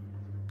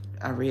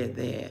read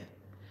that.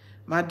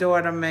 My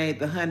daughter made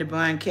the honey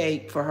bun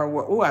cake for her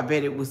work. Oh, I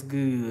bet it was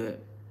good.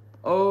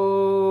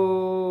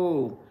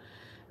 Oh,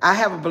 I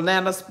have a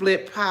banana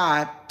split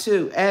pie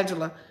too,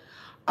 Angela.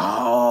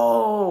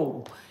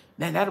 Oh,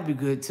 now that'll be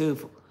good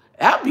too.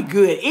 That'll be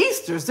good.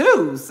 Easter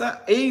too.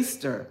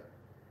 Easter.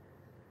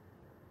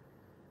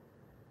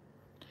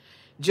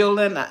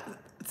 Jolene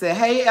said,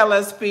 hey,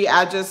 LSP,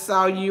 I just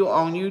saw you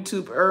on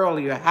YouTube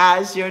earlier.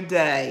 How's your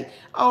day?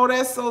 Oh,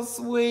 that's so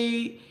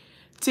sweet.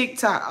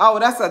 TikTok. Oh,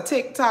 that's a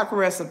TikTok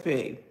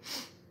recipe.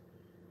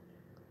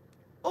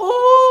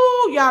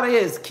 Oh, y'all, it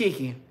is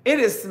kicking. It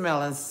is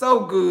smelling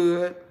so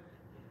good.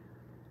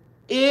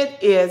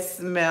 It is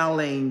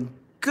smelling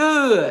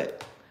good.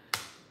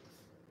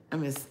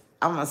 I'm going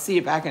to see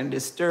if I can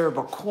disturb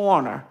a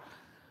corner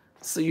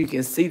so you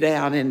can see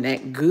down in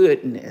that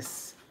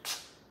goodness.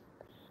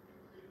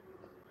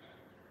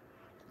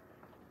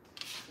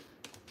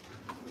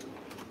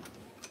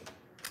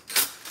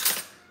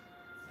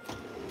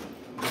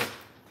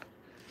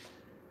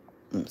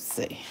 Let's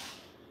see.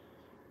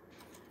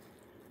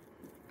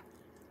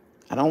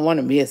 I don't want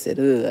to mess it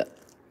up.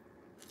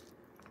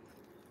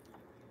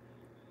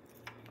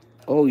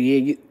 Oh,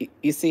 yeah,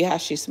 you see how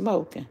she's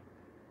smoking?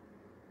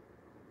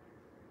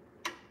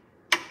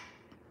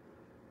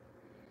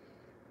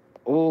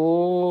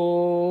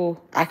 Oh,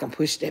 I can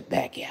push that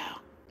back, y'all.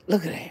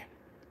 Look at there.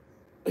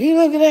 You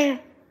look at there.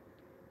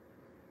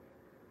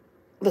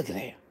 Look at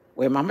there.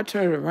 Wait, Mama,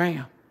 turn it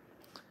around.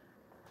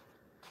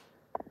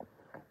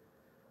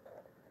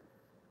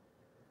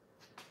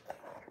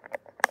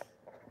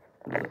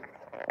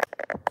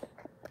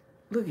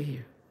 Look at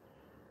here.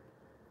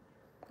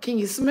 Can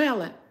you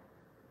smell it?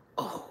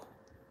 Oh,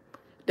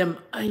 them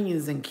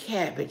onions and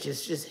cabbage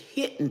is just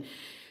hitting.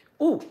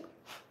 Ooh.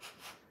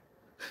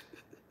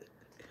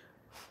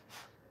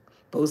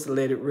 Supposed to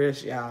let it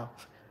rest, y'all.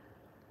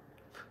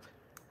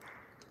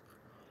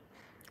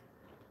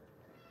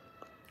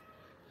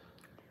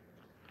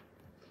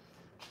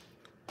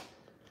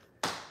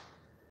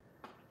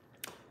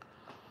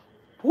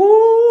 Ooh.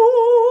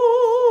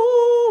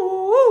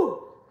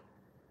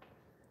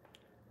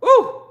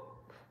 Ooh.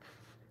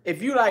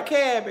 If you like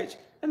cabbage,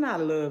 and I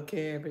love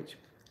cabbage.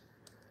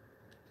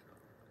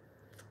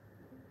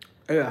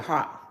 It's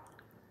hot.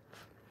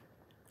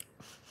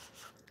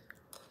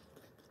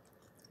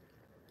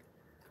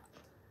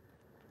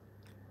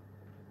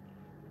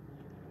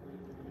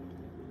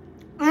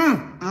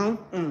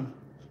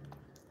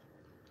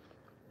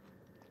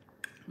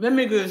 Let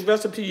me give this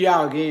recipe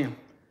y'all again.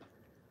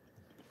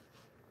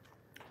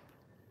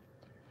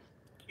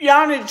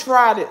 Y'all need to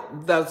try it.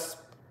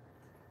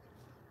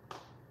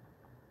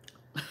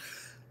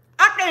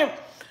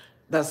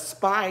 The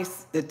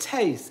spice, the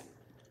taste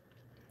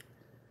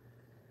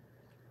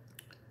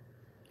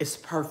is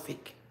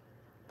perfect.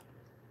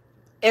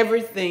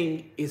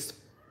 Everything is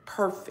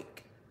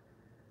perfect.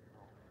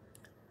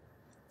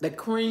 The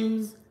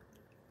creams,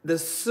 the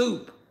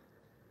soup,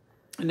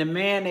 and the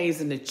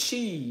mayonnaise and the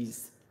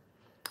cheese,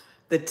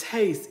 the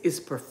taste is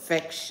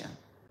perfection.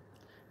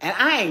 And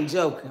I ain't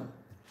joking.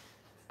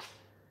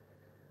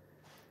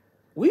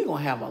 We're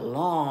going to have a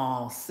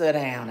long sit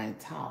down and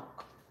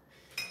talk.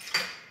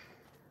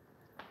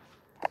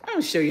 I'm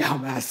going to show y'all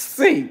my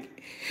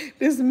sink.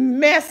 This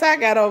mess I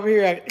got over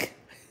here.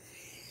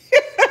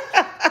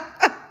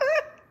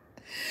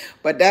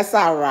 But that's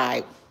all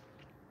right.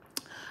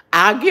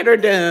 I'll get her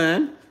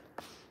done.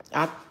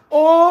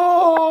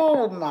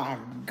 Oh my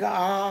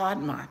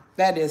God,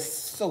 that is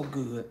so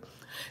good.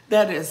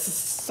 That is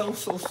so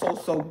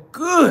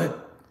good.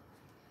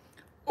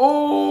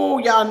 Oh,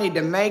 y'all need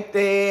to make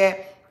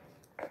that.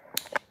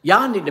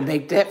 Y'all need to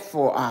make that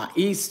for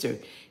Easter.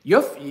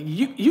 You're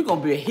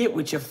gonna be a hit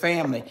with your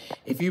family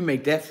if you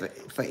make that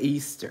for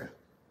Easter.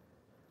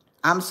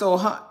 I'm so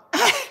hungry.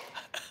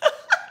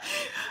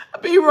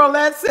 B.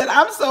 Roulette said,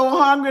 I'm so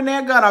hungry,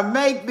 they're gonna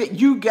make that.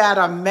 You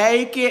gotta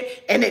make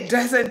it, and it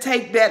doesn't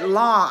take that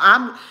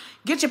long.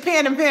 Get your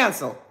pen and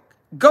pencil.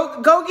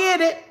 Go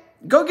get it.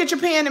 Go get your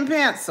pen and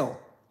pencil.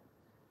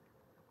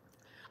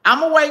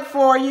 I'm gonna wait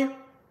for you.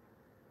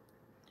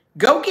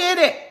 Go get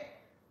it.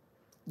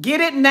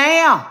 Get it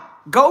now.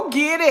 Go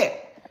get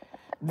it.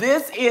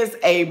 This is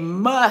a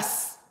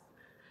must.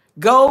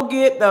 Go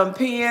get them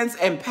pens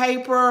and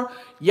paper.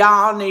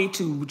 Y'all need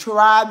to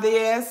try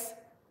this.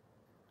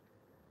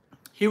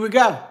 Here we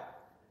go.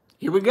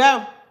 Here we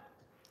go.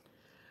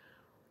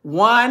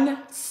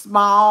 1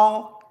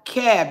 small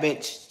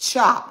cabbage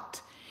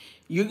chopped.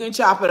 You can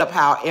chop it up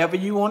however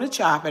you want to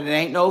chop it. It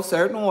ain't no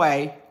certain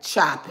way.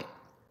 Chop it.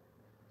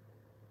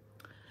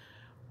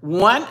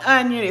 1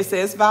 onion. It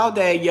says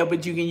Valdelia,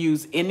 but you can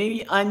use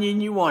any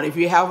onion you want. If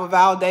you have a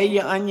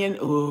Valdelia onion,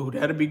 oh,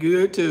 that'll be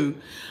good too.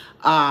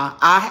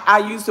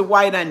 I used the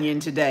white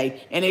onion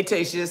today, and it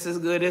tastes just as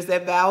good as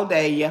that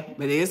Valdelia,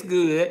 but it's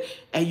good.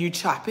 And you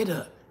chop it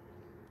up.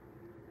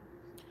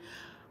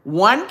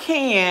 1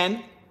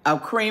 can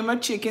of cream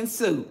of chicken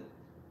soup.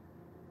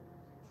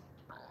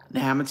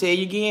 Now, I'm going to tell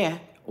you again,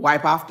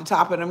 wipe off the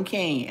top of them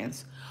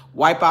cans.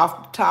 Wipe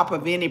off the top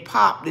of any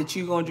pop that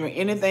you're going to drink.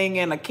 Anything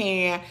in a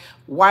can,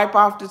 wipe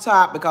off the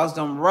top, because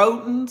them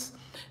rodents,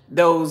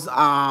 those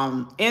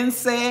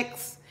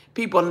insects,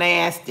 people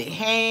nasty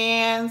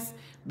hands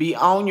be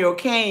on your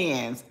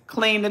cans.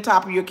 Clean the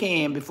top of your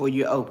can before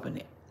you open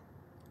it.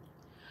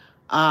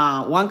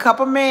 1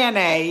 cup of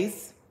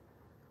mayonnaise.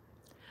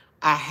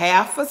 A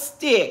half a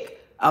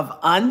stick of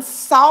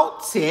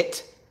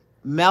unsalted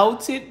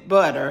melted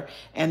butter,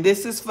 and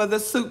this is for the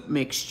soup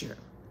mixture.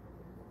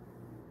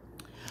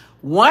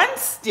 1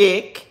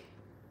 stick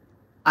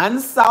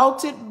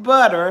unsalted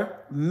butter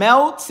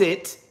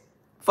melted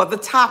for the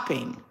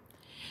topping.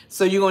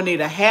 So you're gonna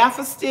need a half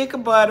a stick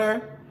of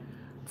butter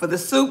for the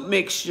soup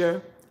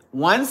mixture,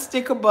 1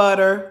 stick of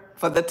butter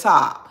for the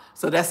top.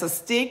 So that's a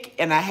stick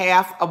and a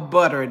half of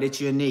butter that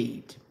you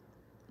need.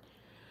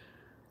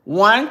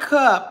 1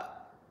 cup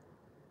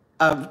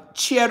of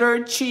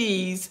cheddar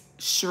cheese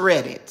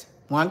shredded.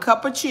 1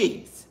 cup of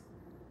cheese.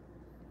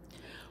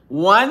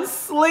 1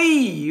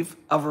 sleeve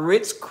of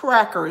Ritz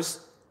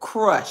crackers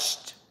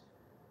crushed.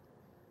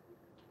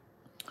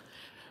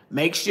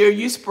 Make sure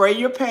you spray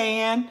your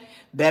pan.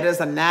 That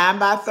is a 9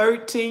 by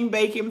 13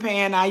 baking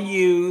pan I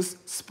use.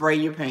 Spray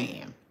your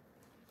pan.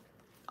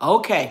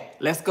 Okay,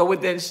 let's go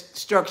with the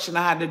instruction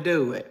on how to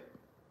do it.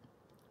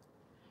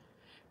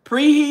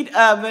 Preheat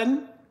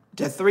oven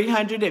to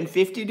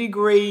 350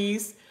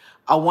 degrees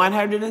or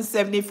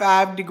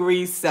 175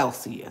 degrees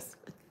Celsius.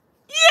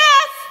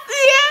 Yes.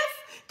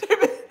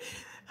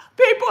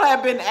 People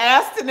have been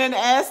asking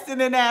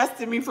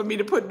me for me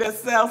to put that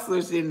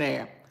Celsius in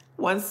there.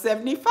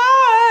 175.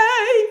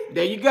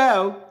 There you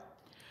go.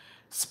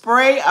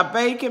 Spray a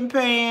baking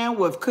pan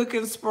with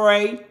cooking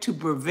spray to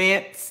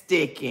prevent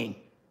sticking.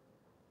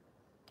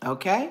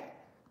 Okay?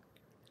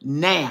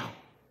 Now,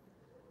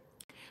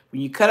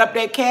 when you cut up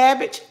that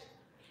cabbage,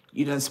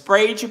 you done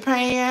sprayed your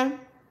pan,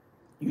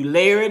 you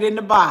layer it in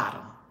the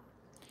bottom.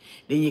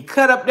 Then you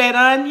cut up that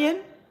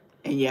onion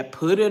and you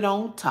put it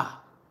on top.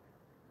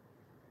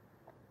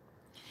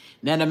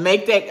 Now to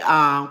make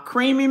that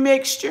creamy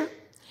mixture,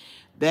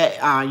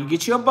 that you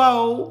get your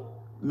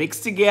bowl,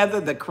 mix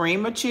together the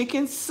cream of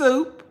chicken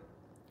soup,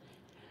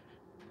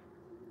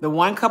 the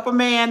 1 cup of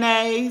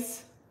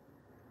mayonnaise,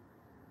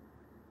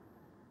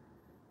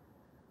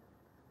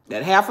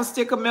 that half a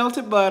stick of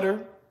melted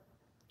butter.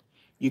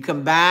 You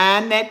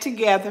combine that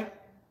together.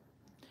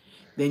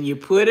 Then you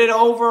put it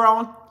over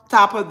on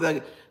top of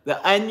the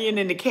onion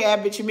and the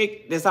cabbage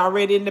mix that's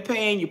already in the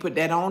pan. You put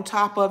that on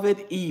top of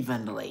it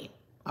evenly,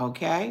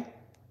 okay?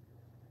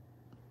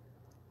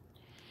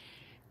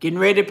 Getting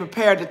ready to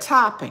prepare the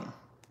topping.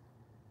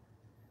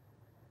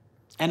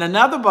 And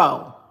another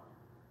bowl.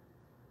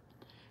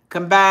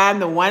 Combine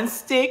the 1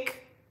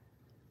 stick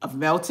of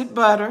melted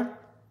butter,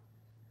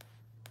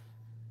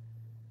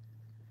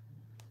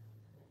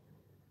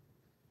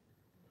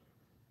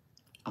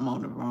 I'm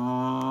on the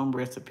wrong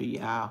recipe,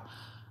 y'all.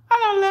 I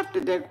done left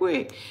it that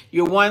quick.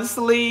 Your 1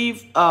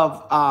 sleeve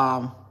of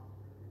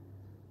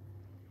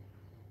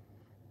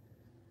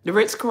the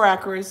Ritz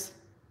crackers.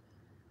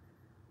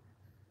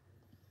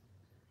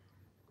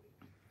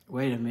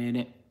 Wait a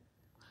minute.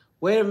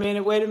 Wait a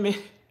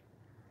minute.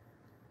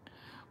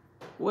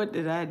 What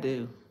did I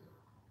do?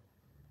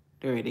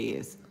 There it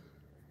is.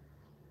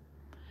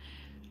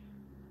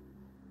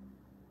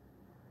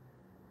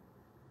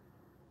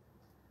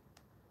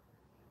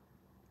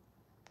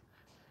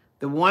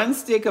 The 1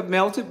 stick of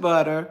melted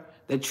butter,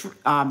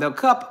 the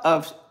cup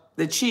of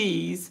the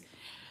cheese,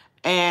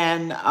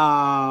 and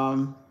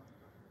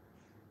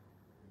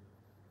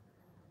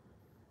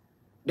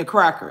the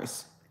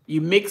crackers. You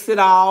mix it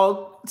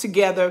all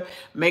together.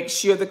 Make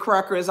sure the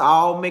cracker is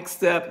all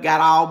mixed up, got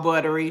all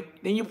buttery.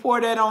 Then you pour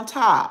that on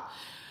top.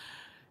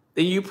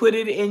 Then you put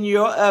it in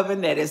your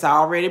oven that is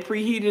already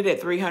preheated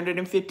at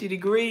 350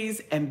 degrees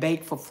and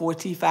bake for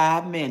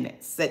 45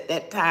 minutes. Set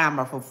that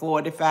timer for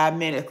 45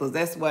 minutes because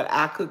that's what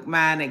I cooked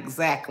mine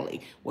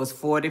exactly, was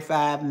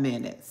 45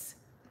 minutes.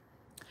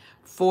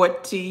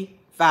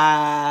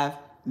 45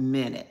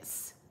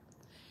 minutes.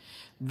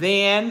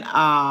 Then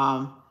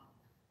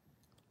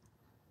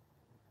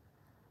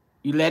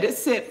you let it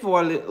sit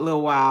for a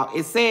little while.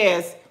 It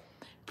says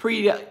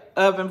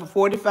pre-oven for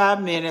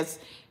 45 minutes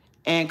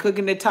and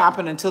cooking the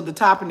topping until the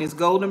topping is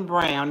golden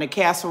brown. The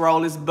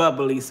casserole is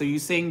bubbly, so you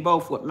sing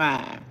both with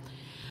mine.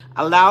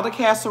 Allow the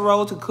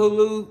casserole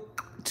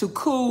to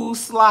cool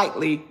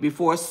slightly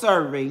before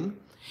serving.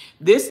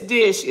 This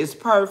dish is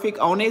perfect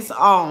on its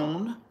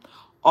own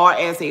or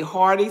as a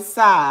hearty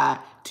side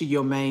to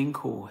your main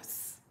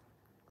course.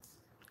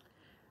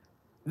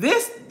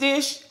 This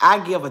dish, I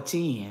give a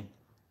 10.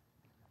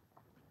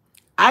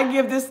 I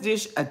give this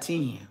dish a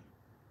 10.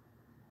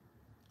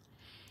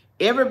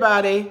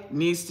 Everybody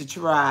needs to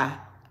try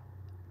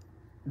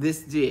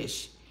this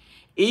dish.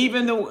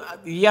 Even the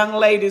young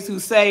ladies who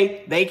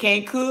say they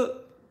can't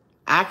cook,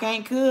 I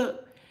can't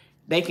cook,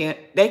 they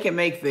can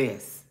make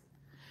this.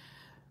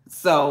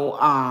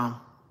 So,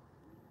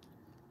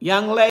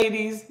 young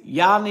ladies,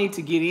 y'all need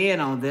to get in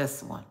on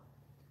this one.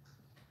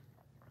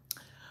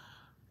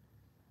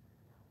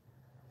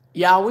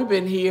 Y'all, we've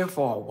been here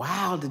for a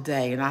while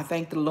today, and I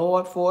thank the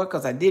Lord for it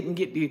because I didn't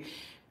get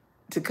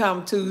to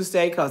come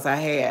Tuesday because I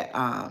had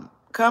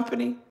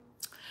company.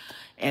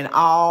 And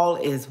all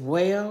is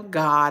well.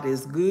 God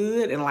is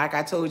good. And like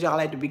I told y'all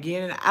at the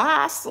beginning,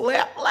 I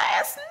slept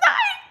last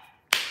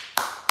night.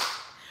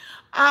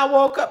 I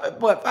woke up at,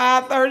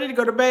 5:30 to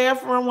go to the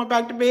bathroom, went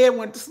back to bed,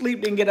 went to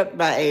sleep, didn't get up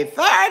by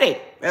 8:30.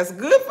 That's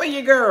good for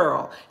you,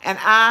 girl. And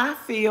I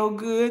feel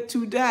good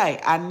today.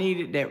 I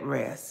needed that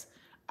rest.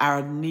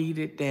 I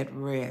needed that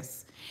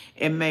rest.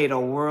 It made a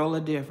world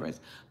of difference.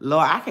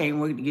 Lord, I can't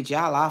wait to get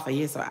y'all off of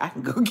here so I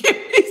can go get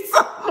me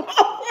some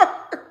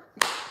more.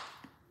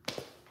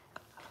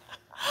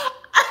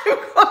 I'm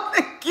going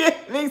to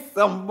get me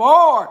some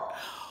more.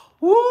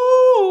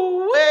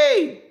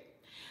 Woo-wee.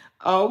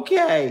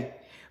 Okay.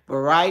 But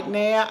right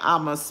now,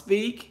 I'm going to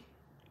speak,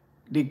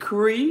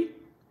 decree,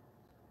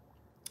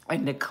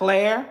 and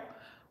declare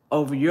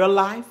over your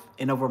life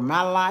and over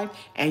my life.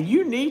 And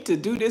you need to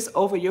do this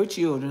over your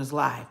children's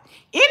life.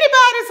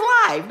 Anybody's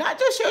life, not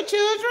just your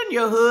children,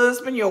 your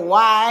husband, your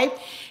wife,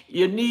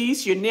 your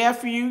niece, your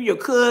nephew, your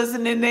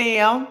cousin and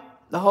them,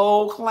 the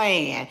whole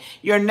clan,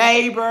 your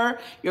neighbor,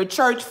 your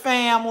church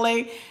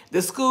family,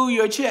 the school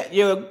your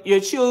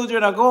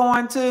children are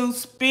going to.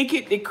 Speak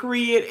it,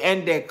 decree it,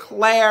 and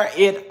declare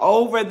it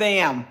over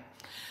them.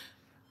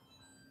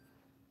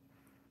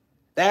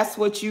 That's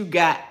what you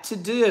got to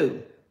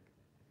do.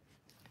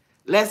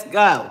 Let's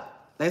go.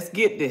 Let's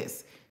get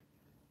this.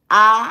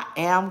 I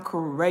am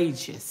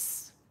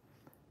courageous.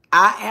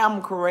 I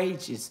am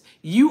courageous.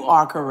 You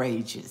are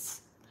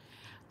courageous.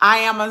 I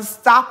am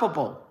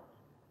unstoppable.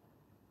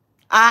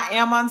 I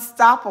am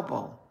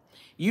unstoppable.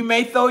 You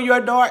may throw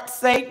your dart,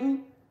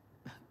 Satan,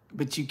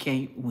 but you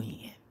can't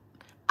win.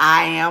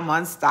 I am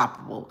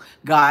unstoppable.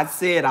 God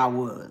said I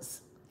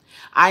was.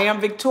 I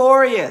am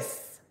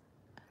victorious.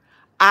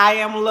 I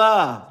am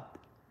loved.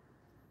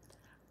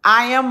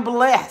 I am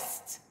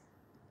blessed.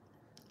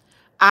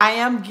 I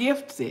am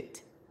gifted.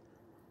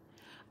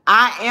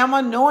 I am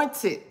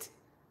anointed.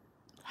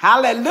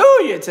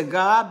 Hallelujah. To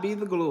God be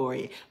the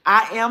glory.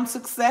 I am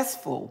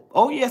successful.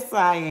 Oh, yes,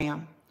 I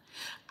am.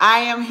 I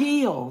am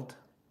healed.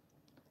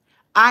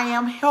 I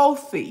am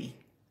healthy.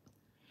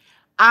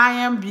 I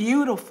am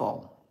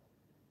beautiful.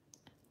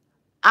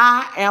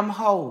 I am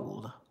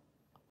whole.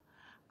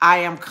 I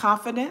am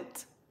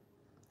confident.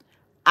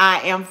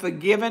 I am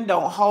forgiven.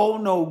 Don't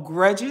hold no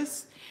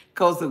grudges.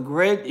 Because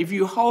if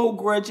you hold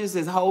grudges,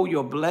 it's hold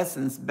your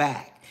blessings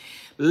back.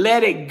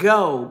 Let it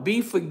go.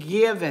 Be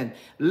forgiven.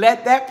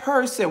 Let that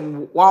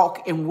person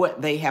walk in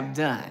what they have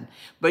done.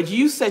 But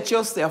you set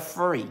yourself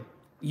free.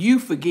 You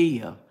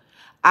forgive.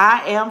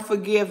 I am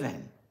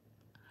forgiven.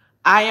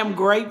 I am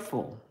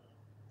grateful.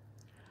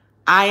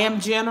 I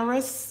am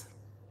generous.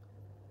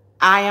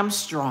 I am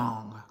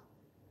strong.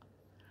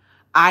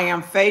 I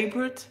am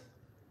favored.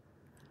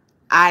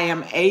 I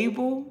am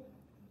able.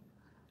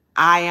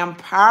 I am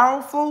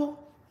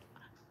powerful.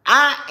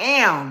 I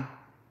am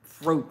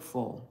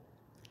fruitful.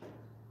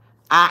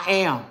 I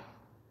am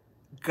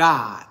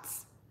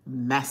God's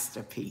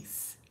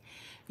masterpiece.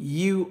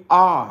 You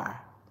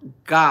are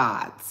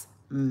God's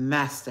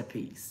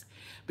masterpiece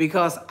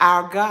because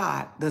our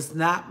God does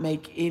not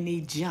make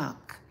any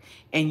junk,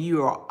 and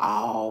you are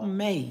all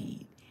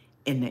made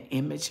in the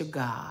image of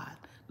God.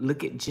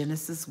 Look at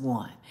Genesis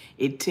 1.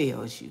 It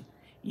tells you,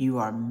 you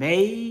are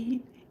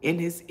made in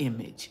his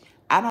image.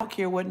 I don't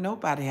care what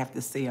nobody have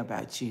to say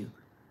about you.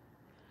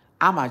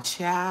 I'm a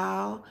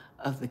child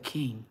of the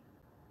King.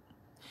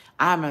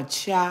 I'm a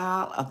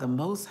child of the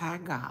Most High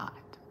God.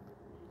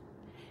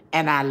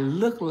 And I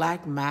look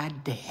like my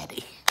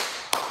daddy.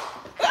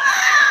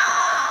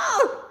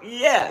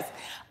 Yes,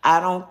 I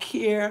don't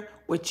care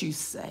what you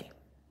say.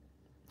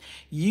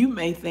 You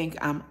may think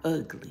I'm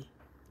ugly,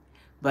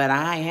 but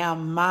I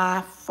am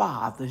my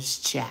Father's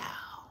child.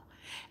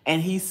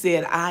 And he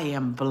said, I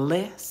am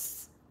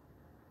blessed.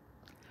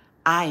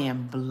 I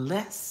am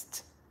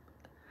blessed.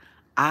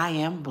 I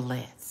am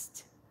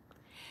blessed.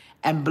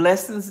 And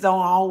blessings don't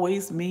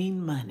always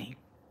mean money.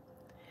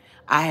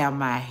 I have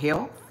my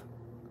health.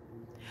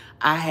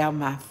 I have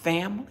my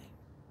family.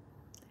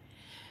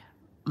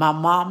 My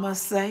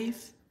mama's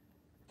safe.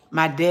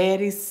 My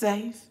daddy's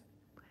safe.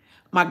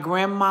 My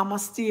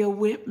grandmama's still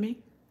with me.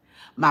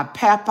 My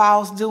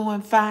papa's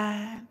doing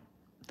fine.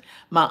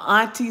 My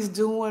auntie's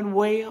doing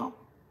well.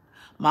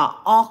 My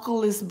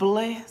uncle is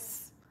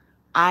blessed.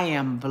 I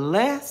am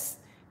blessed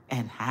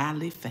and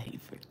highly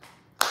favored.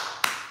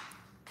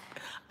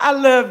 I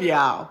love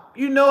y'all.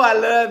 You know I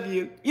love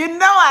you. You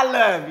know I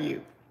love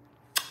you.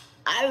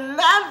 I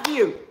love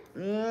you.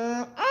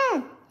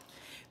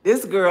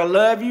 This girl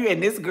love you,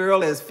 and this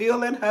girl is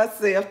feeling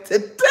herself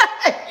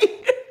today.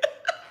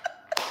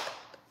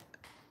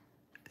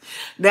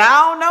 Now,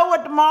 I don't know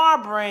what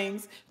tomorrow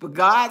brings, but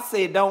God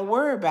said don't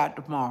worry about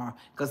tomorrow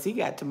because he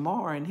got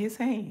tomorrow in his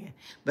hand.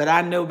 But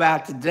I know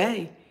about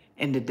today,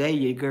 and today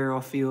your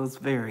girl feels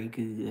very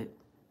good.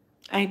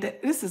 Ain't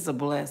that? This is a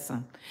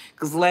blessing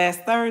because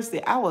last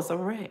Thursday I was a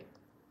wreck.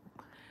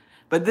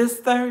 But this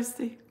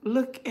Thursday,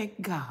 look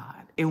at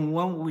God in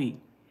 1 week.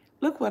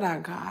 Look what our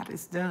God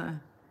has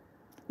done.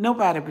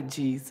 Nobody but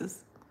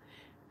Jesus.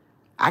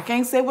 I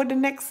can't say what the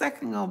next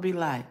second gonna be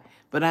like,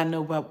 but I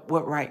know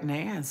what right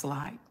now is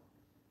like.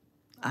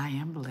 I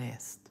am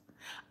blessed.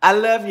 I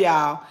love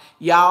y'all.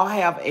 Y'all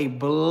have a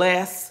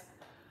blessed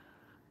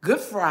Good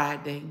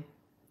Friday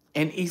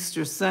and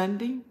Easter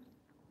Sunday.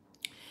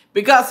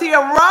 Because he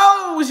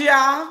arose,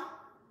 y'all.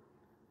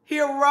 He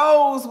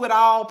arose with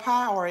all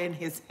power in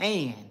his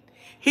hand.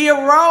 He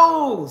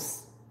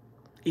arose.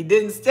 He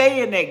didn't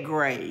stay in that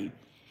grave.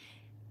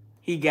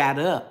 He got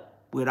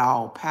up with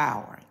all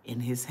power in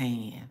his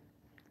hand.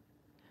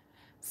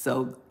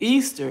 So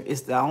Easter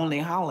is the only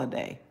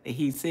holiday that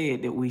he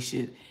said that we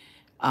should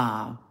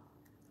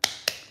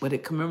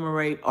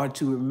commemorate or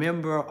to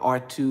remember or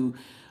to,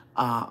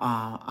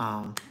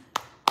 I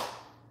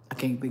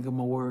can't think of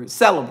my words,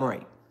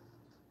 celebrate.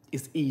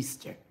 It's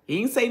Easter. He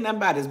didn't say nothing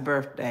about his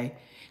birthday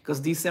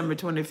because December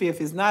 25th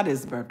is not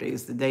his birthday.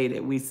 It's the day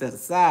that we set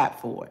aside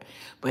for it.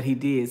 But he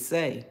did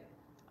say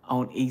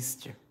on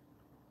Easter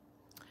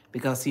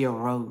because he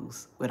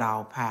arose with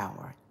all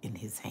power in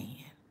his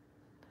hand.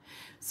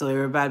 So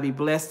everybody be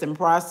blessed and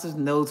prosperous,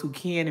 and those who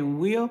can and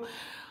will.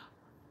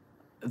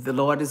 If the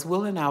Lord is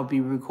willing, I'll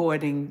be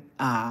recording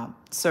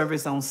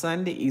service on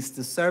Sunday,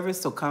 Easter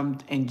service. So come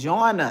and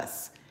join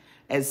us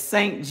at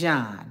St.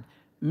 John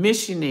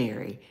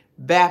Missionary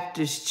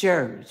Baptist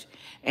Church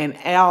in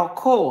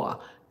Alcoa,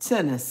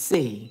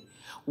 Tennessee,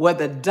 where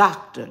the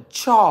Dr.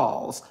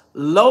 Charles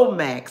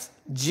Lomax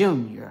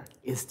Jr.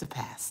 is the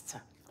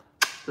pastor.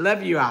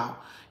 Love you all.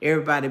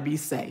 Everybody be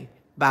safe.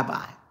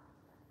 Bye-bye.